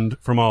recommend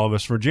from all of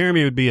us. For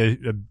Jeremy, it would be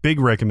a big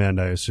recommend,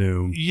 I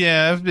assume.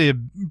 Yeah, it'd be a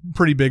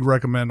pretty big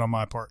recommend on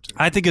my part too.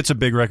 I think it's a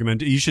big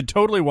recommend. You should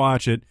totally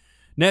watch it.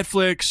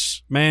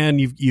 Netflix, man,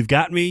 you've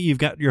got me. You've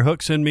got your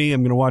hooks in me.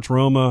 I'm going to watch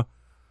Roma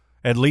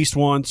at least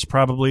once,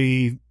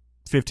 probably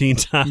 15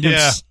 times.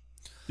 Yeah.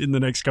 In the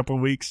next couple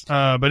of weeks.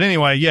 But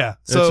anyway, yeah.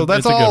 So It's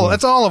that's a good all. one.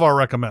 That's all of our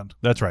recommend.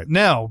 That's right.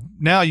 Now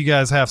you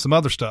guys have some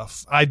other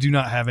stuff. I do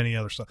not have any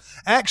other stuff.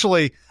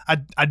 Actually,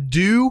 I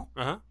do,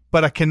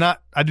 but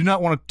I do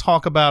not want to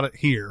talk about it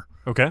here.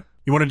 Okay.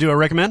 You want to do a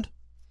recommend?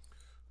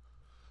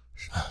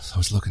 So I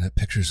was looking at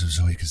pictures of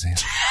Zoe Kazan.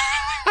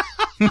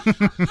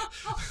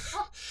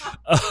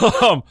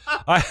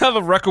 I have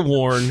a record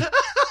warn.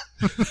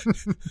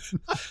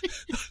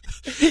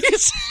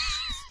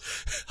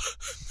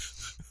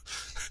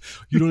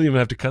 You don't even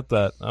have to cut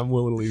that. I'm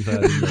willing to leave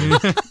that in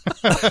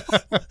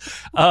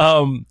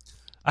there.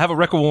 I have a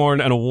record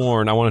warn and a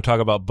warn. I want to talk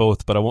about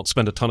both, but I won't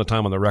spend a ton of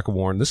time on the record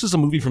warn. This is a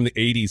movie from the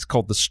 80s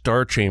called The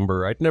Star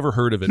Chamber. I'd never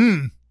heard of it.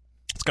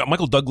 It's got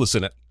Michael Douglas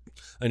in it,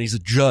 and he's a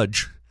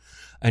judge.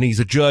 And he's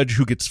a judge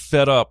who gets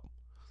fed up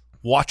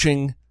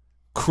watching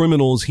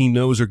criminals he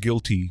knows are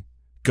guilty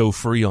go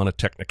free on a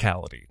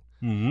technicality.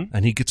 Mm-hmm.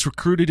 And he gets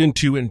recruited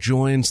into and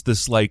joins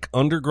this like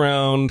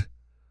underground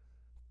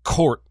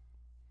court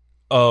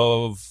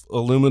of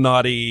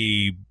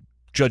Illuminati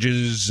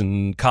judges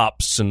and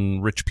cops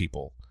and rich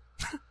people.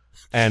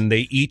 And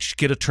they each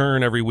get a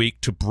turn every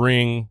week to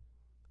bring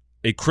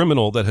a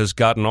criminal that has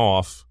gotten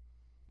off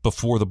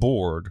before the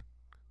board.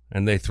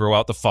 And they throw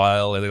out the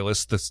file and they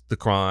list the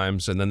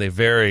crimes. And then they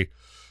very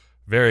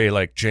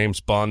like James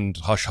Bond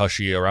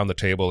hush-hushy around the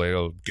table. They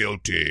go,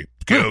 guilty,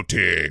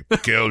 guilty,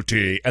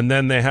 guilty. And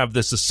then they have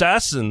this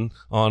assassin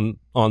on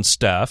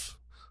staff,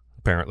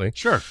 apparently.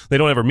 Sure. They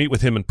don't ever meet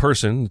with him in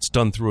person. It's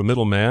done through a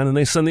middleman. And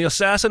they send the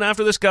assassin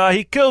after this guy.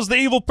 He kills the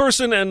evil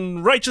person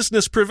and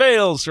righteousness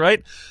prevails,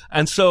 right?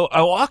 And so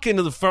I walk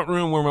into the front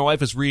room where my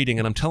wife is reading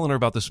and I'm telling her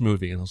about this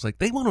movie. And I was like,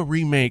 they want to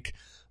remake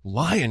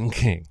Lion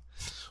King.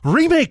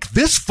 Remake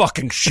this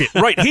fucking shit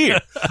right here.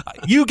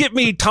 You get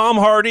me Tom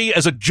Hardy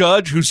as a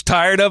judge who's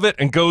tired of it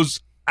and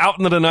goes out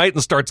into the night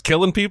and starts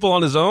killing people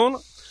on his own.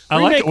 I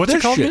like Remake it. What's it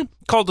this called shit. again?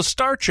 Called The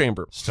Star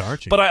Chamber. Star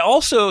Chamber. But I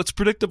also, it's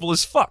predictable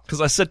as fuck because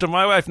I said to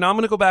my wife, now I'm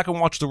going to go back and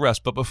watch the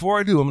rest. But before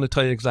I do, I'm going to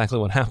tell you exactly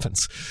what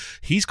happens.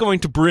 He's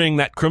going to bring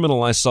that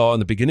criminal I saw in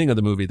the beginning of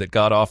the movie that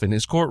got off in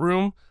his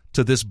courtroom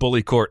to this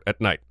bully court at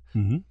night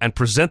and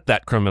present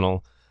that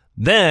criminal.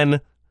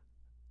 Then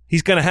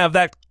he's going to have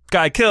that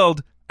guy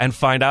killed and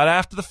find out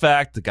after the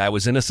fact the guy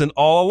was innocent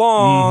all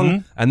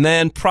along. And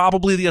then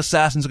probably the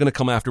assassins are going to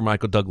come after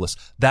Michael Douglas.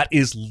 That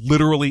is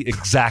literally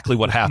exactly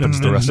what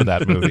happens the rest of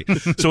that movie.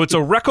 So it's a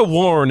Recca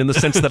Warren in the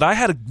sense that I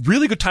had a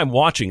really good time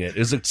watching it.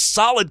 It's a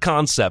solid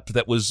concept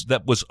that was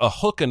a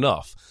hook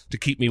enough to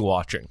keep me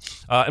watching.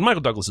 And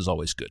Michael Douglas is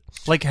always good.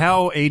 Like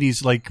how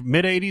 80s, like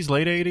mid 80s,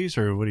 late 80s,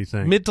 or what do you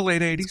think? Mid to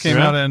late 80s. Came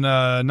out in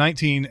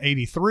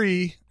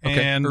 1983,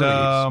 Okay, and early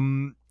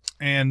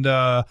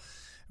 80s.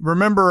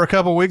 Remember a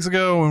couple weeks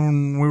ago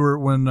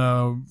when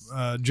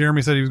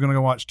Jeremy said he was going to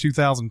go watch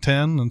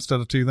 2010 instead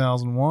of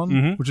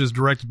 2001, which is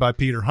directed by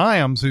Peter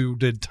Hyams, who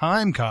did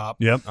Time Cop.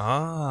 Yep.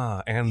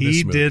 And He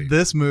this movie. did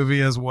this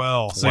movie as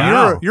well. So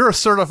Wow. you're a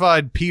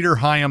certified Peter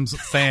Hyams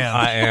fan.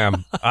 I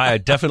am. I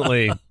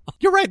definitely.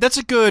 You're right. That's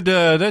a good.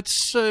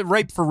 That's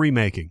ripe for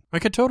remaking. I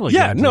could totally.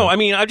 Yeah, get into no, it. I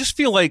mean, I just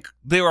feel like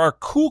there are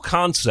cool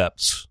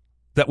concepts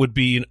that would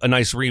be a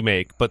nice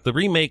remake, but the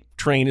remake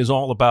train is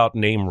all about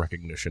name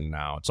recognition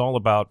now. It's all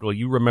about, well,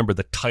 you remember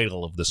the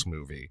title of this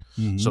movie.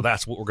 So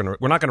that's what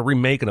we're not going to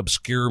remake an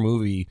obscure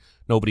movie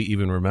nobody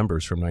even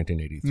remembers from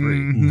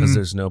 1983 because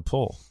there's no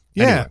pull.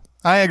 Yeah, Anyway.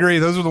 I agree.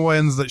 Those are the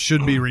ones that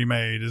should be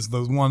remade, is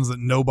those ones that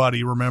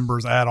nobody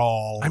remembers at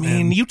all. I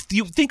mean, you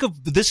think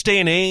of this day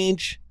and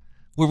age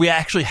where we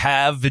actually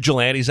have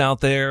vigilantes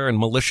out there and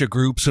militia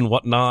groups and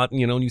whatnot,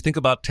 and you think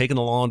about taking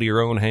the law into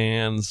your own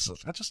hands.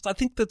 I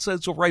think that's a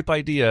ripe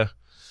idea.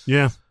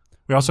 Yeah.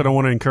 We also don't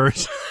want to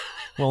encourage.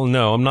 Well,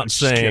 no, I'm not just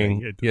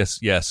saying kidding.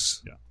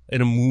 yes. Yeah.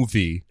 In a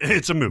movie,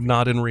 It's a movie.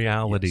 not in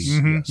reality.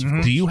 Yes, of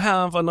course. Do you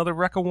have another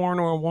Rec-A-Warn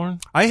or a Warn?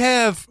 I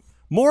have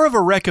more of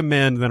a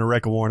recommend than a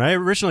Rec-A-Warn. I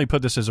originally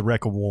put this as a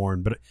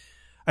Rec-A-Warn, but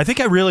I think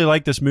I really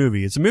like this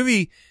movie. It's a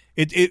movie.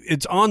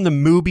 It's on the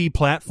Mubi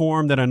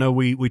platform that I know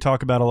we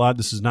talk about a lot.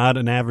 This is not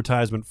an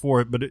advertisement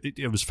for it, but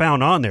it was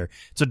found on there.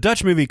 It's a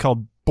Dutch movie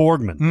called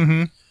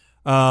Borgman.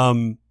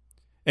 And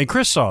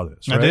Chris saw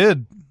this, right? I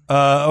did.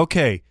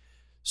 Okay.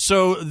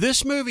 So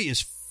this movie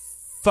is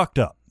fucked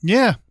up,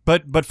 Yeah,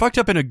 but fucked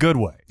up in a good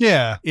way.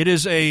 yeah. It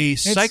is a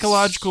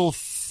psychological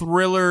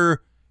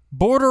thriller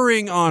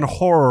bordering on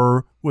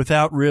horror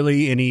without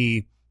really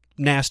any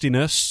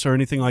nastiness or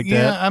anything like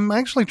Yeah, that. I'm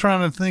actually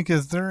trying to think.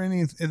 Is there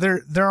any?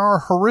 There are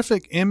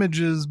horrific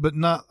images, but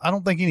not. I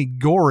don't think any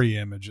gory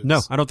images.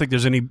 No, I don't think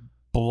there's any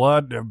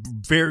blood.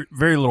 Very,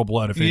 very little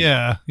blood, if any.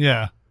 Yeah,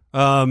 yeah.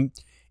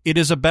 It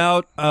is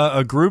about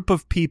a group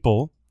of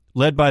people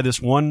led by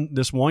this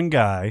one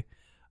guy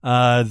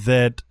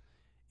that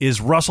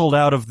is rustled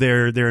out of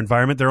their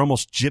environment. They're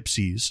almost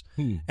gypsies,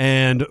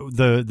 and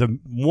the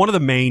one of the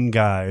main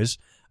guys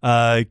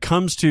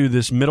comes to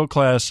this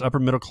upper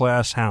middle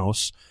class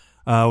house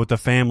with a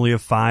family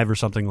of 5 or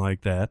something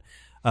like that,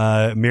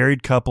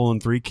 married couple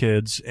and 3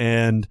 kids,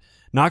 and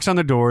knocks on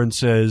the door and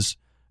says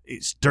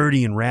it's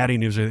dirty and ratty,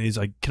 and he's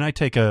like, "Can I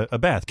take a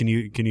bath? Can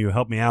you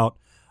help me out?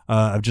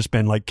 I've just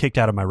been kicked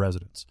out of my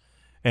residence."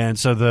 And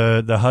so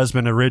the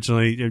husband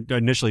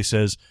initially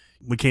says,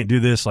 "We can't do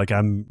this.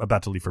 I'm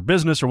about to leave for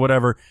business or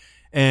whatever."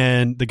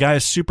 And the guy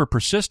is super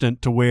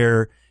persistent to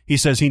where he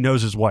says he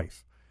knows his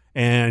wife.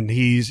 And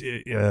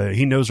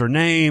he knows her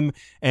name,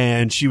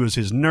 and she was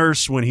his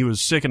nurse when he was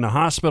sick in the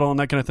hospital and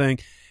that kind of thing.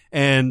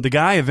 And the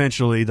guy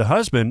eventually, the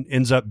husband,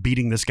 ends up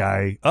beating this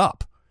guy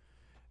up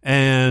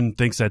and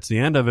thinks that's the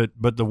end of it.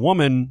 But the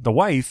woman, the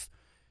wife,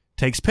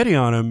 takes pity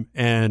on him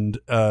and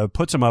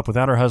puts him up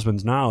without her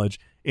husband's knowledge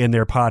in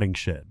their potting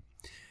shed.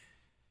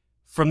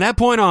 From that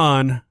point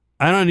on,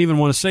 I don't even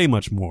want to say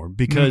much more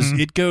because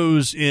it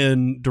goes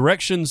in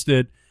directions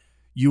that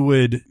you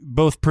would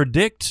both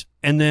predict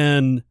and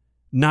then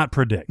not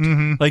predict.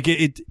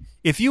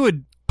 If you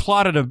had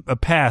plotted a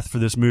path for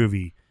this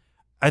movie,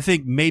 I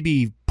think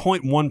maybe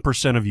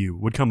 0.1% of you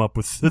would come up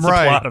with the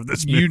plot of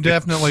this movie. You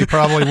definitely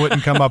probably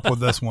wouldn't come up with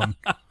this one.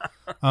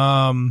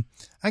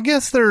 I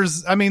guess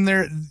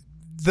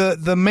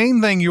the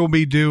main thing you'll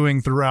be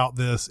doing throughout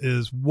this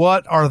is,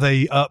 what are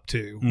they up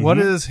to? What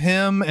is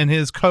him and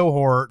his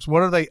cohorts?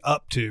 What are they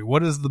up to?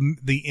 What is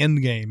the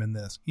end game in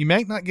this? You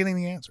may not get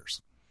any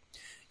answers.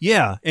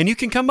 Yeah, and you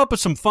can come up with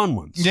some fun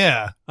ones.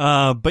 Yeah.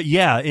 But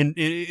yeah,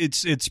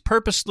 it's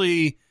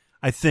purposely,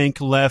 I think,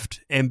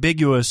 left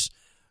ambiguous.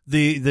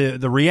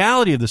 The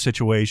reality of the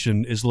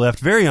situation is left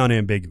very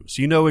unambiguous.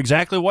 You know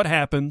exactly what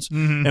happens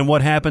and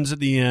what happens at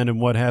the end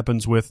and what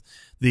happens with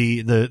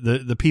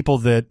the people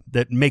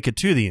that make it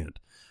to the end.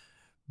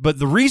 But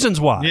the reasons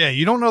why. Yeah,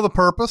 you don't know the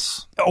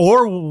purpose.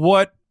 Or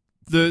what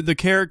the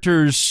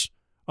characters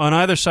on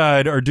either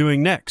side are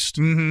doing next.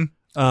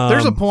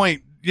 There's a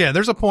point. Yeah,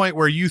 there's a point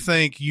where you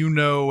think you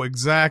know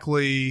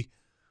exactly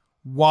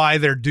why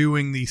they're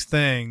doing these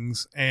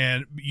things,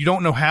 and you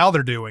don't know how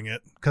they're doing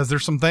it because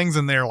there's some things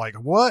in there like,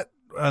 what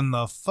in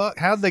the fuck?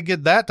 How did they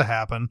get that to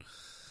happen?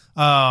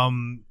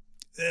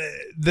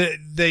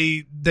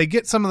 They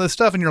get some of this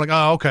stuff, and you're like,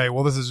 oh, okay,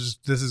 well, this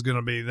is going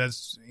to be,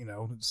 that's,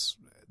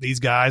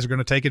 these guys are going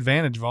to take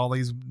advantage of all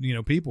these,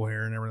 people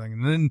here and everything.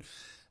 And then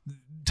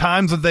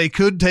times that they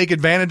could take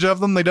advantage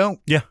of them, they don't.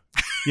 Yeah.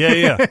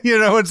 Yeah.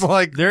 It's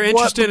like, they're what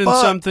interested the in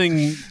fuck?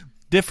 something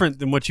different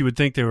than what you would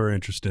think they were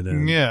interested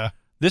in. Yeah.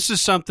 This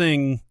is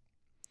something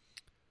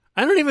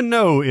I don't even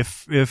know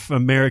if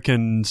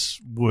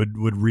Americans would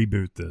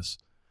reboot this.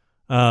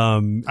 I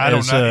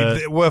don't know.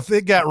 Well, if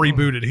it got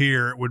rebooted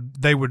here,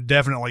 they would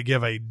definitely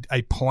give a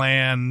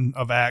plan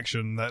of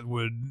action that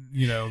would,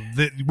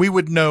 that we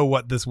would know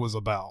what this was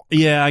about.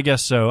 Yeah, I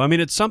guess so. I mean,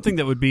 it's something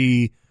that would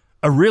be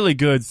a really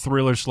good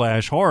thriller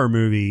 / horror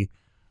movie,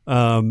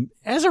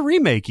 as a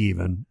remake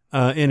even,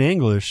 in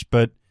English,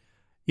 but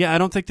Yeah, I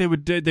don't think they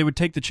would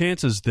take the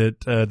chances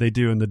that they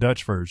do in the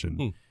Dutch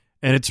version,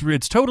 and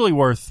it's totally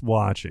worth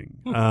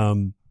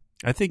watching.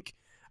 I think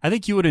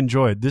you would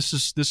enjoy it. This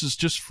is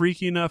just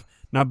freaky enough,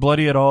 not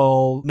bloody at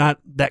all, not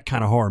that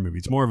kind of horror movie.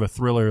 It's more of a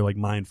thriller, like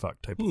mindfuck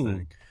type of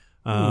thing.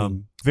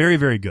 Very,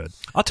 very good.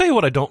 I'll tell you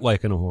what I don't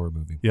like in a horror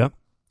movie. Yep.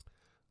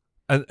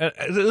 And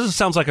this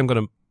sounds like I'm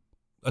going to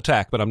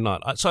attack, but I'm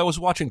not. So I was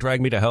watching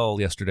Drag Me to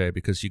Hell yesterday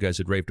because you guys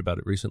had raved about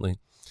it recently.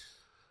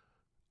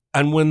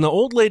 And when the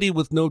old lady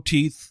with no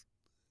teeth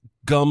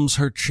gums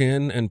her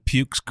chin and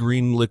pukes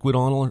green liquid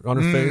on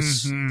her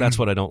face, that's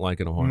what I don't like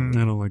in a horror movie.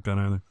 I don't like that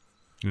either.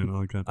 I don't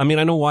like that. I mean,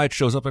 I know why it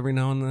shows up every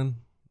now and then,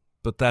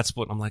 but that's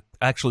what I'm like.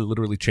 I actually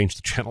literally changed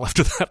the channel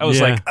after that. I was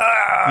like,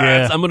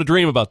 I'm going to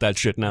dream about that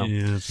shit now.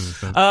 Yeah,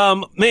 that's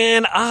what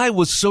man, I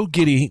was so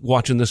giddy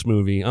watching this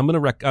movie. I'm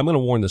going to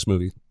warn this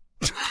movie.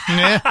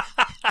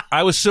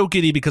 I was so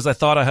giddy because I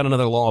thought I had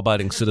another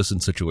law-abiding citizen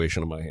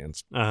situation on my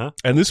hands.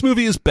 And this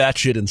movie is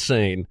batshit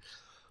insane,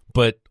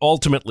 but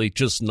ultimately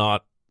just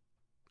not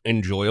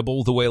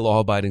enjoyable the way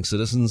law-abiding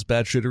citizens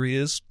batshittery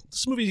is.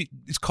 This movie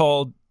is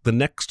called The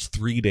Next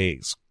 3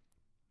 Days.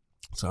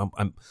 So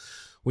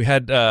we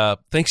had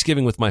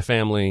Thanksgiving with my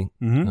family,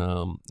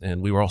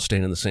 and we were all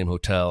staying in the same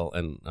hotel.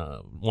 And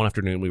one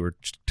afternoon, we were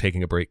just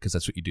taking a break because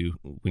that's what you do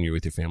when you're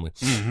with your family.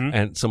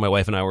 And so my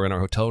wife and I were in our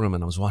hotel room,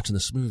 and I was watching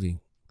this movie.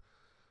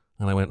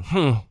 And I went,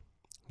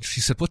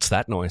 She said, "What's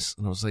that noise?"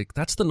 And I was like,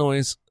 "That's the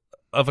noise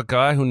of a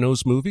guy who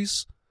knows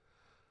movies,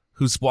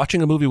 who's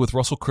watching a movie with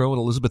Russell Crowe and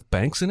Elizabeth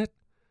Banks in it,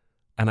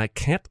 and I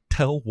can't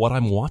tell what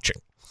I'm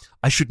watching.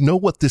 I should know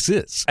what this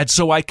is." And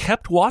so I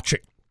kept watching.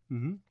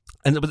 And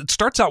it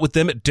starts out with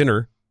them at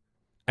dinner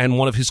and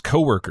one of his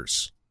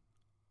coworkers.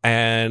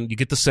 And you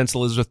get the sense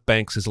Elizabeth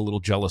Banks is a little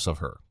jealous of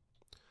her.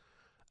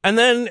 And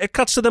then it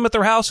cuts to them at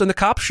their house, and the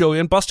cops show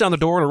in, bust down the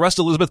door, and arrest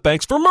Elizabeth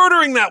Banks for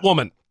murdering that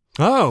woman.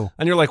 Oh.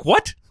 And you're like,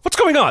 what? What's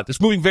going on? It's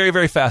moving very,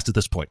 very fast at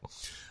this point.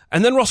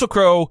 And then Russell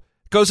Crowe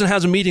goes and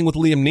has a meeting with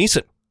Liam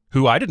Neeson,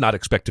 who I did not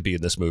expect to be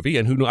in this movie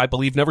and who I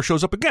believe never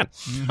shows up again,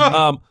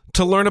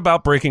 to learn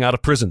about breaking out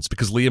of prisons,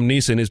 because Liam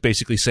Neeson is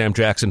basically Sam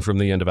Jackson from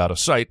the end of Out of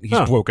Sight.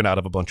 He's broken out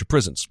of a bunch of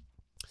prisons.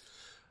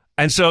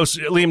 And so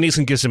Liam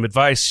Neeson gives him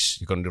advice.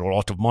 You're going to need a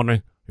lot of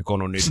money. You're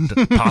going to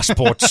need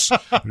passports.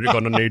 You're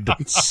going to need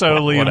so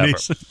Liam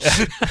Neeson.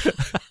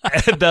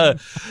 And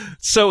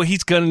so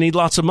he's going to need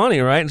lots of money,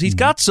 right? And he's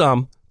got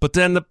some, but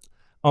then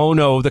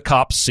the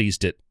cops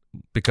seized it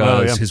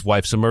because his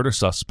wife's a murder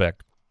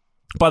suspect.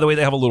 By the way,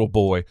 they have a little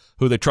boy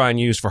who they try and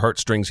use for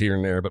heartstrings here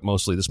and there, but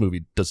mostly this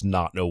movie does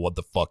not know what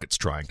the fuck it's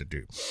trying to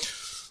do.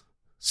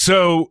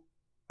 So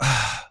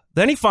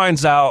then he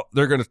finds out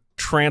they're going to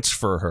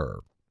transfer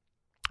her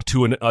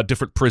to a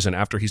different prison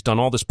after he's done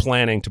all this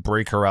planning to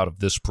break her out of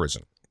this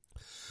prison.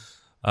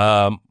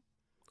 But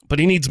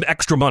he needs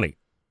extra money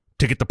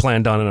to get the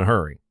plan done in a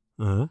hurry.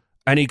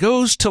 And he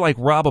goes to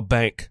rob a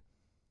bank,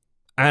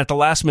 and at the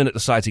last minute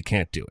decides he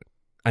can't do it.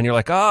 And you're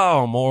like,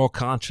 oh, moral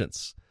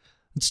conscience.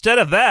 Instead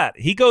of that,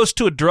 he goes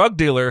to a drug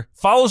dealer,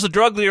 follows the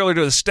drug dealer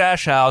to the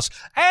stash house,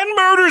 and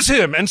murders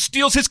him and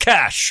steals his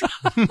cash.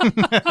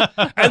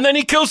 And then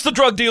he kills the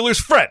drug dealer's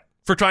friend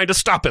for trying to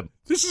stop him.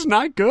 This is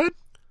not good.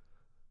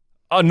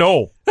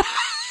 No.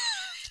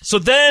 So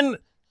then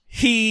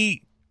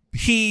he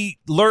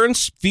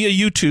learns via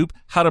YouTube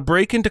how to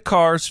break into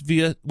cars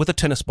with a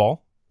tennis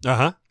ball.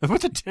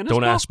 With a tennis ball?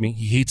 Don't ask me.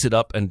 He heats it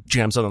up and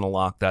jams it on the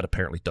lock. That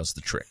apparently does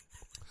the trick.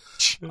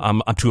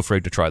 I'm too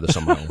afraid to try this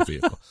on my own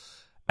vehicle.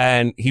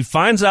 And he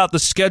finds out the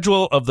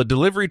schedule of the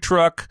delivery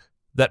truck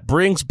that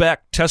brings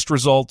back test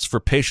results for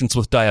patients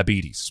with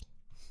diabetes.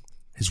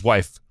 His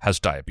wife has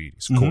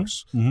diabetes, of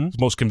course. The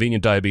most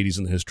convenient diabetes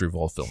in the history of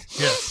all film.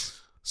 Yes.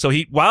 So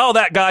while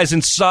that guy's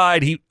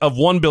inside of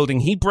one building,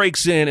 he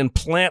breaks in and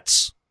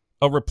plants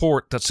a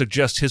report that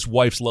suggests his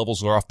wife's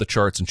levels are off the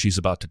charts and she's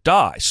about to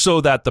die,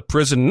 so that the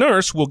prison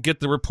nurse will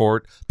get the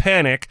report,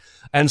 panic,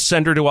 and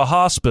send her to a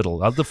hospital.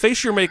 The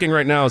face you're making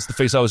right now is the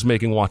face I was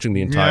making watching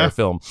the entire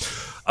film.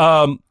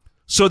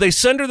 So they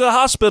send her to the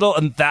hospital,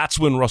 and that's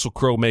when Russell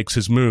Crowe makes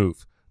his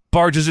move.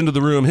 Barges into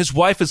the room. His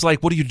wife is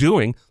like, "What are you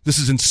doing? This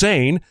is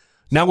insane.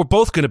 Now we're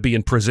both going to be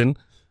in prison."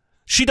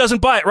 She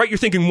doesn't buy it, right? You're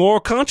thinking moral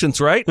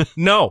conscience, right?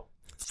 No.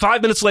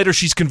 5 minutes later,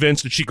 she's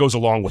convinced and she goes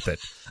along with it.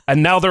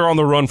 And now they're on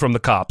the run from the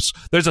cops.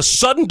 There's a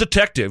sudden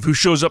detective who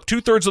shows up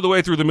 2/3 of the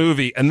way through the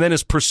movie and then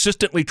is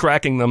persistently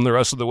tracking them the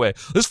rest of the way.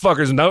 This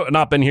fucker's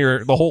not been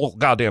here the whole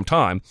goddamn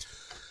time.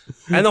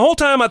 And the whole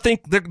time I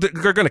think they're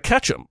going to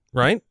catch him,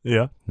 right?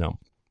 Yeah. No.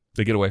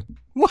 They get away.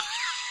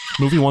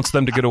 Movie wants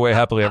them to get away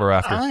happily ever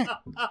after.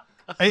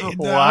 I'll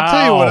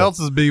tell you what else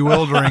is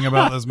bewildering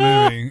about this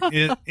movie.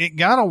 It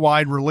got a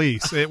wide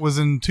release. It was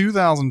in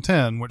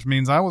 2010, which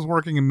means I was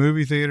working in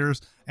movie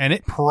theaters, and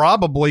it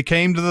probably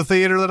came to the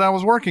theater that I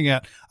was working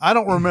at. I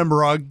don't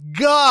remember a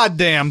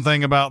goddamn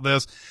thing about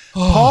this.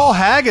 Paul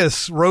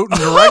Haggis wrote and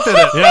directed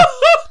it. Yeah.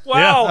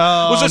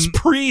 Wow. Was this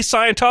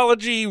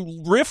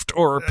pre-Scientology rift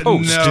or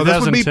post? No,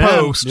 this would be 2010.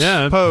 post.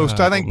 Yeah. Post.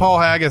 I think Paul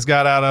Haggis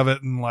got out of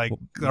it in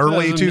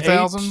early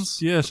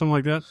 2000s. Yeah, something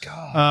like that.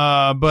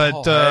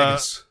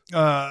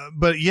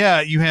 But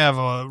yeah, you have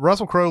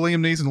Russell Crowe, Liam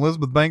Neeson,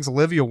 Elizabeth Banks,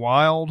 Olivia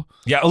Wilde.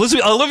 Yeah,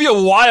 Olivia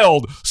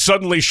Wilde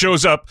suddenly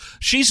shows up.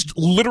 She's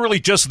literally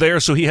just there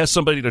so he has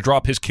somebody to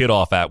drop his kid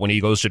off at when he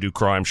goes to do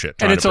crime shit.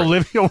 And it's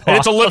Olivia Wilde. And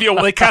it's Olivia.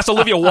 They cast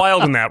Olivia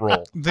Wilde in that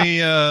role.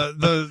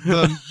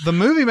 The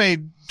movie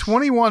made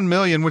 $21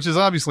 million, which is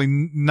obviously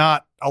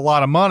not a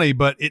lot of money,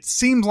 but it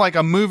seems like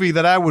a movie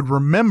that I would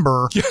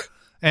remember.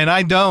 And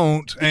I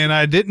don't, and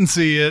I didn't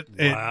see it.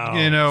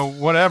 Wow.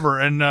 Whatever.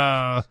 And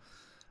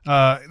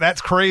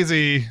that's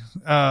crazy.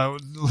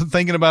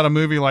 Thinking about a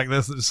movie like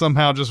this that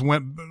somehow just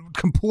went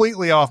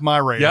completely off my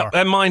radar. Yeah,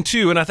 and mine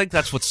too. And I think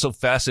that's what's so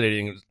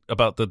fascinating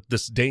about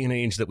this day and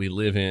age that we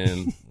live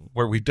in,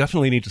 where we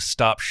definitely need to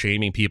stop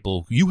shaming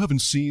people. You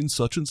haven't seen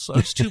such and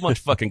such. Too much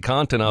fucking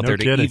content out No there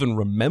kidding. to even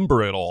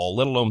remember it all,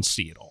 let alone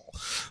see it all.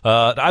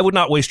 I would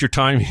not waste your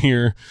time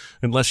here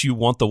unless you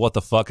want the what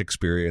the fuck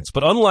experience.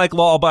 But unlike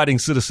Law Abiding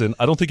Citizen,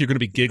 I don't think you're going to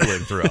be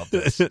giggling throughout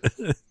this.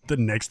 The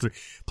next three.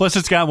 Plus,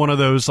 it's got one of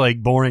those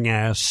like boring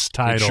ass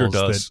titles. It sure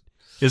does.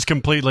 That is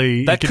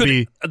completely. That it could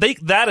be.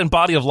 That and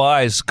Body of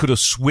Lies could have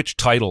switched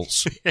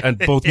titles, and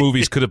both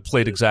movies could have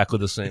played exactly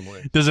the same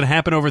way. Does it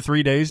happen over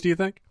 3 days? Do you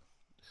think?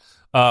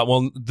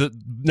 Well, the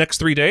next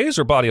 3 days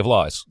or Body of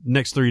Lies?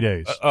 Next 3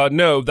 days.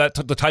 No,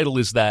 the title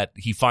is that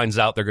he finds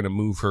out they're going to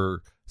move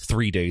her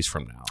 3 days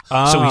from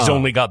now. So he's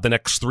only got the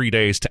next 3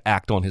 days to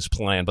act on his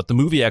plan. But the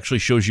movie actually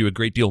shows you a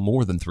great deal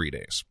more than 3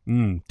 days.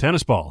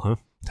 Tennis ball, huh?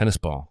 Tennis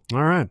ball.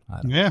 All right.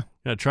 Yeah.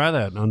 Yeah, try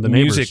that on the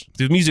music. neighbors.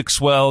 The music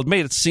swelled,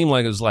 made it seem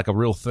like it was like a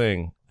real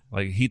thing.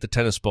 Like you heat the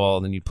tennis ball,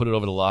 and then you put it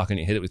over the lock, and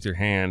you hit it with your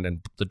hand,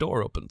 and the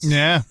door opens.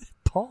 Yeah.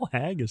 Paul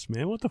Haggis,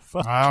 man. What the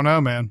fuck? I don't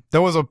know, man.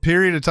 There was a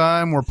period of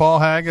time where Paul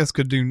Haggis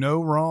could do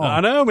no wrong. I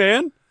know,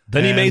 man.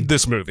 Then he And- made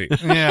this movie.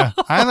 Yeah,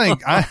 I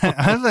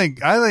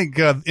think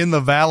In the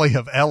Valley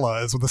of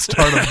Ella is the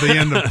start of the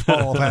end of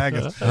Paul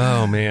Haggis.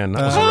 Oh man,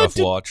 that was a rough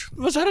watch.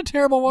 Was that a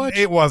terrible watch?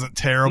 It wasn't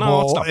terrible.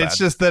 No, it's not bad.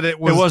 just that it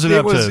was. It wasn't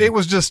up to- It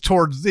was just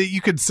towards. You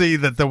could see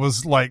that there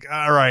was like,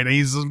 all right,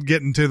 he's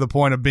getting to the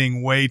point of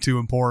being way too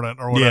important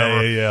or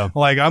whatever. Yeah.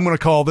 Like I'm going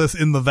to call this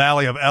In the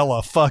Valley of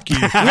Ella. Fuck you.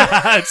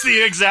 It's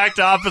the exact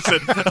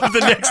opposite of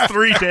the next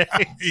 3 days.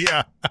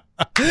 yeah.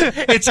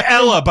 It's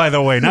Ella, by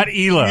the way, not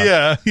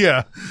Ela.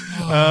 Yeah.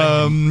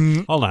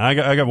 Hold on,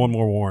 I got one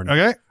more warn.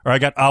 Okay. Or I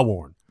got a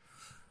warn.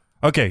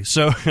 Okay,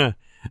 so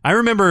I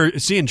remember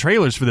seeing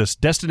trailers for this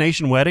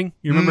Destination Wedding.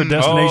 You remember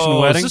Destination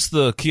Wedding? Is this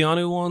the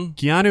Keanu one?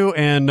 Keanu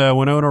and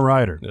Winona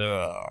Ryder.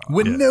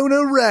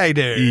 Winona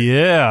Ryder.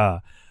 Yeah.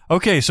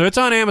 Okay, so it's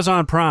on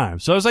Amazon Prime.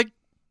 So it's like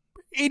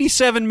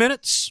 87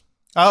 minutes.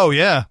 Oh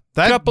yeah.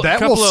 Couple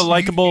will, of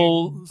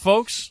likable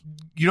folks.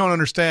 You don't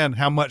understand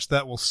how much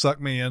that will suck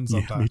me in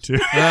sometimes. Me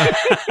too.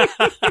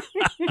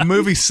 The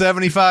movie's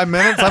 75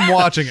 minutes. I'm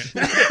watching it.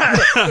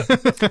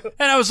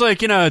 And I was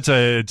like, it's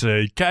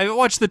a. I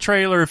watched the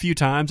trailer a few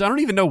times. I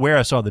don't even know where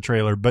I saw the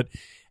trailer, but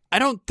I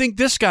don't think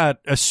this got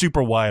a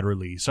super wide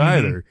release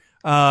either,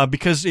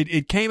 because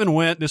it came and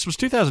went. This was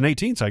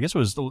 2018, so I guess it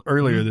was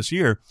earlier this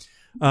year.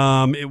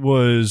 It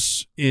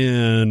was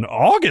in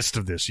August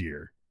of this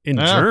year in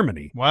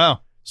Germany.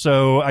 Wow.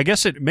 So I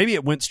guess maybe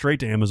it went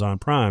straight to Amazon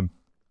Prime.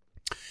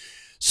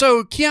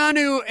 So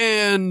Keanu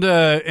and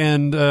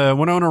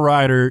Winona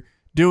Ryder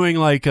doing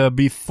like a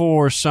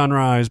before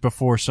sunrise,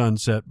 before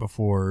sunset,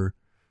 before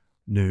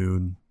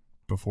noon,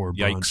 before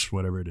brunch, Yikes.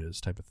 whatever it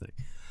is, type of thing.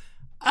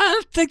 I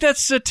don't think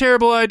that's a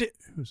terrible idea.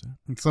 Who's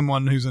that?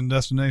 Someone who's in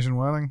Destination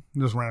Wedding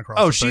just ran across.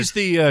 Oh, the she's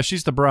page.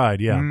 she's the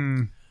bride. Yeah,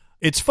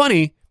 It's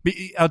funny.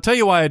 I'll tell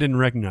you why I didn't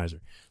recognize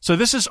her. So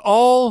this is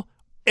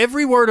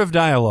every word of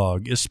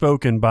dialogue is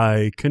spoken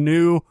by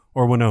Keanu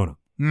or Winona.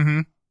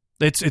 Mm-hmm.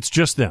 It's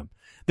just them.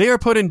 They are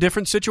put in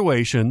different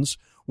situations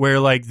where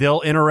like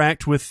they'll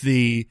interact with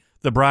the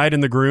bride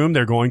and the groom.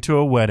 They're going to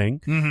a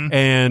wedding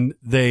and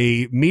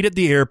they meet at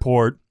the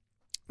airport.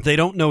 They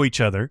don't know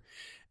each other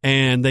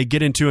and they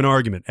get into an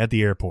argument at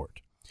the airport.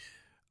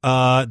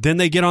 Then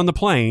they get on the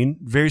plane,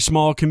 very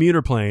small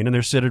commuter plane, and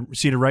they're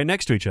seated right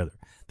next to each other.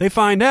 They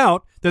find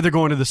out that they're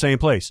going to the same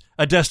place,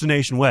 a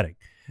destination wedding.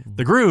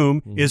 The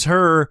groom is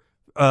her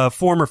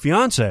former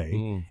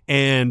fiance,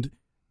 and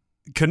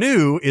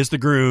Keanu is the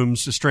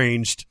groom's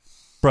estranged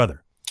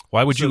brother.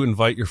 Why would you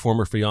invite your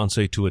former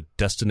fiance to a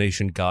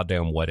destination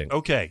goddamn wedding?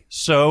 Okay,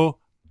 so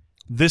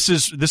this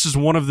is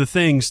one of the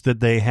things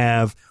that they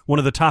have, one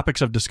of the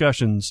topics of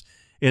discussions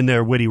in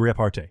their witty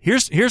repartee.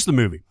 Here's the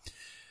movie.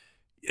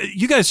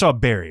 You guys saw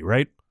Barry,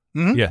 right?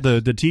 Mm-hmm. Yeah.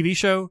 The TV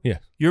show? Yeah.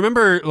 You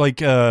remember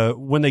like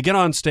when they get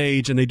on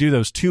stage and they do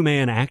those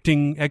 2-man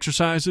acting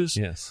exercises?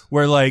 Yes.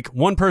 Where like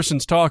one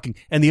person's talking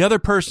and the other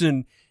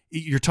person,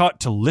 you're taught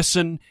to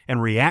listen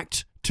and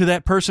react to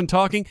that person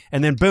talking,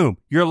 and then boom,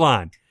 your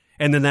line.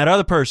 And then that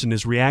other person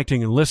is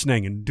reacting and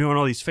listening and doing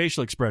all these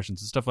facial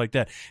expressions and stuff like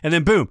that. And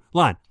then boom,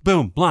 line,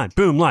 boom, line,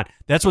 boom, line.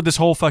 That's what this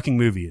whole fucking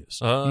movie is.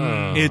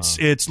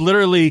 It's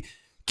literally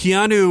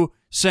Keanu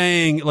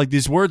saying like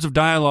these words of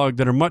dialogue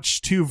that are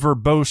much too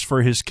verbose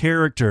for his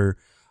character,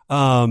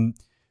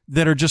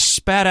 that are just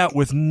spat out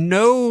with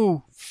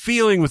no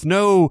feeling, with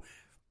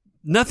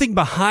nothing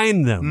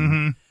behind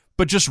them.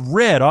 but just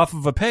read off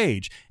of a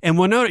page. And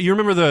Winona, you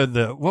remember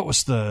the what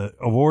was the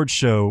award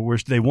show where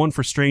they won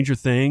for Stranger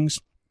Things,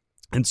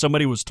 and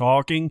somebody was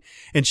talking,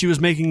 and she was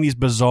making these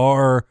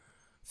bizarre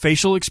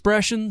facial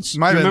expressions.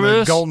 Might You have been remember the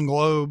this?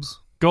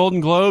 Golden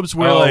Globes.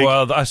 Where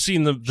I've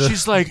seen the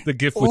she's like, the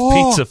gif with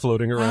 "Oh, pizza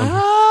floating around.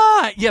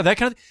 yeah, that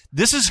kind of.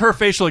 This is her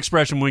facial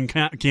expression when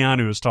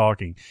Keanu is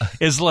talking.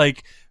 Is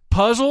like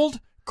puzzled,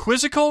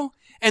 quizzical,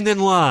 and then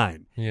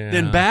line,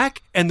 then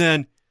back, and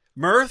then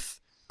mirth,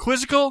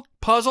 quizzical,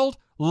 puzzled,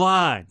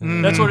 line.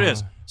 That's what it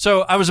is.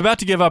 So I was about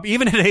to give up.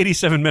 Even at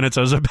 87 minutes,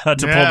 I was about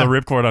to pull the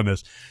ripcord on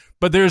this.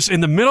 But there's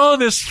in the middle of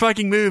this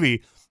fucking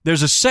movie,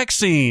 there's a sex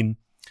scene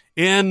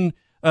in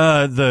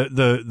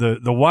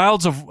the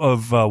wilds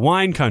of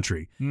wine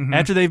country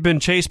after they've been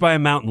chased by a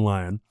mountain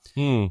lion.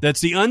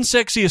 That's the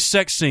unsexiest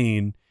sex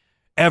scene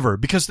ever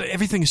because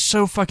everything is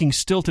so fucking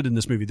stilted in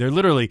this movie. They're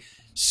literally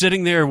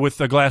sitting there with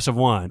a glass of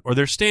wine, or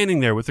they're standing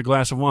there with a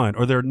glass of wine,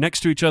 or they're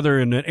next to each other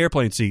in an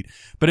airplane seat.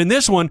 But in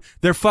this one,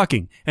 they're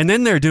fucking, and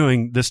then they're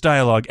doing this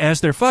dialogue as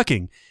they're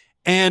fucking.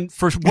 And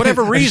for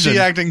whatever reason, Is she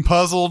acting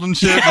puzzled and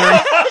shit?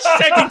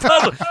 she's acting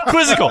puzzled,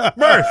 quizzical,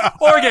 mirth,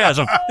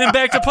 orgasm, then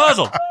back to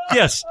puzzled.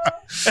 Yes.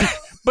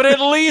 But at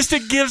least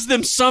it gives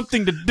them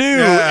something to do,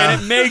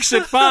 and it makes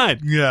it fun.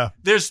 Yeah.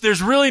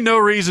 There's really no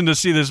reason to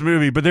see this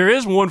movie, but there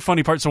is one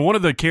funny part. So one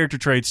of the character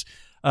traits,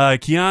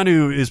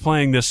 Keanu is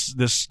playing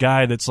this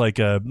guy that's like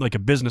a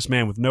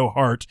businessman with no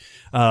heart.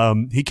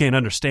 He can't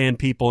understand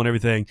people and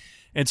everything.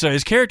 And so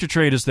his character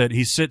trait is that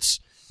he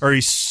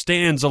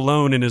stands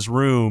alone in his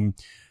room,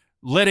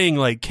 letting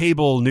like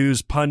cable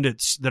news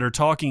pundits that are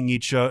talking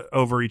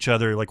over each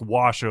other like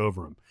wash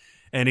over him.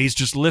 And he's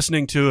just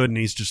listening to it, and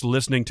he's just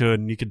listening to it,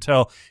 and you can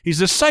tell he's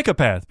this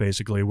psychopath,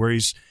 basically, where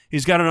he's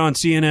got it on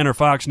CNN or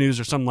Fox News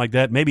or something like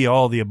that, maybe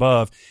all of the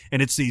above,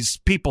 and it's these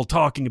people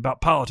talking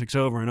about politics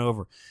over and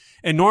over.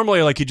 And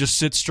normally, like, he just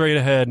sits straight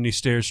ahead, and he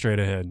stares straight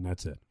ahead, and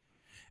that's it.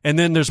 And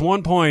then there's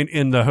one point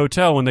in the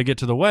hotel when they get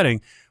to the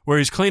wedding where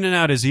he's cleaning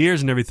out his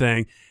ears and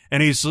everything,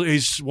 and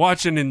he's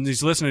watching and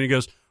he's listening, and he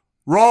goes,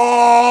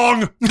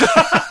 "Wrong!"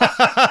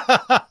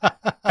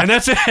 And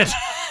that's it.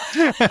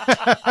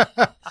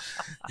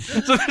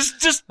 So there's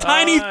just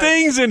tiny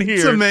things in here.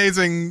 It's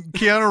amazing.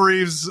 Keanu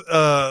Reeves,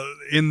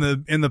 in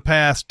the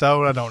past,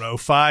 I don't know,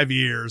 5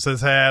 years, has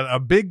had a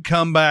big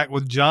comeback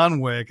with John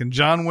Wick and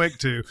John Wick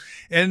 2.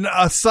 And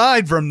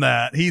aside from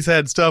that, he's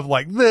had stuff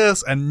like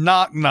this and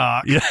Knock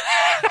Knock. Yeah.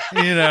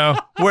 You know,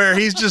 where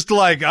he's just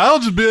like, I'll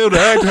just be able to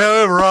act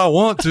however I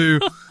want to.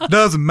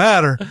 Doesn't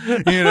matter.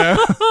 You know.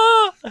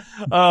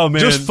 Oh man.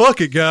 Just fuck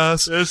it,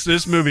 guys.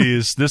 This movie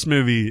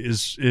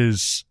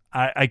is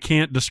I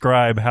can't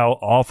describe how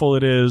awful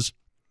it is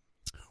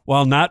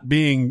while not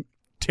being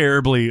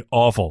terribly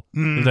awful,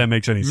 if that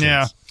makes any sense.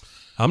 Yeah.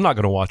 I'm not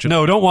going to watch it.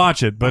 No, don't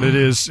watch it, but it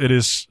is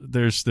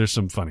there's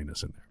some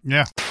funniness in there.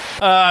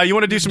 Yeah. You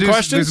want to do some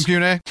questions? Do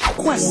some Q&A?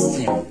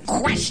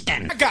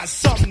 Question. I got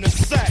something to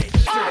say.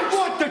 I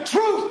want the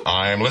truth.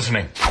 I am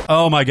listening.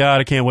 Oh my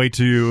God, I can't wait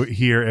to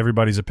hear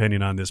everybody's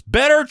opinion on this.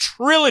 Better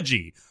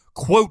trilogy.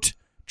 Quote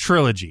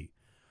trilogy.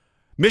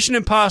 Mission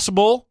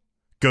Impossible,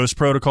 Ghost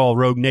Protocol,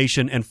 Rogue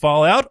Nation, and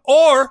Fallout,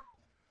 or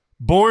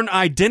Bourne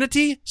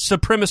Identity,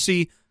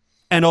 Supremacy,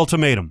 and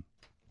Ultimatum?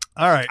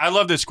 All right. I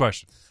love this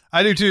question.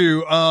 I do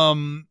too.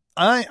 I'm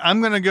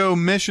going to go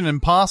Mission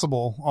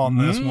Impossible on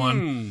this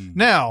one.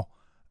 Now,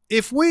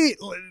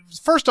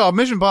 first off,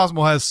 Mission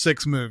Impossible has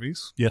 6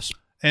 movies, Yes.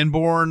 and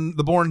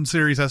the Bourne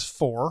series has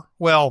 4.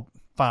 Well,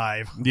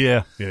 5.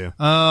 Yeah.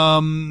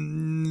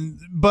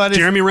 But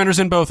Jeremy Renner's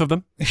in both of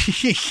them.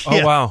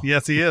 Oh wow.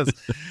 Yes, he is.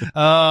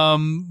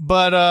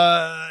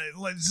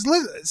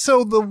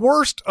 So the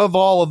worst of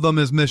all of them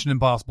is Mission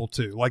Impossible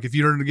 2. Like, if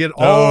you're to get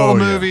all the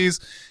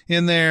movies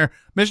in there,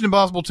 Mission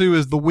Impossible 2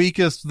 is the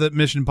weakest that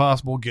Mission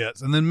Impossible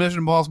gets, and then Mission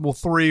Impossible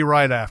 3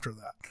 right after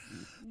that.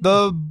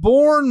 The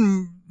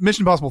Bourne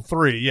Mission Impossible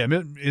 3,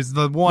 is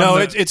the one. No,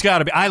 it's got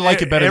to be. I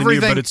like it better than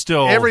you, but it's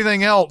still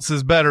everything else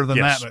is better than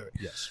that movie.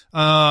 Yes.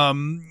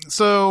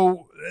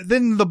 So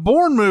then the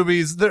Bourne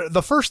movies,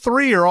 the first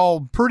 3 are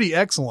all pretty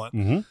excellent.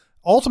 Mm-hmm.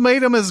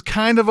 Ultimatum is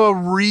kind of a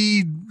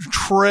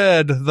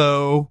retread,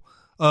 though,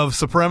 of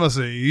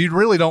Supremacy. You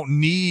really don't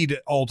need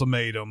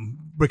Ultimatum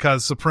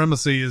because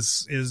Supremacy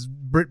is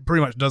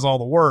pretty much does all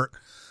the work.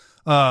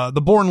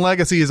 The Bourne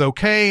Legacy is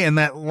okay, and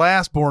that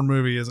last Bourne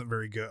movie isn't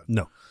very good.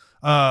 No.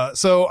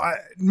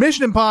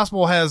 Mission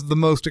Impossible has the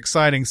most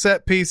exciting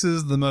set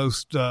pieces, the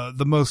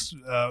most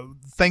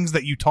things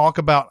that you talk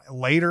about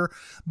later.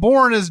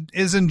 Bourne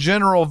is in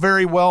general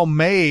very well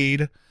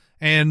made,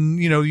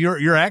 and you know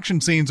your action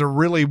scenes are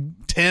really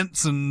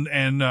tense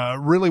and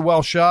really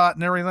well shot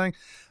and everything.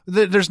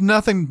 There's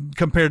nothing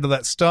compared to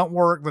that stunt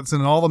work that's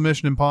in all the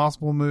Mission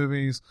Impossible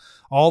movies,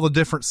 all the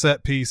different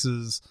set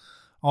pieces,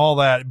 all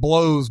that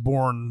blows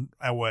Bourne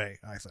away,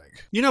 I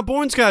think. You know,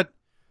 Bourne's got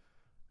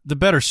the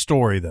better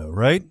story, though,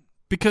 right?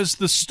 Because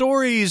the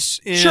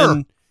stories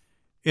in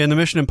in the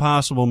Mission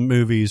Impossible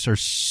movies are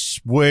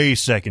way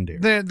secondary.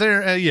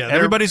 They're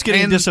everybody's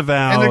getting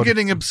disavowed, and they're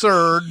getting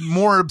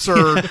more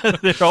absurd.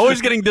 They're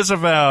always getting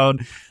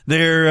disavowed.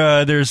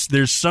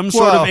 There's some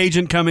sort of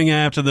agent coming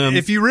after them.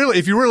 If you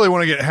really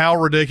want to get how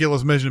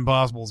ridiculous Mission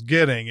Impossible is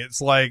getting,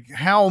 it's like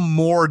how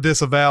more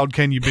disavowed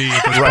can you be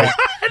at this point?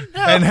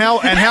 And how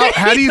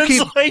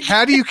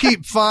do you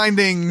keep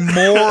finding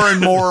more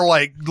and more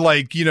like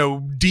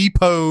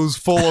depots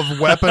full of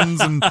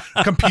weapons and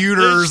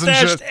computers and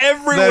shit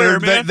everywhere,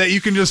 that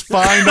you can just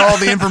find all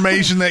the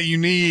information that you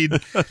need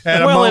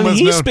at a moment's and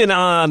he's notice. been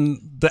on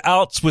the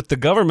outs with the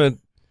government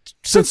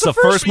since the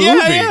first movie.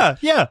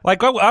 Yeah.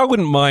 Like I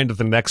wouldn't mind if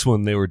the next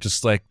one they were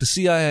just like, the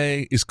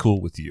CIA is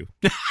cool with you.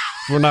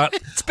 We're not.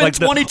 It's been like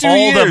 22 all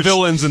years. All the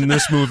villains in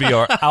this movie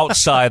are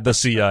outside the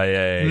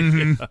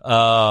CIA.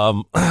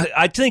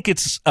 I think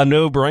it's a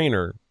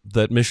no-brainer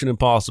that Mission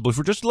Impossible, if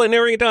we're just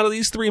narrowing it down to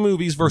these three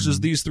movies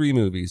versus these three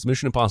movies,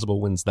 Mission Impossible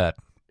wins that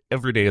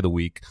every day of the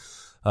week.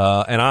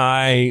 And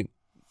I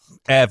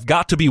have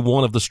got to be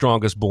one of the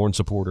strongest Bourne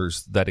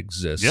supporters that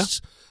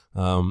exists. Yeah.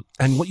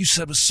 And what you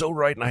said was so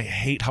right, and I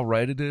hate how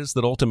right it is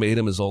that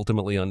Ultimatum is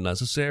ultimately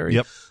unnecessary.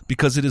 Yep.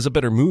 Because it is a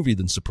better movie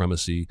than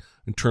Supremacy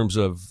in terms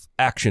of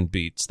action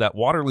beats. That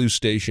Waterloo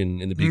Station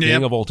in the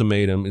beginning of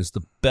Ultimatum is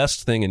the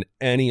best thing in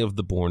any of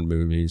the Bourne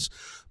movies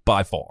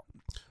by far.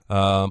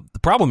 The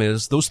problem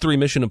is those three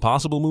Mission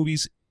Impossible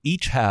movies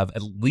each have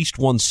at least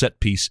one set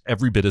piece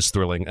every bit as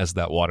thrilling as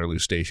that Waterloo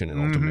Station in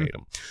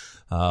Ultimatum.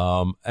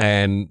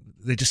 And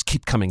they just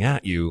keep coming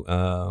at you.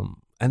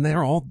 And they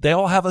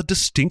all have a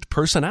distinct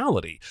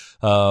personality.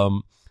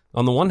 On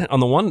the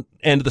one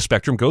end of the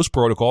spectrum, Ghost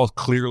Protocol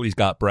clearly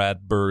got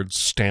Brad Bird's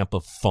stamp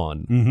of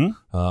fun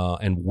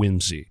and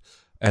whimsy.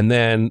 And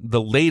then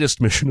the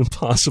latest Mission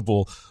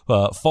Impossible,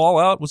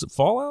 Fallout, was it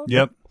Fallout?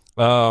 Yep.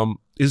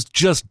 Is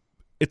just,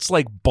 it's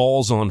like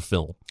balls on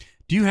film.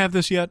 Do you have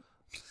this yet?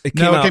 It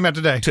came out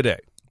today.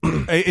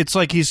 It's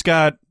like he's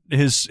got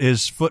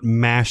his foot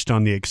mashed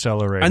on the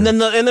accelerator. And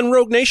then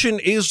Rogue Nation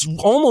is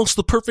almost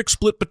the perfect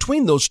split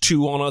between those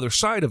two on either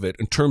side of it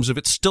in terms of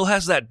it still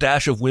has that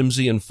dash of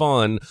whimsy and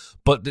fun,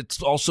 but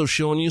it's also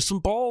showing you some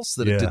balls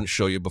that it didn't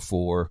show you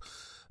before.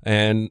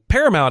 And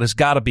Paramount has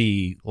got to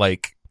be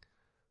like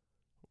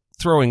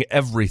throwing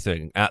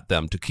everything at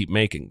them to keep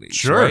making these.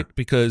 Sure. Right?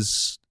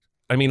 Because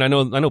I mean, I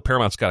know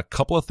Paramount's got a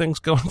couple of things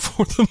going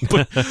for them,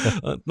 but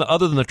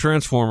other than the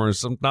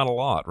Transformers, not a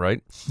lot,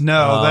 right?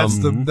 No,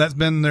 that's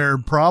been their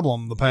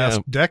problem the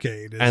past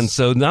decade. And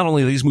so not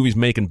only are these movies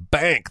making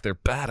bank, they're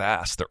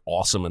badass, they're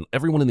awesome, and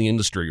everyone in the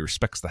industry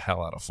respects the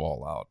hell out of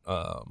Fallout.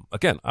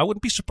 Again, I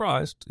wouldn't be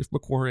surprised if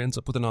McQuarrie ends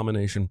up with a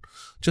nomination,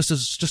 just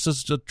as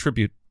a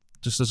tribute.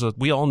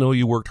 We all know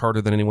you worked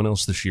harder than anyone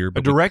else this year.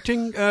 But a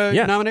directing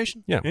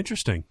nomination? Yeah.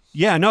 Interesting.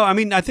 Yeah, no, I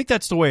mean, I think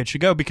that's the way it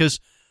should go because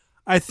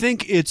I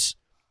think it's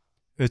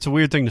a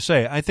weird thing to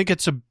say. I think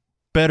it's a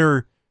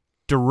better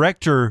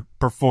director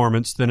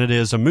performance than it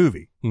is a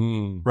movie,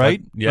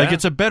 right? Like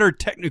it's a better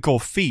technical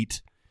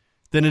feat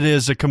than it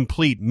is a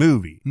complete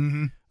movie.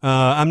 Mm-hmm.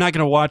 I'm not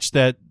going to watch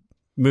that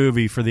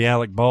movie for the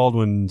Alec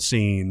Baldwin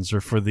scenes or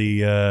for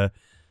the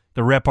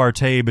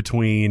repartee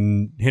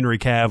between Henry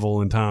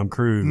Cavill and Tom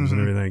Cruise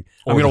and everything.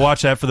 I'm going to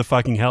watch that for the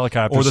fucking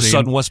helicopter or the scene.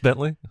 Sudden West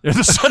Bentley. Or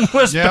the Sudden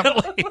West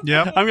Bentley.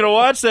 Yep. I'm going to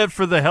watch that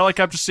for the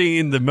helicopter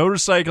scene, the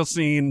motorcycle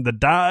scene, the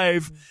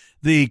dive,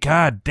 the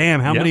god damn,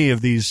 how many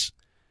of these?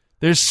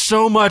 There's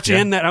so much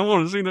in that. I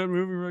want to see that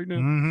movie right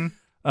now.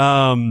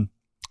 Mm-hmm.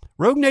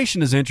 Rogue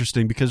Nation is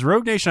interesting because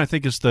Rogue Nation, I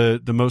think, is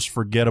the most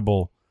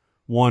forgettable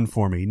one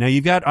for me. Now,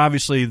 you've got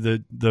obviously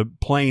the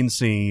plane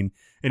scene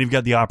and you've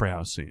got the opera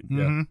house scene.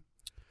 Mm-hmm.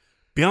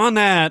 Beyond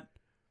that,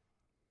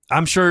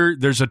 I'm sure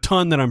there's a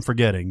ton that I'm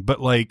forgetting, but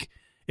like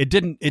it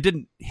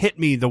didn't hit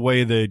me the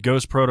way the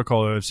Ghost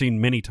Protocol I've seen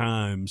many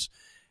times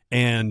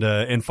and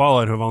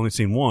Fallout who I've only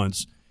seen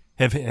once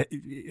have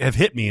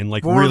hit me and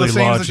like what really were the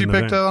scenes lodged that you in the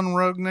picked vein. on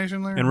Rogue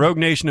Nation there? In Rogue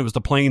Nation, it was the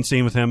plane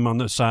scene with him on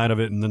the side of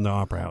it, and then the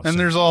opera house. And scene.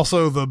 there's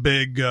also the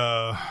big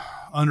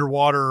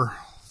underwater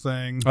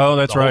thing. Oh,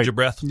 that's right. Hold your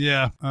breath.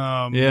 Yeah.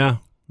 Yeah,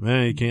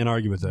 you can't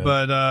argue with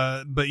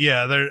that. But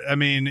yeah, there. I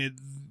mean,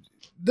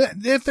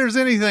 if there's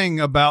anything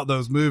about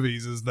those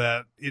movies, is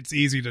that it's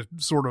easy to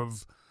sort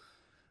of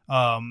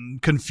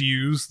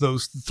confuse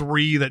those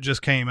three that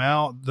just came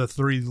out, the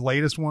three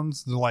latest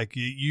ones. Like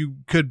you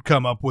could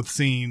come up with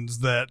scenes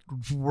that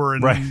were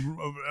in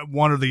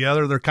one or the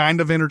other. They're kind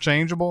of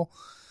interchangeable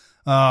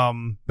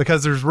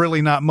because there's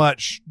really not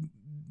much.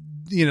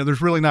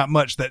 There's really not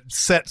much that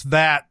sets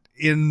that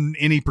in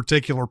any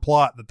particular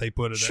plot that they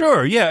put it in.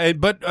 Sure, yeah,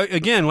 but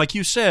again, like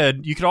you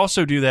said, you could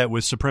also do that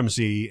with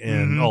Supremacy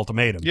and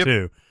Ultimatum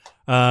too.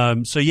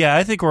 So yeah,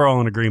 I think we're all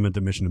in agreement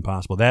that Mission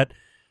Impossible, that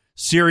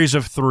series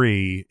of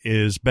three,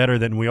 is better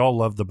than we all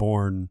love the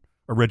Bourne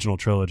original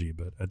trilogy,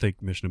 but I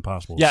think Mission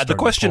Impossible. Yeah, the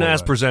question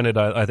as presented,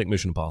 I think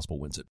Mission Impossible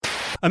wins it.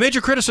 A major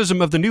criticism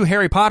of the new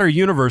Harry Potter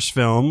universe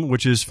film,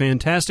 which is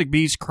Fantastic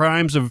Beasts: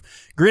 Crimes of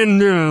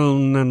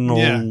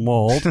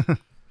Grindelwald.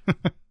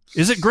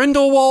 Is it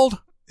Grindelwald?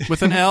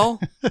 with an L?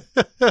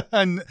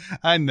 I never.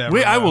 I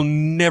know. will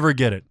never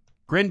get it.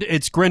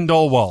 It's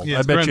Grindelwald. Yeah, I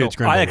it's bet you Grendel. it's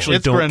Grindelwald. I actually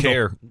It's don't Grendel.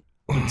 care.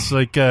 It's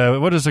like,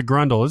 what is a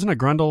Grundle? Isn't a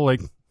Grundle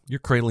like... You're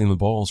cradling the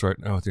balls right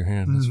now with your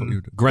hand. That's what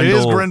you're doing. It Grendel.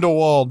 is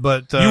Grindelwald,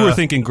 but You were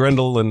thinking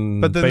Grendel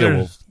and but then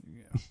Beowulf.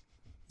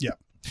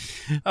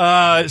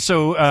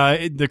 So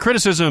the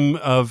criticism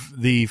of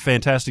the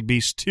Fantastic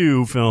Beasts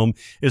 2 film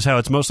is how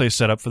it's mostly a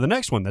setup for the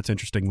next one. That's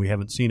interesting. We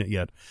haven't seen it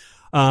yet.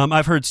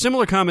 I've heard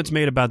similar comments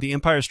made about The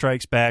Empire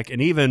Strikes Back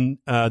and even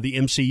the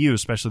MCU,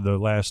 especially the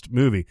last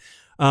movie.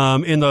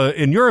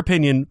 In your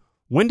opinion,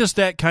 when does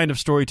that kind of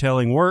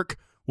storytelling work?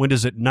 When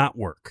does it not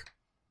work?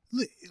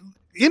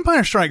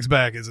 Empire Strikes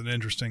Back is an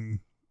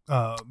interesting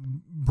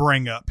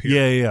bring up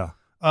here.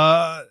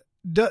 Yeah.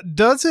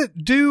 Does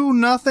it do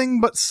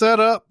nothing but set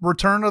up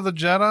Return of the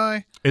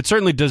Jedi? It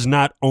certainly does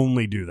not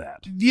only do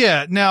that.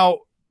 Yeah. Now,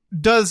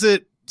 does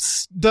it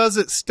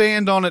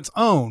stand on its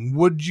own?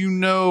 Would you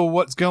know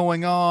what's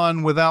going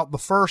on without the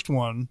first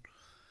one?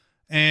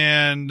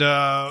 And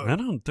I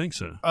don't think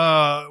so.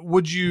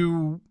 would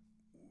you?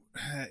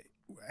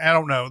 I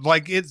don't know.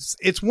 Like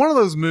it's one of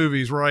those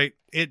movies, right?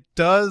 It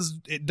does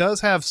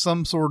have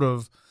some sort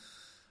of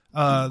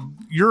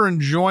your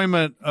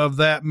enjoyment of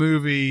that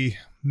movie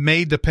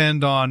may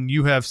depend on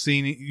you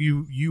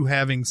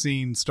having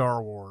seen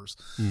Star Wars.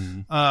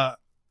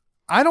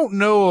 I don't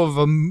know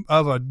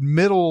of a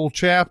middle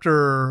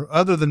chapter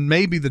other than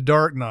maybe The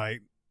Dark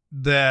Knight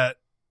that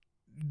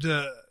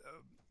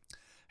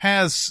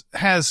has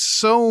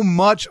so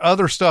much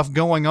other stuff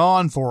going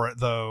on for it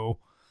though.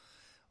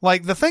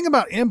 Like the thing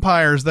about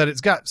Empire is that it's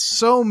got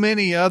so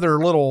many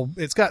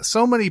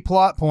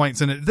plot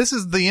points in it. This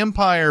is the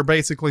Empire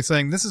basically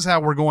saying this is how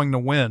we're going to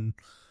win.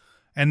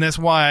 And that's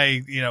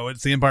why,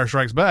 it's The Empire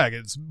Strikes Back.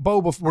 It's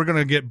we're going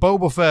to get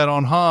Boba Fett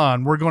on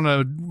Han. We're going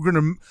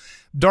to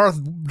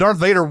Darth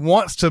Vader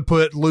wants to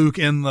put Luke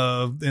in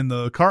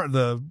the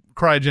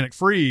cryogenic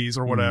freeze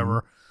or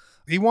whatever.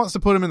 He wants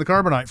to put him in the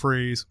carbonite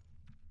freeze.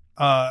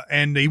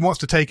 And he wants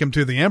to take him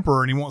to the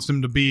Emperor, and he wants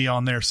him to be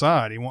on their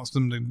side. He wants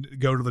them to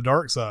go to the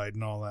dark side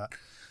and all that.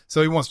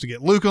 So he wants to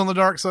get Luke on the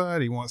dark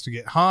side. He wants to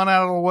get Han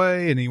out of the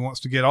way, and he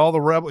wants to get all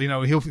the rebels.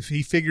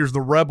 He figures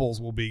the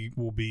rebels will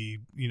be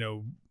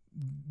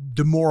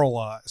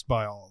demoralized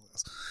by all of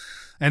this.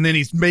 And then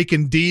he's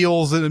making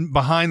deals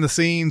behind the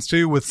scenes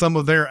too with some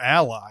of their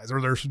allies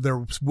or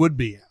their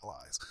would-be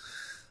allies.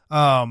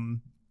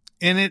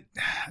 And I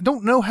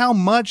don't know how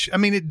much,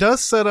 it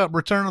does set up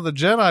Return of the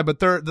Jedi, but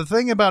the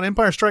thing about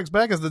Empire Strikes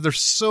Back is that there's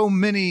so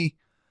many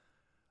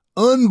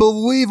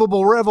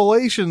unbelievable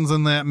revelations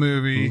in that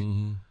movie.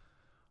 Mm-hmm.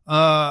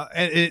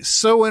 And it's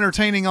so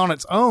entertaining on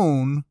its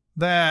own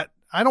that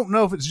I don't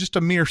know if it's just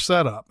a mere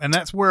setup. And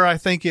that's where I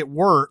think it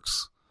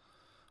works,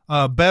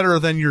 better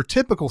than your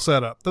typical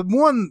setup. The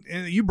one,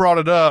 you brought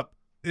it up,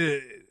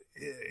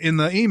 in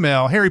the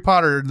email, Harry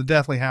Potter and the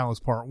Deathly Hallows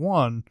Part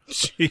 1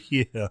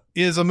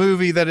 is a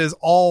movie that is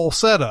all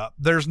set up.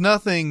 There's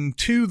nothing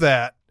to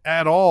that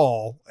at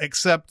all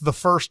except the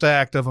first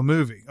act of a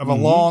movie, of a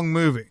long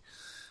movie.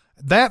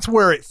 That's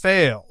where it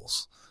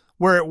fails.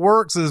 Where it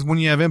works is when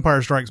you have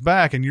Empire Strikes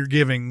Back and you're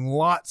giving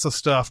lots of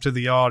stuff to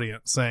the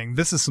audience saying,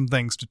 these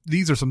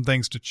are some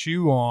things to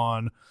chew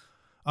on.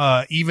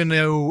 Even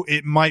though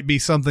it might be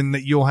something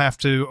that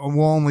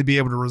will only be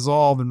able to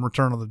resolve in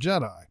Return of the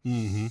Jedi.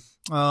 Mm-hmm.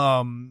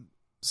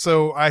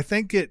 So I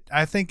think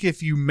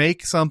if you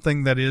make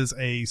something that is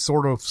a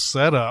sort of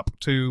setup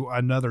to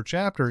another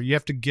chapter, you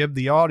have to give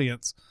the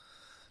audience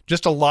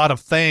just a lot of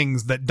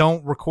things that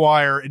don't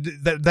require,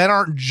 that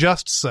aren't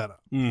just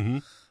setup. Mm-hmm.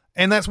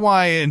 And that's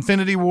why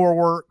Infinity War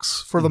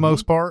works for the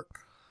most part.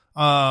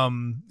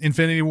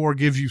 Infinity War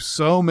gives you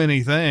so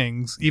many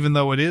things, even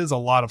though it is a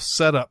lot of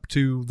setup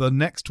to the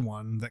next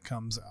one that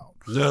comes out.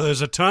 No,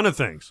 there's a ton of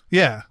things.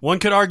 Yeah. One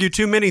could argue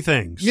too many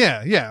things.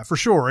 Yeah, for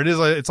sure.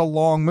 It's a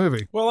long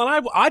movie. Well,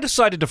 and I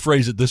decided to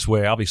phrase it this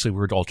way. Obviously,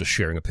 we're all just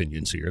sharing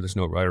opinions here. There's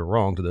no right or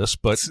wrong to this,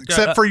 but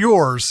except for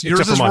yours.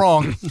 Yours is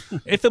wrong.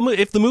 If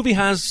the movie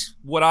has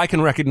what I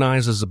can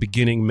recognize as a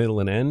beginning, middle,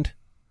 and end,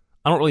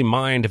 I don't really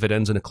mind if it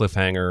ends in a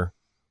cliffhanger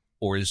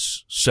or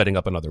is setting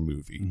up another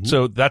movie. Mm-hmm.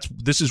 So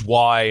this is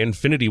why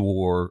Infinity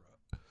War,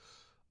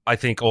 I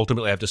think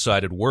ultimately I've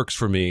decided works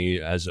for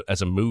me as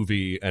a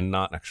movie and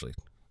not actually.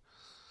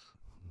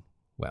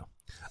 Well,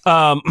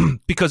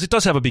 because it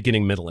does have a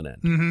beginning, middle, and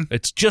end. Mm-hmm.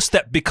 It's just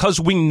that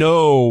because we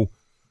know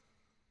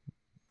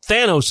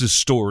Thanos'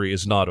 story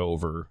is not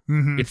over,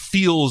 it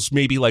feels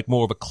maybe like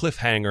more of a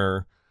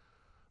cliffhanger,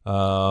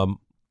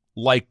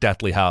 like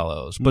Deathly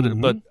Hallows. But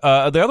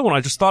the other one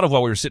I just thought of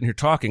while we were sitting here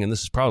talking, and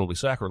this is probably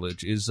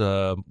sacrilege, is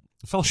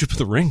Fellowship of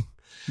the Ring.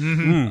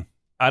 Mm-hmm.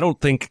 I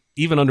don't think,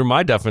 even under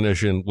my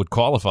definition, would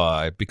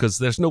qualify because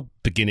there's no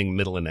beginning,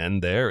 middle, and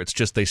end there. It's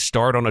just they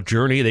start on a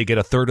journey, they get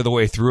a third of the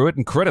way through it,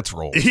 and credits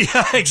roll.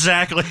 Yeah,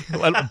 exactly.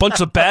 A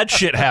bunch of bad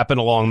shit happen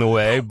along the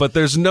way, but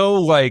there's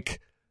no,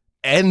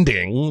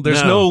 ending.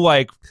 There's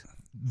no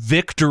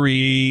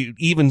victory,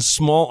 even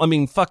small. I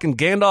mean, fucking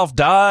Gandalf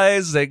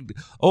dies.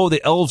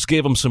 The elves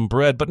gave him some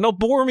bread, but no,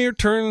 Boromir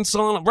turns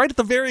on right at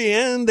the very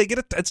end. They get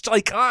it. It's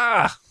like,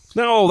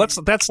 no, that's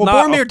Well,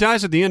 not. Boromir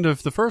dies at the end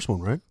of the first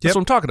one, right? That's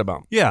what I'm talking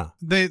about. Yeah.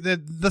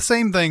 The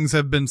same things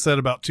have been said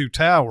about Two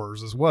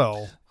Towers as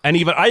well. And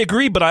even I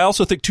agree, but I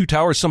also think Two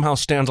Towers somehow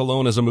stands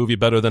alone as a movie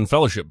better than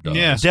Fellowship does.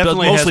 Yeah,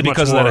 definitely mostly has much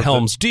because of more that of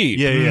Helm's Deep.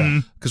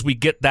 Yeah. Because we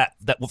get that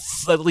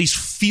at least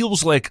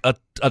feels like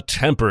a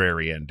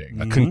temporary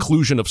ending, a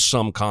conclusion of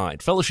some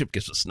kind. Fellowship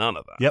gives us none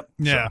of that. Yep.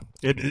 Yeah.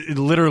 It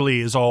literally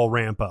is all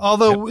ramp up.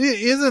 Although,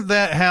 isn't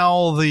that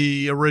how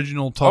the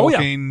original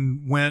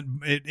Tolkien went?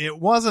 It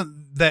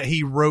wasn't that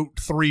he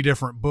wrote 3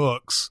 different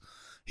books.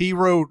 He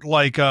wrote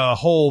like a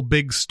whole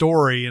big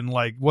story and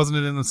like, wasn't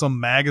it in some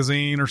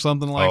magazine or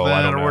something like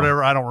that or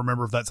whatever? I don't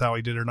remember if that's how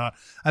he did it or not.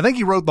 I think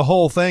he wrote the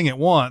whole thing at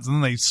once and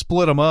then they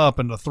split them up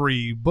into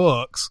 3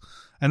 books.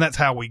 And that's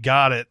how we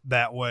got it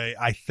that way,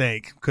 I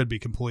think. Could be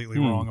completely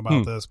wrong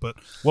about this, but...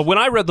 Well, when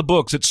I read the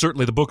books,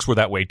 the books were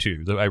that way,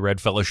 too. I read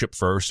Fellowship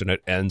first, and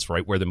it ends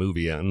right where the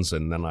movie ends,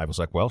 and then I was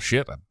like, well,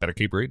 shit, I better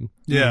keep reading.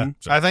 Yeah.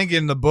 So. I think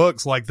in the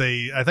books, I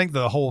think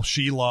the whole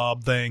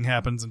Shelob thing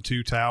happens in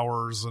Two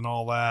Towers and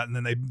all that, and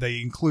then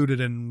they include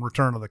it in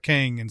Return of the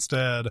King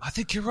instead. I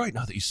think you're right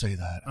now that you say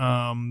that.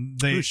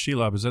 Who's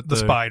Shelob? Is that the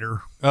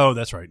spider? Oh,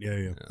 that's right.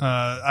 Yeah.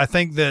 I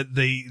think that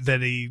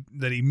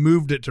he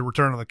moved it to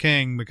Return of the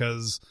King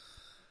because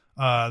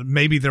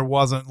maybe there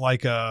wasn't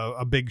like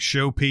a big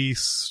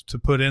showpiece to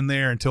put in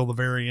there until the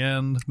very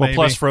end. Well,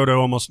 plus Frodo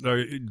almost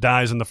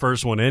dies in the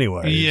first one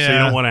anyway. Yeah. So you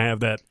don't want to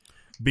have that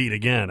beat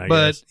again, I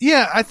but guess.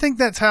 yeah, I think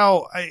that's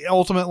how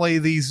ultimately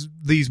these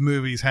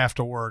movies have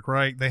to work,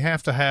 right? They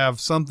have to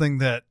have something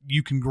that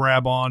you can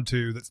grab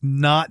onto that's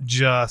not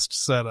just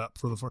set up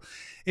for the first.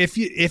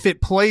 If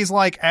it plays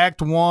like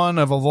Act 1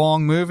 of a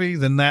long movie,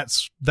 then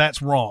that's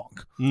wrong.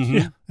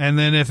 Mm-hmm. And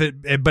then if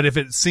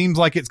it seems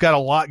like it's got a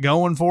lot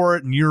going for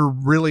it and you're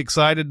really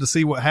excited to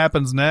see what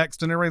happens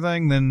next and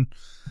everything, then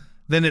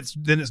it's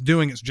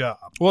doing its job.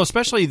 Well,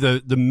 especially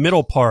the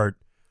middle part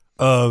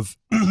of,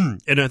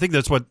 and I think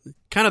that's what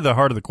kind of the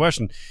heart of the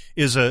question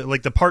is,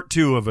 like the part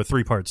 2 of a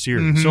 3-part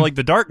series. Mm-hmm. So like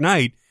The Dark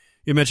Knight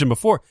you mentioned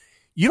before,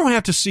 you don't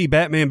have to see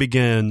Batman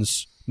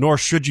Begins, nor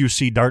should you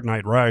see Dark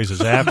Knight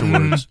Rises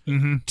afterwards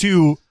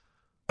to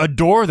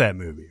adore that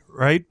movie,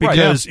 right?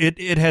 Because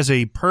it has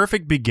a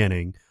perfect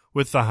beginning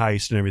with the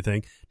heist and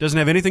everything. Doesn't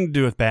have anything to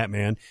do with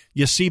Batman.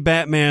 You see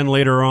Batman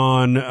later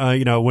on,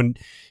 when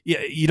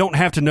you don't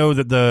have to know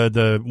that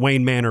the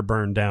Wayne Manor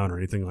burned down or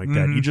anything like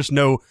that. You just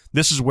know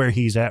this is where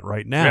he's at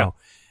right now. Yeah.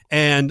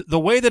 And the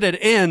way that it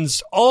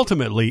ends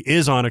ultimately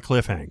is on a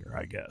cliffhanger,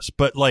 I guess.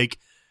 But like,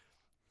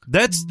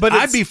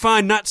 I'd be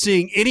fine not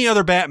seeing any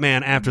other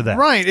Batman after that.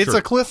 Right. It's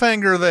a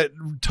cliffhanger that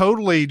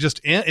totally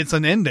it's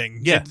an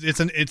ending. Yeah. It's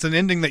an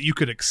ending that you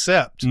could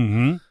accept.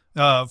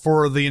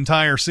 For the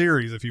entire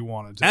series if you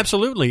wanted to.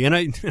 Absolutely, and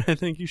I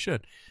think you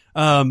should.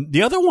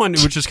 The other one,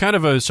 which is kind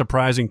of a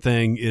surprising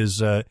thing,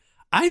 is I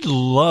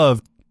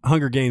loved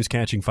Hunger Games: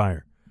 Catching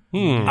Fire.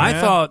 I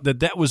thought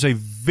that was a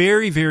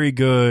very, very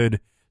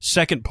good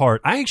second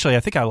part. I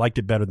think I liked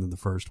it better than the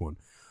first one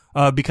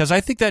because I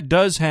think that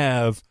does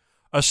have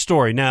a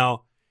story.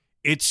 Now,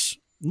 it's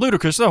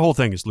ludicrous. The whole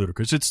thing is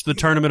ludicrous. It's the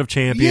Tournament of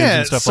Champions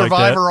and stuff like that.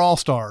 Survivor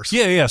All-Stars.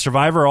 Yeah,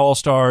 Survivor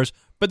All-Stars.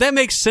 But that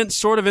makes sense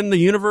sort of in the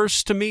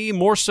universe to me,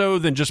 more so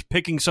than just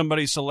picking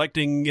somebody,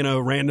 selecting,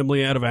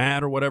 randomly out of a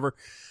hat or whatever.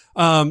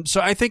 So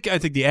I think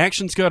the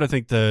action's good. I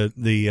think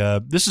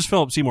this is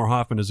Philip Seymour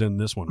Hoffman is in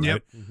this one,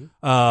 right?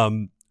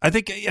 Yep. I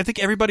think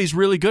everybody's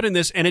really good in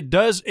this, and it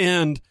does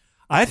end,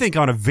 I think,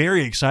 on a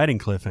very exciting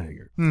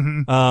cliffhanger.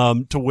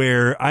 To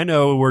where I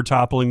know we're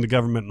toppling the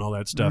government and all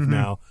that stuff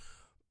now,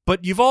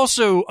 but you've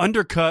also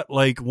undercut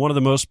like one of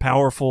the most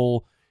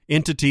powerful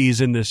entities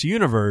in this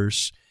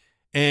universe.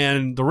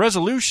 And the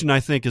resolution,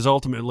 I think, is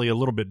ultimately a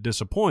little bit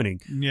disappointing.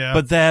 Yeah.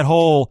 But that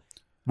whole,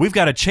 we've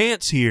got a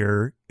chance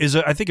here is,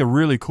 I think, a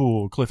really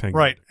cool cliffhanger.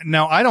 Right.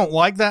 Now, I don't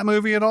like that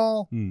movie at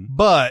all,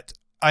 but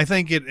I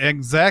think it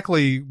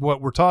exactly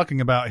what we're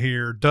talking about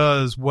here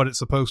does what it's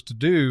supposed to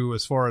do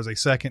as far as a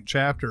second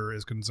chapter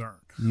is concerned.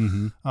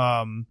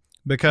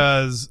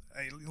 Because,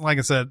 like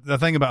I said, the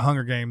thing about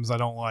Hunger Games I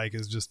don't like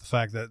is just the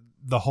fact that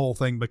the whole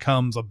thing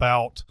becomes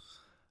about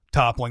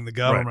toppling the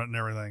government and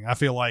everything. I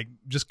feel like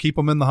just keep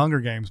them in the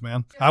Hunger Games,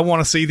 man. I want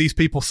to see these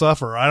people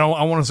suffer. I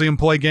want to see them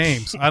play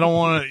games. I don't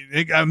want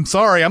to, I'm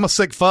sorry, I'm a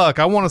sick fuck.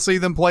 I want to see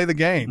them play the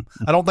game.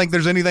 I don't think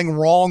there's anything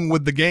wrong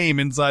with the game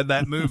inside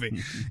that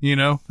movie.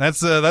 That's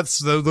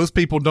those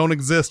people don't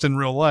exist in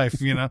real life,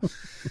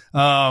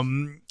 But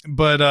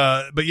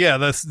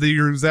yeah,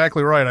 you're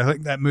exactly right. I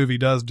think that movie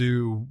does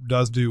do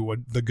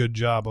the good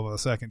job of a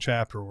second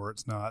chapter where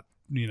it's not,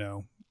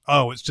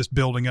 it's just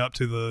building up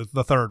to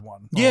the third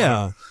one.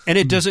 Yeah. And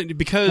it doesn't,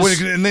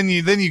 because and then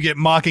you get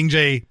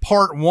Mockingjay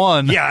Part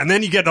 1. Yeah, and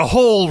then you get the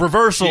whole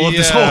reversal of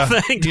this whole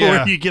thing to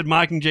where you get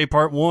Mockingjay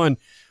Part 1,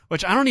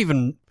 which I don't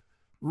even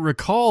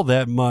recall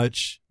that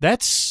much,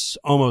 that's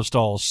almost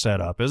all set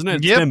up, isn't it?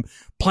 It's Yep. them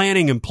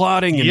planning and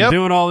plotting and Yep.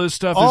 doing all this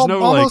stuff. There's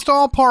no almost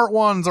all part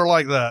ones are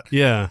like that.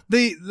 yeah,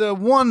 The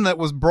one that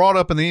was brought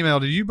up in the email,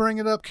 did you bring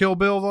it up? Kill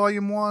Bill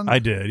Volume 1? I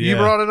did. Yeah. You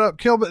brought it up.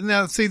 Kill Bill.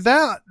 Now, see,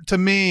 that to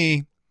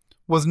me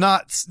was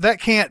not, that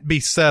can't be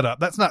set up.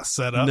 That's not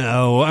set up.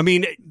 No, I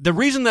mean, the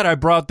reason that I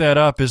brought that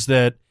up is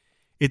that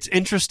it's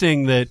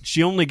interesting that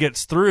she only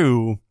gets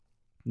through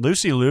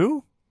Lucy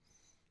Liu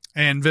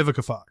And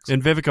Vivica Fox.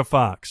 and Vivica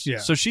Fox. Yeah.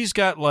 So she's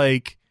got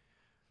like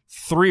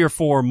 3 or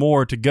 4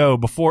 more to go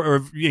before,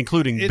 or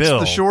including It's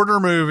Bill. the shorter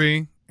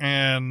movie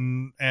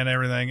and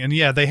everything. And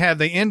yeah, they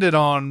ended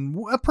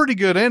on a pretty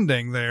good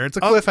ending there. It's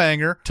a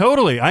cliffhanger.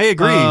 Totally, I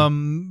agree.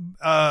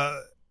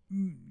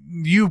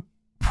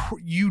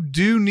 You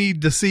do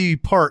need to see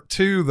part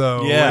 2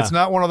 though. Yeah. It's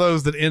not one of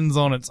those that ends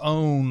on its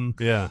own.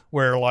 yeah.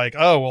 Where like,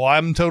 oh well,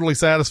 I'm totally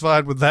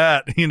satisfied with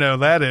that.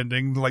 That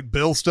ending. Like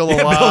Bill's still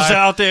alive. Bill's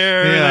out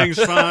there. Yeah.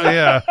 Everything's fine.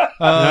 Yeah. All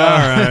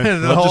right. The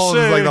What to whole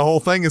say? the whole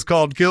thing is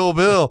called Kill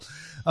Bill.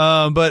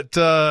 But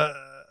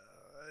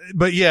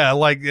yeah,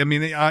 like I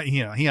mean,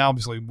 he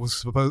obviously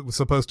was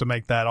supposed to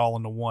make that all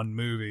into one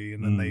movie,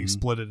 and then they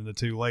split it into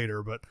 2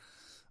 later. But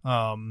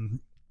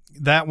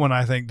that one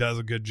I think does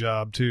a good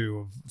job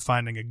too of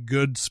finding a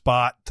good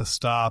spot to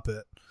stop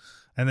it.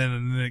 And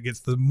then it gets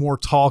the more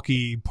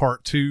talky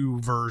part 2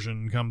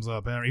 version comes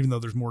up, even though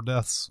there's more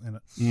deaths in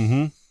it.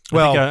 Mm-hmm.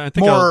 Well, I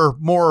think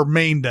more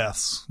main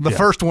deaths. The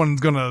first one's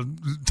gonna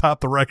top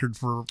the record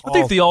for. I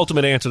think the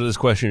ultimate answer to this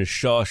question is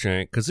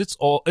Shawshank, because it's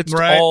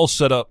all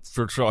set up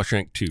for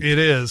Shawshank 2. It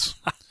is.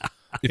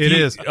 It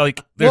is. Like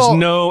there's Well,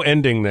 no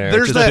ending there.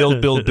 there's It's just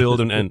that- build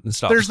and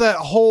stop. There's that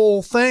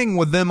whole thing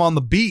with them on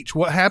the beach.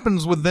 What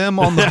happens with them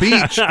on the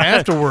beach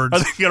afterwards? Are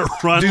they gonna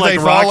run Do like they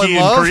fall Rocky in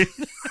and love? Creed?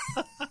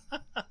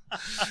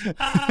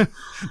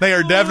 They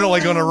are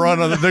definitely going to run.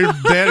 They're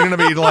going to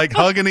be like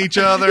hugging each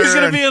other. He's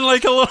gonna and- be in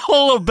like a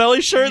little belly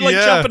shirt, like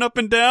Yeah. jumping up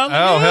and down.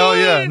 Oh hell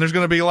yeah! And there's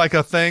going to be like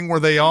a thing where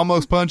they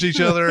almost punch each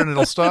other and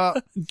it'll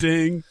stop.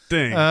 Ding,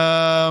 ding.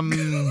 I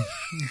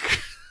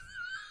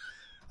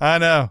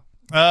know.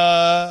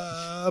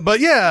 But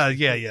yeah.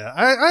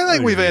 I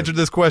think we've answered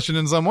this question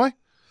in some way.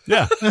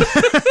 yeah.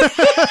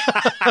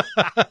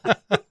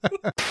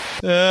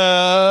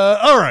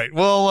 All right.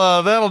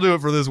 Well, that'll do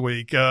it for this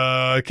week.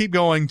 Keep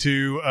going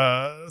to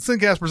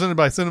Cincast presented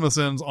by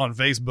CinemaSins on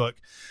Facebook,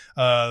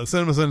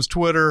 CinemaSins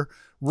Twitter,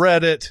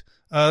 Reddit.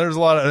 There's a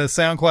lot of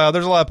SoundCloud.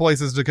 There's a lot of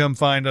places to come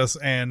find us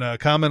and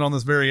comment on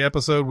this very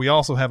episode. We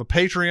also have a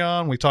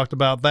Patreon. We talked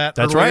about that.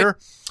 That's earlier.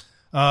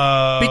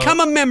 Become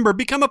a member.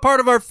 Become a part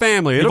of our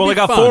family. We've It'll only be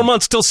got fun. 4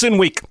 months till Sin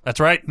Week. That's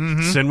right.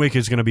 Sin Week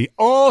is going to be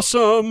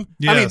awesome.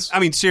 Yes. I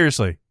mean,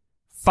 seriously,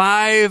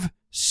 5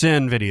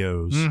 Sin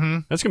videos.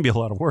 That's going to be a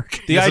lot of work.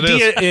 The Yes, it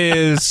idea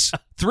is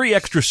 3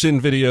 extra Sin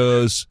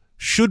videos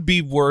should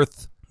be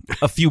worth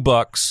a few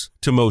bucks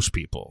to most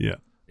people. Yeah.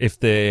 If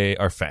they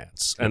are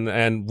fans.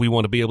 And we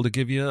want to be able to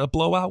give you a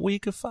blowout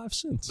week of 5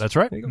 Sins. That's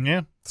right.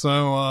 Yeah.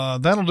 So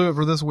that'll do it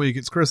for this week.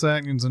 It's Chris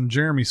Atkins and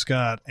Jeremy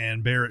Scott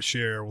and Barrett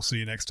Scher. We'll see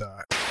you next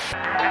time.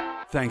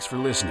 Thanks for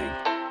listening.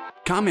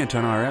 Comment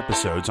on our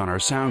episodes on our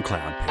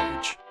SoundCloud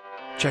page.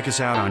 Check us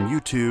out on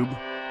YouTube,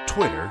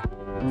 Twitter,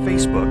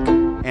 Facebook,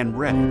 and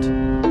Reddit.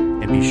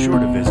 And be sure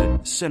to visit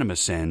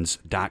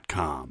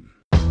cinemasins.com.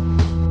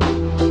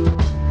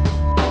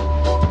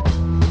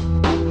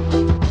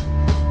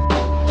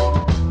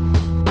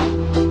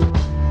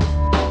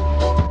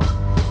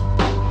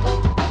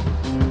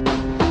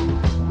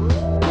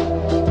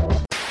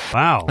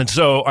 Wow. And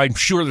so I'm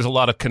sure there's a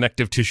lot of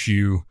connective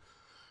tissue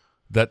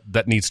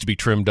that needs to be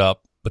trimmed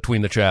up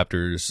between the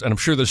chapters. And I'm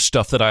sure there's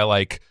stuff that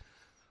I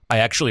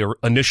actually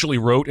initially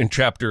wrote in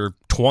chapter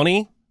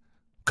 20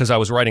 because I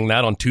was writing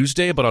that on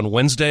Tuesday, but on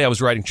Wednesday I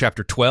was writing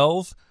chapter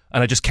 12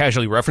 and I just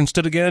casually referenced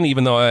it again,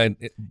 even though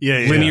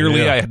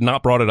linearly I had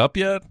not brought it up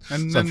yet.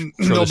 And So I'm then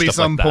sure there'll there's be stuff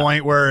some like that.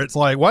 point where it's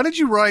like, why did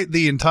you write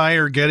the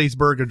entire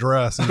Gettysburg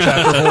Address in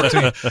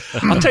chapter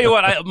 14? I'll tell you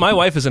what, my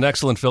wife is an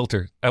excellent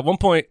filter. At one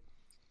point,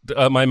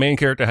 my main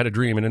character had a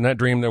dream, and in that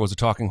dream there was a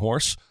talking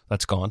horse.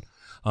 That's gone.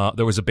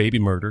 There was a baby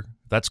murder.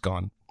 That's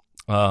gone.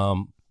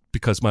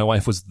 Because my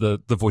wife was the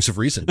voice of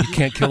reason. You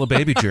can't kill a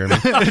baby, Jeremy.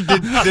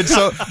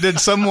 Did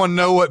someone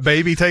know what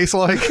baby tastes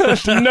like?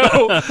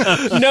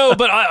 No,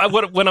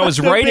 but when I was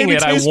writing baby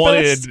it, I tastes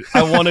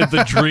wanted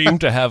the dream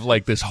to have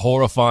like this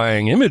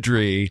horrifying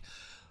imagery.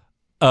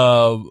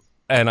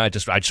 And I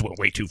just went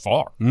way too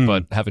far,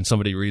 but having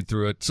somebody read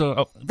through it.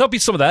 So there'll be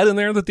some of that in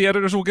there that the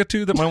editors will get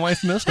to that my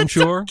wife missed, I'm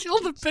sure. Kill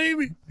the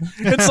baby.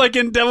 It's like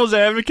in Devil's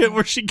Advocate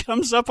where she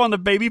comes up on the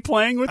baby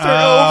playing with her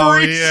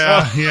ovaries.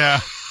 Yeah.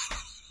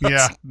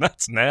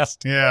 That's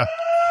nasty. Yeah.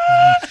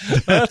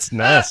 That's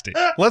nasty.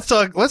 Let's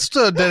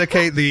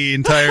dedicate the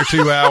entire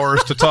 2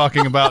 hours to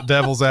talking about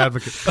Devil's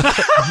Advocate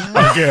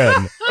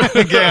Again.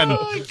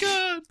 Oh, my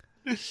God.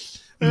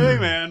 Hey,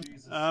 man.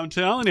 I'm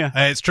telling you.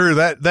 Hey, it's true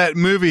that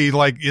movie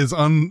is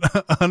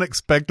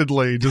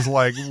unexpectedly just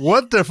like,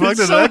 what the fuck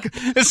did that?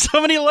 It's so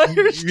many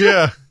layers.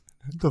 Yeah,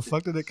 what the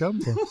fuck did it come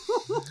from?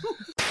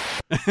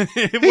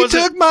 He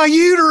took my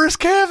uterus,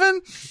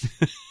 Kevin.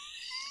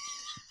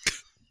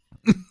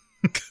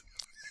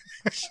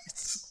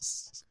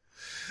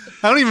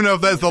 I don't even know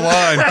if that's the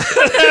line.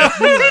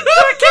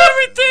 Took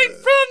everything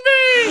from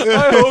me.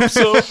 I hope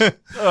so.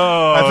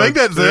 I think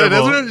that's it,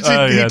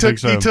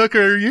 isn't it? He took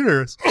her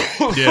uterus.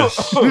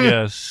 Yes.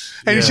 Yes.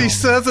 And she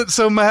says it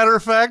so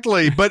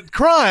matter-of-factly, but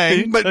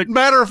crying, but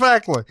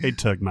matter-of-factly. He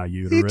took my He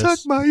uterus. took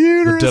my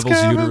uterus, The devil's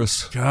Kevin.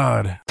 uterus.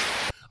 God.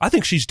 I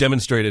think she's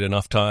demonstrated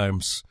enough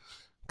times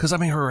because I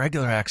mean her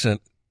regular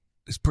accent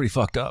is pretty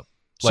fucked up.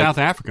 Like, South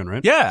African,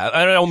 right? yeah,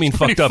 I don't mean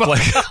fucked up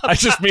like I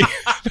just mean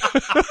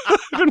I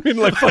don't mean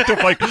like fucked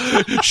up like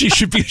she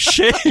should be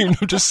ashamed.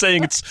 I'm just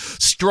saying it's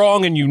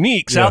strong and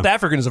unique. South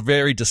African is a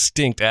very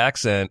distinct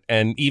accent,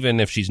 and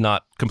even if she's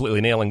not completely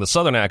nailing the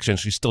Southern accent,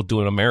 she's still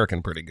doing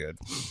American pretty good.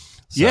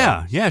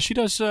 So, Yeah. She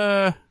does.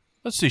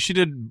 Let's see. She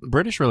did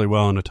British really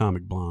well in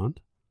Atomic Blonde.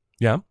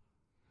 yeah.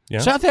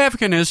 South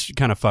African is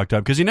kind of fucked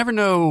up because you never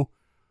know.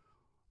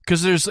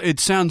 Because it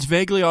sounds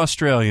vaguely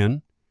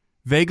Australian,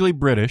 vaguely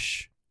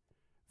British,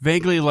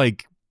 vaguely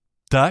like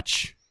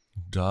Dutch.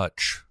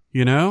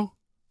 You know,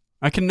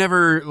 I can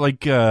never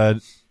like I Ernie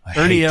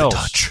hate the Els.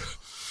 Dutch.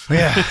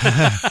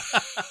 Yeah.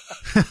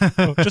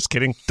 Oh, just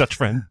kidding, Dutch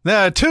friend.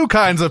 There are two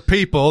kinds of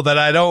people that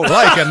I don't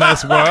like in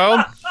this world.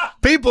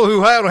 People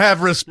who don't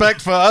have respect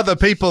for other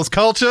people's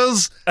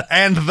cultures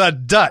and the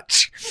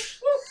Dutch.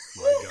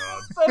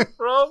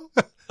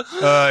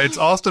 It's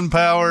Austin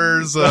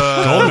Powers.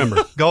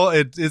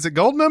 Goldmember. Is it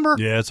Goldmember?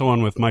 Yeah, it's the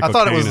one with Michael. I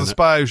thought it Caine was in the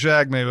spy who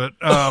shagged me, but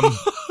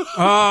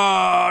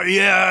Oh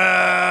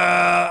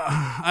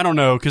yeah. I don't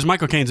know because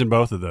Michael Caine's in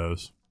both of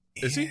those.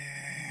 Is he?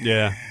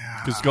 Yeah,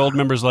 because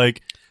Goldmember's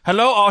like,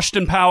 "Hello,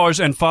 Austin Powers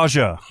and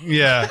Faja."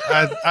 yeah,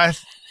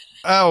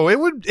 it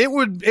would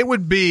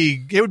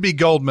be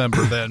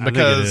Goldmember then I think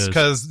it is.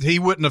 because he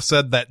wouldn't have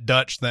said that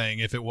Dutch thing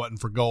if it wasn't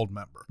for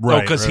Goldmember.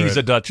 Right, because he's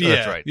a Dutch. Yeah,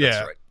 That's right. yeah.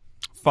 That's right.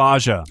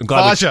 Faja.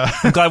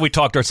 I'm glad we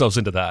talked ourselves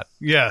into that.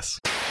 Yes.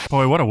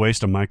 Boy, what a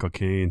waste of Michael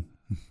Caine.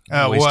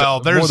 Oh Wasted- well,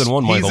 there's more than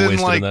one Michael he's in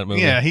wasted like, in that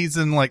movie. Yeah, he's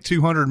in like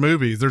 200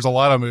 movies. There's a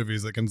lot of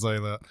movies that can say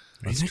that.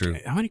 That's true.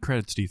 How many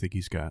credits do you think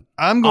he's got?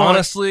 I'm going.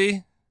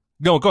 Honestly,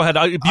 no. Go ahead.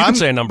 You can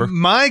say a number.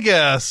 My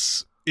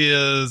guess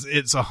is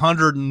it's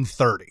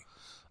 130.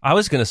 I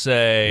was gonna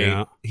say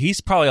Yeah. he's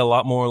probably a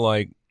lot more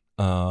like.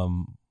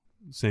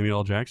 Samuel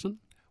L. Jackson?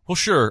 Well,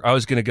 sure. I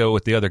was gonna go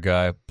with the other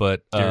guy,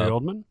 but Gary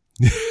Oldman?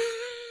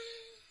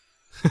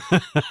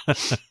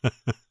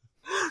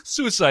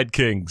 Suicide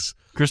Kings.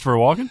 Christopher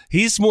Walken?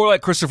 He's more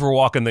like Christopher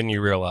Walken than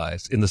you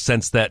realize, in the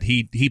sense that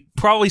he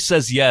probably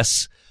says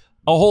yes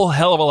a whole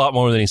hell of a lot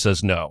more than he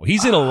says no.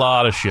 He's in a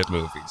lot of shit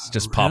movies,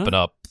 just popping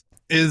up.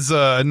 His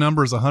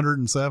number is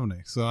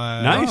 170. So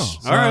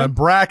Nice. So All right. I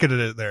bracketed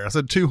it there. I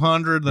said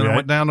 200, then Right. it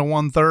went down to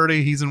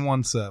 130. He's in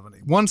 170.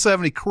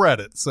 170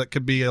 credits. That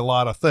could be a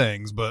lot of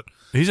things, but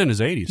He's in his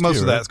 80s, most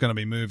too, of right? that's going to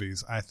be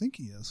movies. I think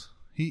he is.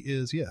 He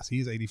is. Yes,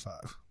 he's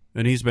 85.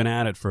 And he's been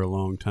at it for a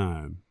long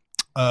time.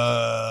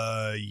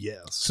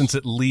 Yes. Since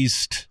at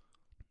least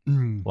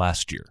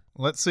last year.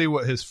 Let's see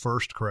what his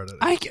first credit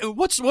is.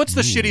 What's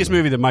the shittiest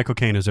movie that Michael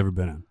Caine has ever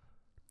been in?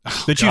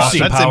 That you've gosh,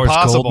 seen? that's Powers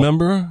impossible. Gold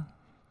member?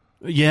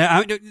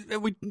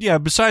 Yeah,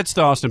 besides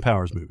the Austin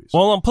Powers movies.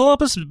 Well, pull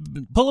up his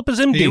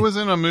MD. He was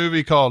in a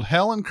movie called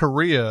Helen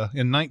Korea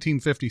in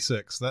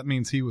 1956. That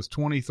means he was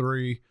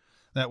 23.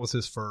 That was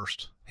his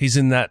first. He's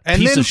in that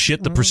And piece then of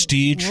shit, The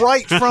Prestige.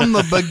 Right from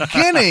the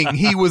beginning,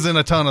 he was in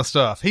a ton of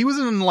stuff. He was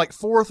in like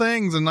 4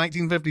 things in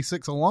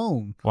 1956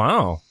 alone.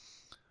 Wow.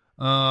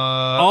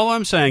 All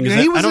I'm saying is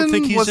he that was I don't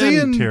think he's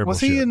in terrible Was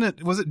he shit. in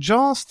it? Was it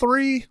Jaws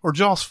 3 or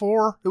Jaws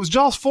 4? It was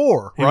Jaws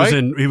 4, right?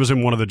 He was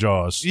in one of the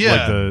Jaws.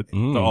 Yeah. Like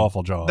the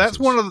awful Jaws. That's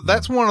one of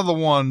the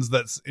ones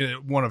that's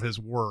one of his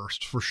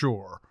worst for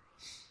sure.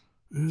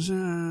 It was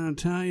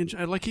Italian.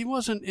 Like he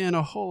wasn't in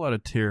a whole lot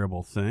of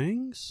terrible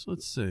things.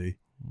 Let's see.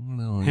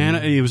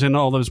 He was in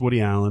all those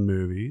Woody Allen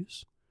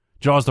movies.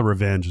 Jaws: The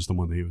Revenge is the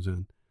one that he was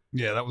in.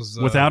 Yeah, that was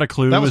Without a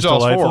Clue. That was was Jaws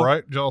delightful. 4,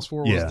 right? Jaws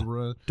 4 Yeah. was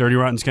the Dirty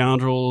Rotten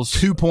Scoundrels.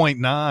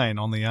 2.9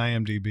 on the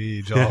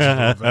IMDb. Jaws: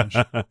 The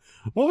Revenge.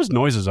 What was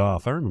Noises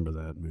Off? I remember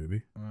that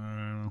movie.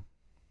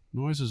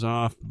 Noises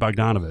Off.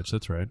 Bogdanovich.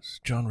 That's right.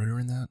 Is John Ritter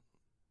in that?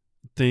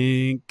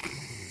 Think.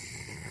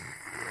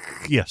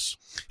 Yes.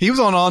 He was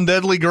on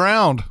Deadly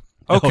Ground.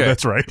 Okay, Oh,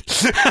 that's right.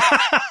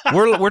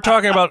 we're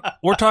talking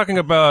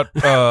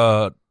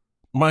about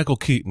Michael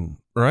Keaton,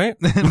 right?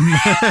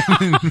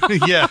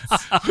 Yeah.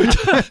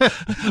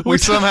 We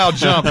somehow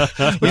jumped.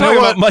 We're You talking know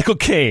about what? Michael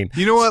Caine.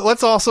 You know what?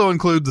 Let's also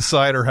include the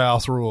Cider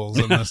House Rules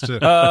in this too.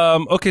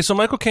 Okay, so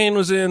Michael Caine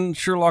was in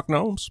Sherlock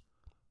Gnomes.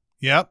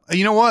 Yep.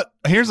 You know what?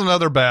 Here's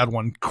another bad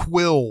one.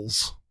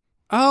 Quills.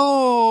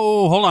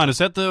 Oh, hold on. Is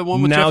that the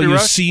one with Now Jeffrey You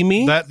Rush? See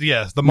Me. That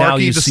yes, the Now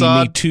Marquis You de See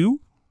Me Sade. Too.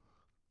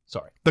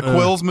 Sorry. The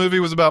Quills movie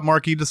was about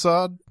Marquis de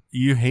Sade.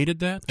 You hated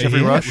that?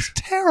 Jeffrey Yeah, Rush? It was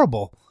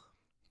terrible.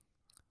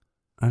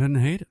 I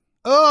didn't hate it.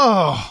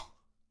 Oh.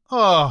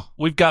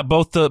 We've got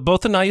both the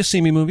Now You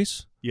See Me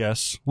movies.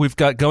 Yes. We've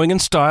got Going in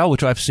Style,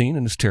 which I've seen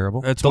and is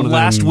terrible. That's The one of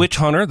Last them- Witch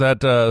Hunter.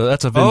 That's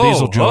a Vin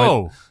Diesel joint.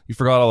 Oh. You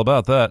forgot all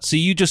about that. See,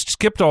 you just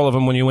skipped all of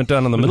them when you went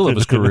down in the middle of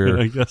his career.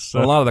 I guess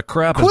so. A lot of the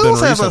crap has Quills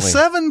been has a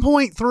recently.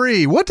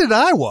 7.3. What did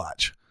I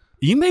watch?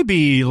 You may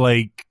be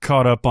like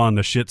caught up on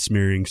the shit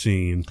smearing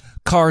scene.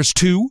 Cars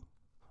 2.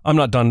 I'm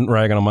not done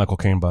ragging on Michael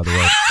Caine, by the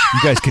way.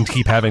 You guys can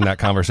keep having that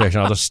conversation.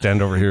 I'll just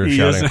stand over here He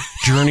shouting. isn't.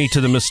 Journey to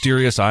the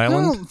Mysterious I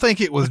Island. don't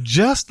think it was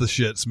just the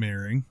shit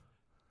smearing.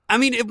 I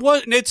mean,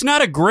 it's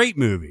not a great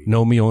movie.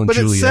 Romeo and But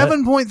Juliet. it's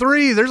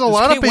 7.3. There's a Is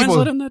lot Kate of people.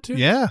 Winslet in that too?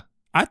 Yeah.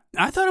 I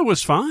thought it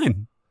was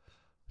fine.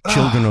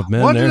 Children of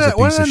Men. What There's did a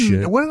piece of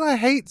shit. What did I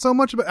hate so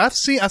much about? I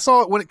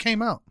saw it when it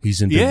came out.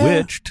 He's in Yeah.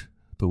 Bewitched.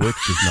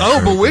 Bewitched is not Oh,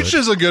 very Bewitched good.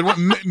 is a good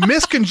one.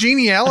 Miss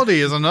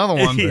Congeniality is another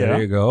one. Yeah.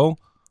 There you go.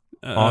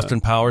 Austin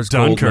Powers,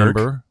 Dunkirk.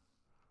 Goldmember.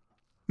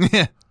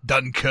 Yeah.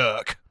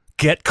 Dunkirk.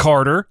 Get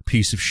Carter,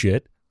 piece of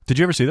shit. Did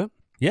you ever see that?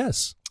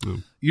 Yes.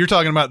 You're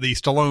talking about the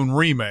Stallone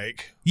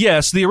remake.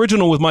 Yes, the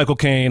original with Michael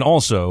Caine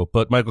also,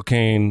 but Michael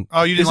Caine.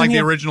 Oh, you didn't Isn't like he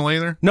the a- original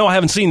either? No, I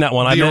haven't seen that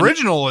one. The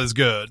original is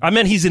good. I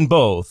meant he's in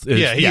both.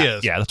 Yeah, he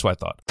is. Yeah, that's what I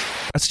thought.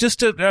 That's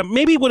just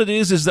maybe what it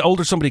is the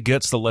older somebody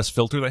gets, the less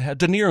filter they had.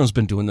 De Niro's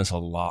been doing this a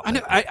lot.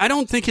 I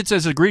don't think it's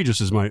as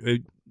egregious as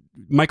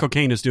Michael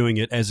Caine is doing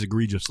it as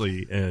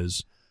egregiously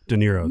as De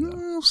Niro,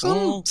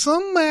 though.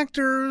 Some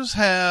actors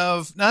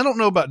have. I don't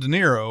know about De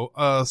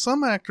Niro.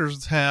 Some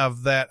actors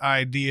have that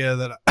idea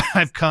that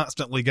I've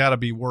constantly got to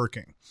be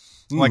working.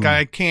 Like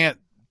I can't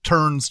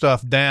turn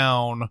stuff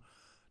down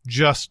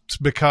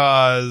just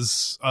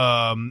because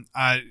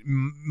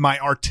my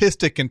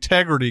artistic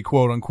integrity,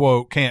 quote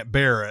unquote, can't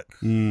bear it.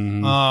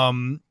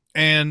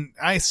 And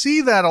I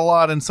see that a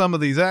lot in some of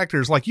these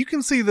actors. Like you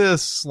can see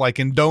this like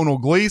in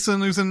Donald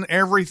Gleason, who's in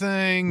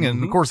everything.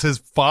 And of course his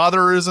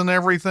father is in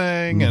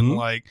everything. And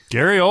like,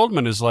 Gary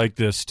Oldman is like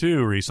this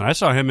too recently. I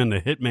saw him in The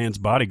Hitman's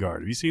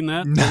Bodyguard. Have you seen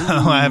that? no,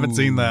 I haven't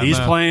seen that. He's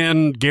no.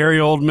 playing Gary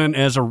Oldman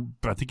as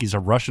I think he's a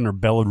Russian or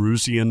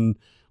Belarusian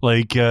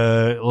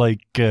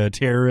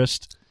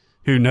terrorist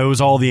who knows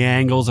all the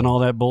angles and all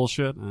that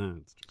bullshit.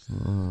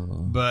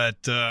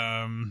 But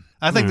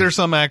I think there's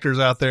some actors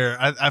out there.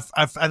 I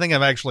think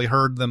I've actually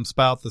heard them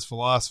spout this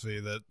philosophy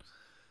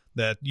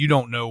that you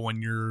don't know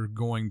when you're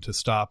going to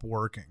stop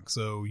working,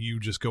 so you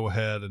just go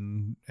ahead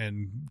and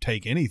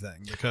take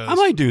anything. Because I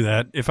might do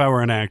that if I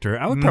were an actor.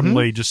 I would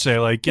probably just say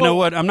like, you know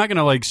what? I'm not going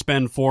to like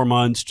spend 4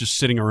 months just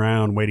sitting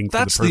around waiting for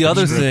That's the the perfect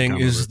other script to thing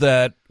come is over.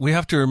 that we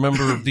have to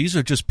remember these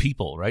are just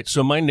people, right?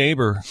 So my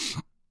neighbor,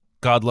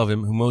 God love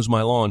him, who mows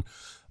my lawn,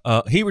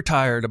 he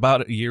retired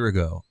about a year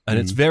ago, and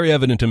it's very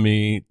evident to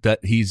me that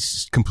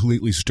he's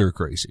completely stir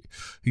crazy.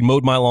 He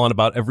mowed my lawn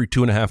about every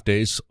 2.5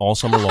 days all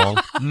summer long.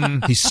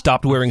 He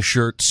stopped wearing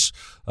shirts,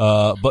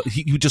 but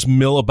he would just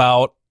mill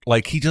about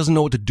like he doesn't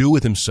know what to do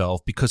with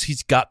himself because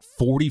he's got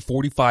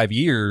 45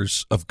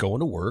 years of going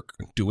to work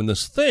and doing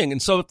this thing.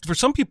 And so for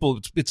some people,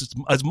 it's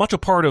as much a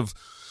part of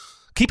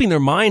keeping their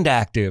mind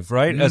active,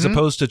 right? As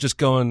opposed to just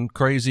going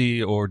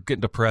crazy or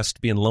getting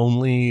depressed, being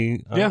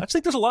lonely. Yeah. I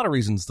think there's a lot of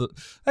reasons that,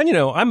 and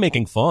I'm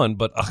making fun,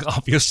 but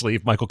obviously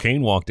if Michael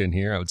Caine walked in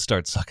here, I would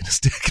start sucking a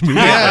stick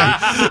immediately.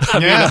 I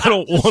mean, I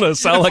don't want to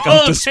sound like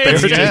I'm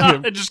disparaging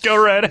him. Just go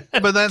right.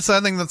 But I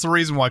think that's the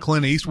reason why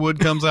Clint Eastwood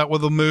comes out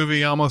with a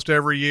movie almost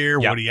every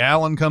year. Yeah. Woody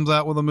Allen comes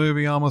out with a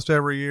movie almost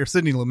every year.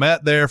 Sidney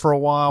Lumet there for a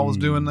while was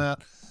doing that.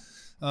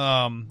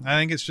 I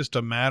think it's just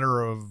a matter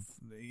of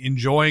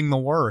enjoying the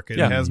work. It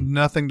has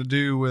nothing to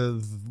do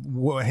with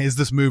is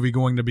this movie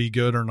going to be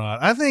good or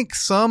not. I think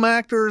some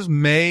actors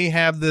may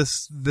have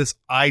this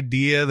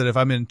idea that if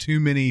I'm in too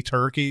many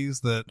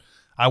turkeys that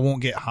I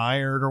won't get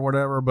hired or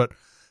whatever, but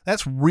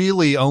that's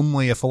really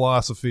only a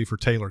philosophy for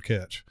Taylor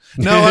Kitsch.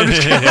 No, I'm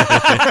just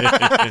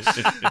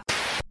kidding.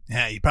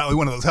 Yeah, you're probably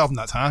one of those health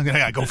nuts, huh?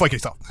 Yeah, go fuck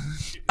yourself.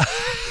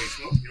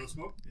 You don't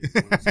smoke?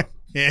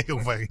 Yeah, go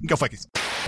fuck yourself.